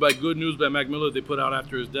moved by Good News by Mac Miller, they put out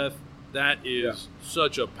after his death. That is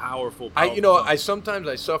such a powerful song. I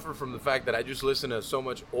sometimes suffer from the fact that I just listen to so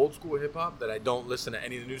much old school hip hop that I don't listen to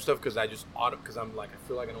any of the new stuff because I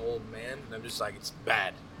feel like an old man, and I'm just like, it's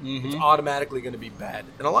bad. It's automatically going to be bad,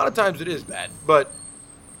 and a lot of times it is bad. But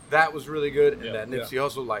that was really good, and that Nipsey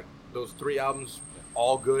Hussle, like those 3 albums,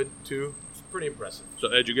 all good too. It's pretty impressive. So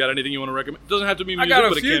Ed, you got anything you want to recommend? It doesn't have to be music, I got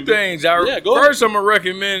but a it few can things. Be. First, I'm gonna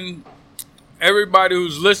recommend everybody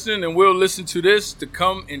who's listening and will listen to this to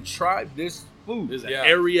come and try this food. There's an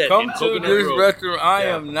area come in to Coconut this Grove. restaurant. I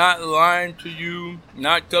am not lying to you,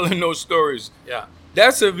 not telling no stories. Yeah.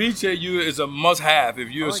 That ceviche is a must-have if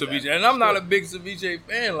you're a ceviche. That. And I'm not a big ceviche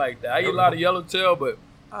fan like that. I eat a lot of yellowtail, but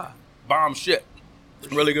bomb shit.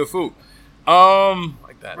 It's really good food.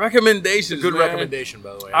 Like that. Recommendations, It's a good man. recommendation,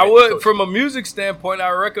 by the way. I would, from a music standpoint,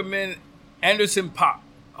 I recommend Anderson .Paak.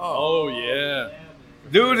 Oh yeah.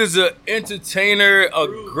 Dude is an entertainer, a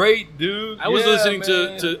great dude. I was listening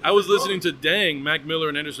to Dang, Mac Miller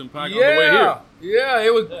and Anderson .Paak on the way here. Yeah,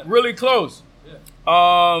 it was really close.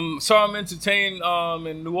 Saw him entertain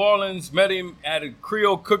in New Orleans. Met him at a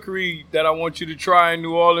Creole cookery that I want you to try in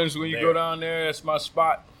New Orleans when you go down there. That's my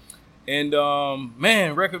spot. And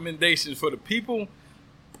man, recommendations for the people.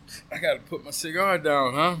 I got to put my cigar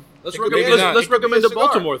down, huh? Let's recommend a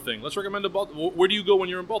Baltimore thing. Let's recommend a Baltimore. Where do you go when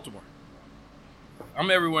you're in Baltimore? I'm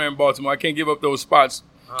everywhere in Baltimore. I can't give up those spots.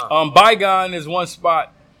 Bygone is one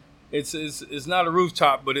spot. It's not a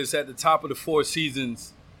rooftop, but it's at the top of the Four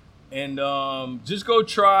Seasons. And just go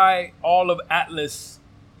try all of Atlas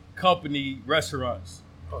Company restaurants.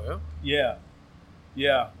 Oh, yeah?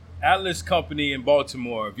 Yeah. Atlas Company in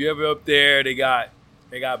Baltimore. If you're ever up there, they got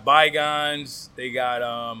Bygones, they got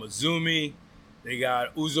Azumi, they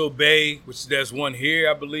got Uzo Bay, which there's one here,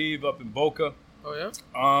 I believe, up in Boca. Oh, yeah?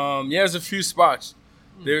 There's a few spots.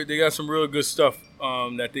 They got some real good stuff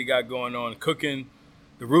that they got going on. Cooking.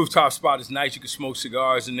 The rooftop spot is nice. You can smoke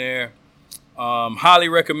cigars in there. Highly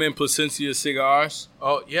recommend Placencia cigars.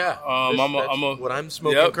 Oh, yeah. I'm what I'm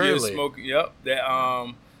smoking currently.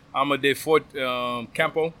 I'm a De Forte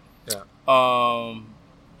Campo. Yeah.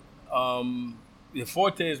 The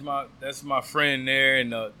Forte is my friend there,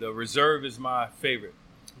 and the Reserve is my favorite.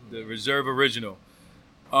 The Reserve Original.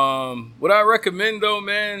 What I recommend though,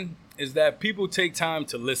 man, is that people take time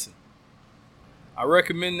to listen. I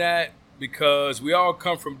recommend that because we all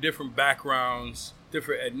come from different backgrounds,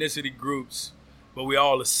 different ethnicity groups, but we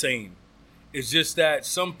all the same. It's just that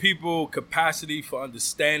some people capacity for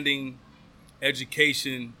understanding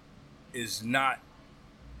education is not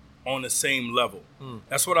on the same level.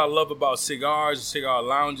 That's what I love about cigars and cigar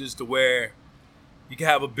lounges, to where you can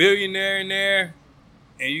have a billionaire in there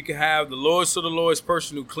and you can have the lowest of the lowest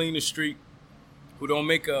person who clean the street, who don't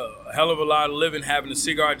make a hell of a lot of living, having a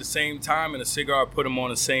cigar at the same time, and a cigar put them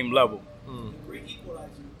on the same level. Great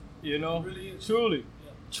equalizer. You know, It really is.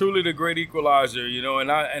 truly the great equalizer, you know,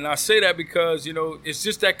 and I say that because, you know, it's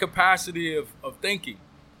just that capacity of thinking.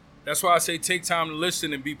 That's why I say take time to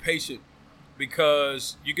listen and be patient,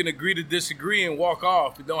 because you can agree to disagree and walk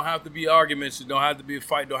off. It don't have to be arguments. It don't have to be a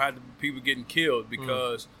fight. It don't have to be people getting killed,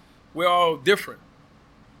 because we're all different.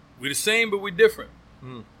 We're the same, but we're different.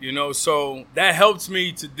 You know, so that helps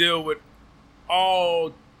me to deal with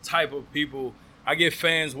all type of people. I get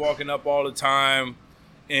fans walking up all the time,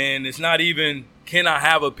 and it's not even, can I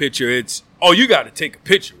have a picture? It's, oh, you got to take a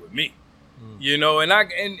picture with me. You know, and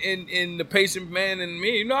the patient man and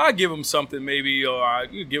me, you know, I give them something maybe, or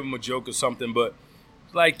you give them a joke or something, but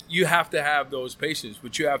like, you have to have those patients,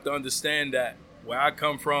 but you have to understand that where I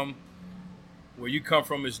come from, where you come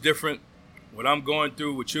from is different. What I'm going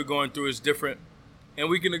through, what you're going through is different. And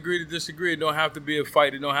we can agree to disagree. It don't have to be a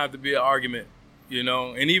fight. It don't have to be an argument, you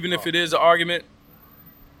know. And even if it is an argument,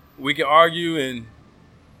 we can argue, and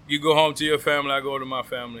you go home to your family, I go to my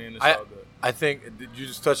family, and it's all good. I think you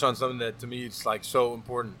just touched on something that to me is like so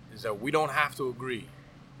important, is that we don't have to agree.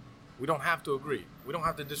 We don't have to agree. We don't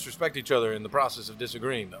have to disrespect each other in the process of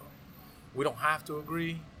disagreeing, though. We don't have to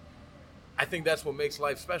agree. I think that's what makes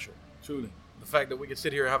life special. Truly. The fact that we can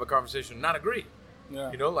sit here and have a conversation and not agree.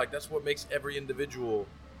 Yeah. You know, like that's what makes every individual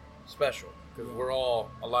special, because we're all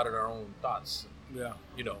allotted our own thoughts, Yeah.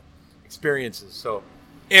 you know, experiences. So,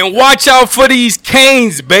 And watch out for these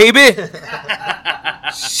canes, baby.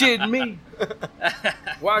 Shit me.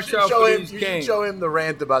 Watch out for these you canes. should show him the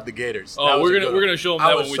rant about the Gators. Oh, That was we're a gonna- good we're one. gonna show him I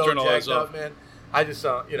that was when we so turn all this jacked off. up, man. I just,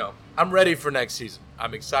 you know, I'm ready for next season.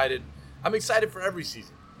 I'm excited. I'm excited for every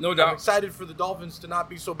season. No I'm doubt. excited for the Dolphins to not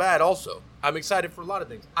be so bad also. I'm excited for a lot of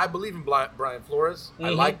things. I believe in Brian Flores. I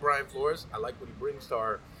like Brian Flores. I like what he brings to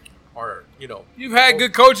our you know. You've had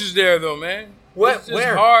good coaches there, though, man. Where? It's just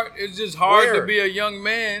hard. It's just hard Where? to be a young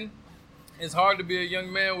man. It's hard to be a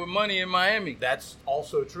young man with money in Miami. That's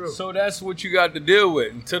also true. So that's what you got to deal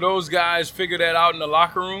with. Until those guys figure that out in the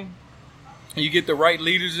locker room, and you get the right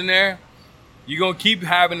leaders in there, you're going to keep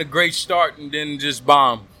having a great start and then just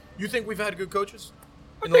bomb. You think we've had good coaches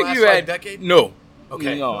I in the think last you had decade? No.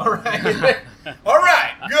 Okay. No. All right. All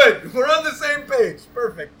right. Good. We're on the same page.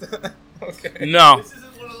 Perfect. Okay. No. This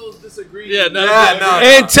isn't one of those disagreements. Yeah, no, Yeah, no.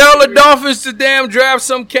 And tell the Dolphins to damn draft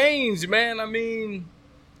some Canes, man. I mean,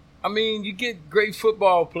 you get great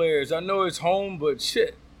football players. I know it's home, but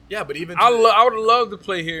shit. Yeah, but even I would have loved to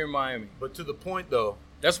play here in Miami. but to the point though,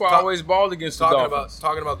 That's why I Talk- always balled against the talking Dolphins.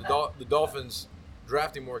 about the Dolphins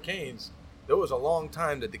drafting more Canes, there was a long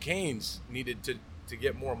time that the Canes needed to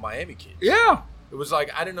get more Miami kids. Yeah. It was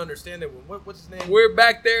like I didn't understand it. What's his name? We're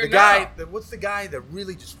back there the now. guy. What's the guy that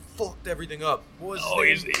really just fucked everything up? What was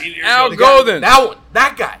his name? Al The guy- Golden. That one.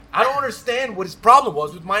 That guy. I don't understand what his problem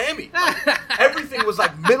was with Miami. Everything was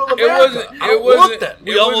like middle America. I don't want that.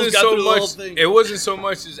 We almost got through the whole thing. It wasn't so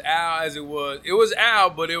much as Al as it was. It was Al,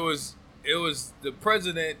 but it was the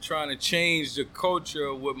president trying to change the culture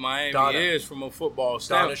of what Miami Donna. is from a football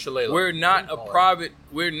Donna standpoint. Shalala. We're not a Call her. private.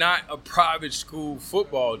 We're not a private school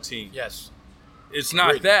football team. Yes. It's not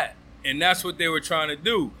Agreed. that, and that's what they were trying to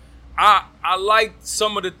do. I liked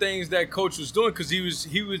some of the things that coach was doing because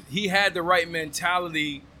he had the right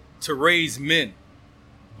mentality to raise men,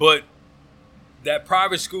 but that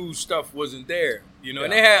private school stuff wasn't there, you know.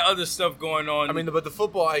 And Yeah. they had other stuff going on. I mean, but the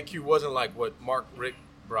football IQ wasn't like what Mark Richt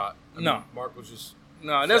brought. I mean, No. Mark was just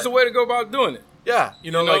no, that's the way to go about doing it. yeah, you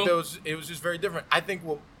know, You know? like it was just very different. I think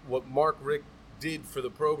what Mark Richt did for the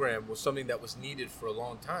program was something that was needed for a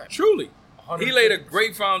long time. Truly, he laid a 150%.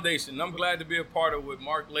 great foundation. I'm glad to be a part of what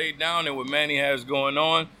Mark laid down and what Manny has going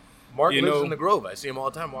on. Mark You lives know, in the Grove. I see him all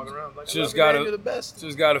the time walking around. Like, just gotta, gotta- you're the best.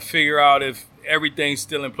 Just got to figure out if everything's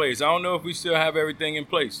still in place. I don't know if we still have everything in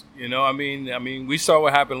place. You know, I mean, we saw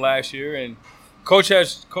what happened last year, and coach,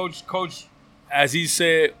 as he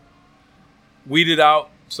said, weeded out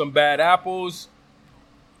some bad apples,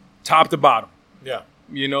 top to bottom. Yeah.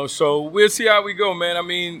 You know, so we'll see how we go, man. I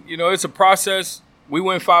mean, you know, it's a process. We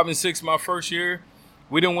went 5-6 my first year.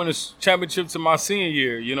 We didn't win a championship to my senior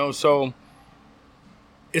year. You know, so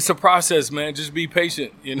it's a process, man. Just be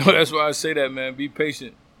patient. You know, that's why I say that, man. Be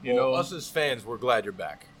patient. You Well, know, us as fans, we're glad you're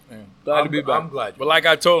back. glad to be back. I'm glad. But like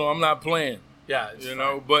I told him, I'm not playing. Yeah. It's You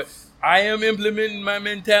know, but I am implementing my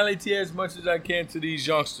mentality as much as I can to these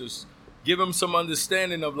youngsters. give them some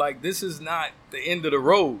understanding of like, this is not the end of the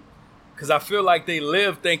road. Because I feel like they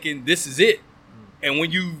live thinking this is it. And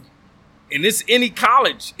when you, and this any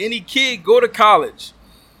college, any kid go to college.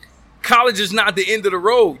 College is not the end of the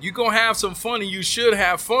road. You're going to have some fun and you should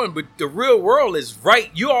have fun. But the real world is right.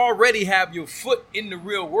 You already have your foot in the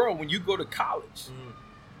real world when you go to college.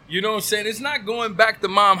 You know what I'm saying? It's not going back to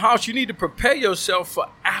mom house. You need to prepare yourself for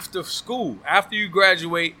after school, after you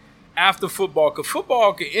graduate, after football. Because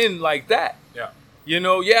football can end like that. Yeah. You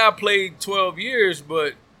know, yeah, I played 12 years,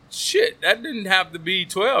 but shit, that didn't have to be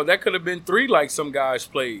 12. That could have been 3 like some guys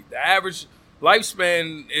played. The average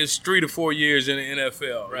lifespan is 3 to 4 years in the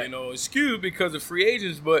NFL. Right. You know, it's skewed because of free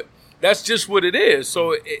agents, but that's just what it is.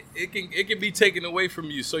 So it can be taken away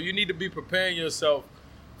from you. So you need to be preparing yourself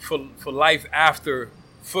for life after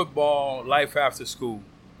football, life after school.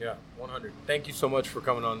 Yeah, 100. Thank you so much for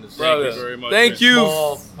coming on this. Brother, Thank you very much. Thank you.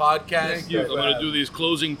 Small podcast. Thank you. I'm going to do these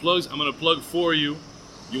closing plugs. I'm going to plug for you.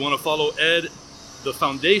 You want to follow Ed, the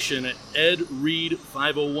foundation, at Ed Reed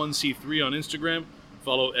 501c3 on Instagram.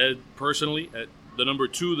 Follow Ed personally at the number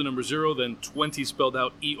 2, the number 0, then 20 spelled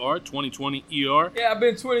out ER, 2020 ER. Yeah, I've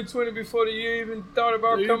been 2020 before the year even thought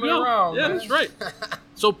about There you coming go. around. Yeah, man. that's right.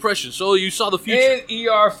 So precious. So you saw the future. And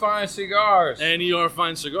ER Fine Cigars. And ER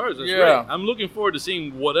Fine Cigars. That's Yeah. right. I'm looking forward to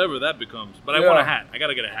seeing whatever that becomes. But I Yeah. want a hat. I got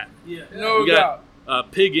to get a hat. No We doubt.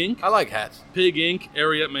 got Pig Inc. I like hats. Pig Inc.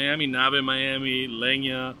 Area at Miami, Nave Miami,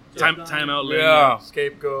 Lenya, Timeout Lenya. Yeah.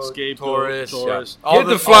 Scapegoat, Scapegoat, Taurus. Yeah. Get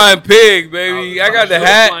the flying pig, baby. I got the Sure,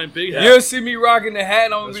 hat. Flying Pig hat. You'll see me rocking the hat.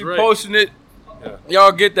 I'm going That's to be right. posting it. Yeah.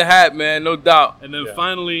 Y'all get the hat, man. No doubt. And then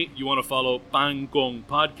finally, you want to follow Pangkong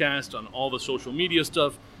Podcast on all the social media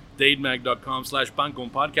stuff,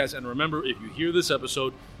 dademag.com/Pangkong Podcast. And remember, if you hear this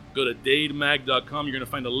episode, go to dademag.com. You're going to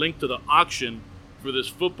find a link to the auction for this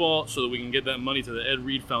football so that we can get that money to the Ed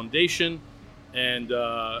Reed Foundation. And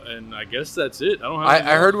I guess that's it. I don't have I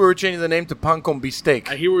anything heard else. we were changing the name to Pangkong Beefsteak.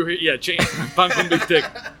 I hear we're here. Yeah, change Pangkong Big Dick.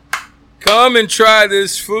 Come and try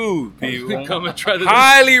this food, people. Come and try this.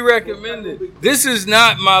 Highly recommended. This is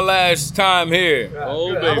not my last time here.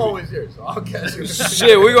 Oh, Good. baby. I'm always here, so I'll catch you.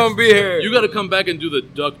 Shit, we're going to be here. You got to come back and do the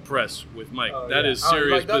duck press with Mike. That is Oh, you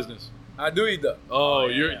serious like duck? business. I do eat that. Oh,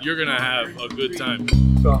 you're gonna have a good time.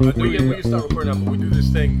 So we can start recording now, but we do this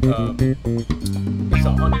thing. It's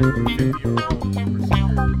 150-year-old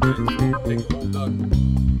procedure. Take the whole duck,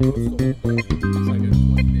 roast the whole duck. It's like a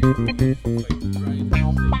 20-day. It's like drying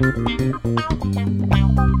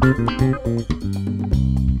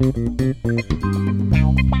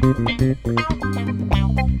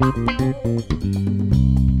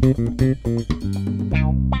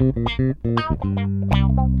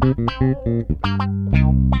steak.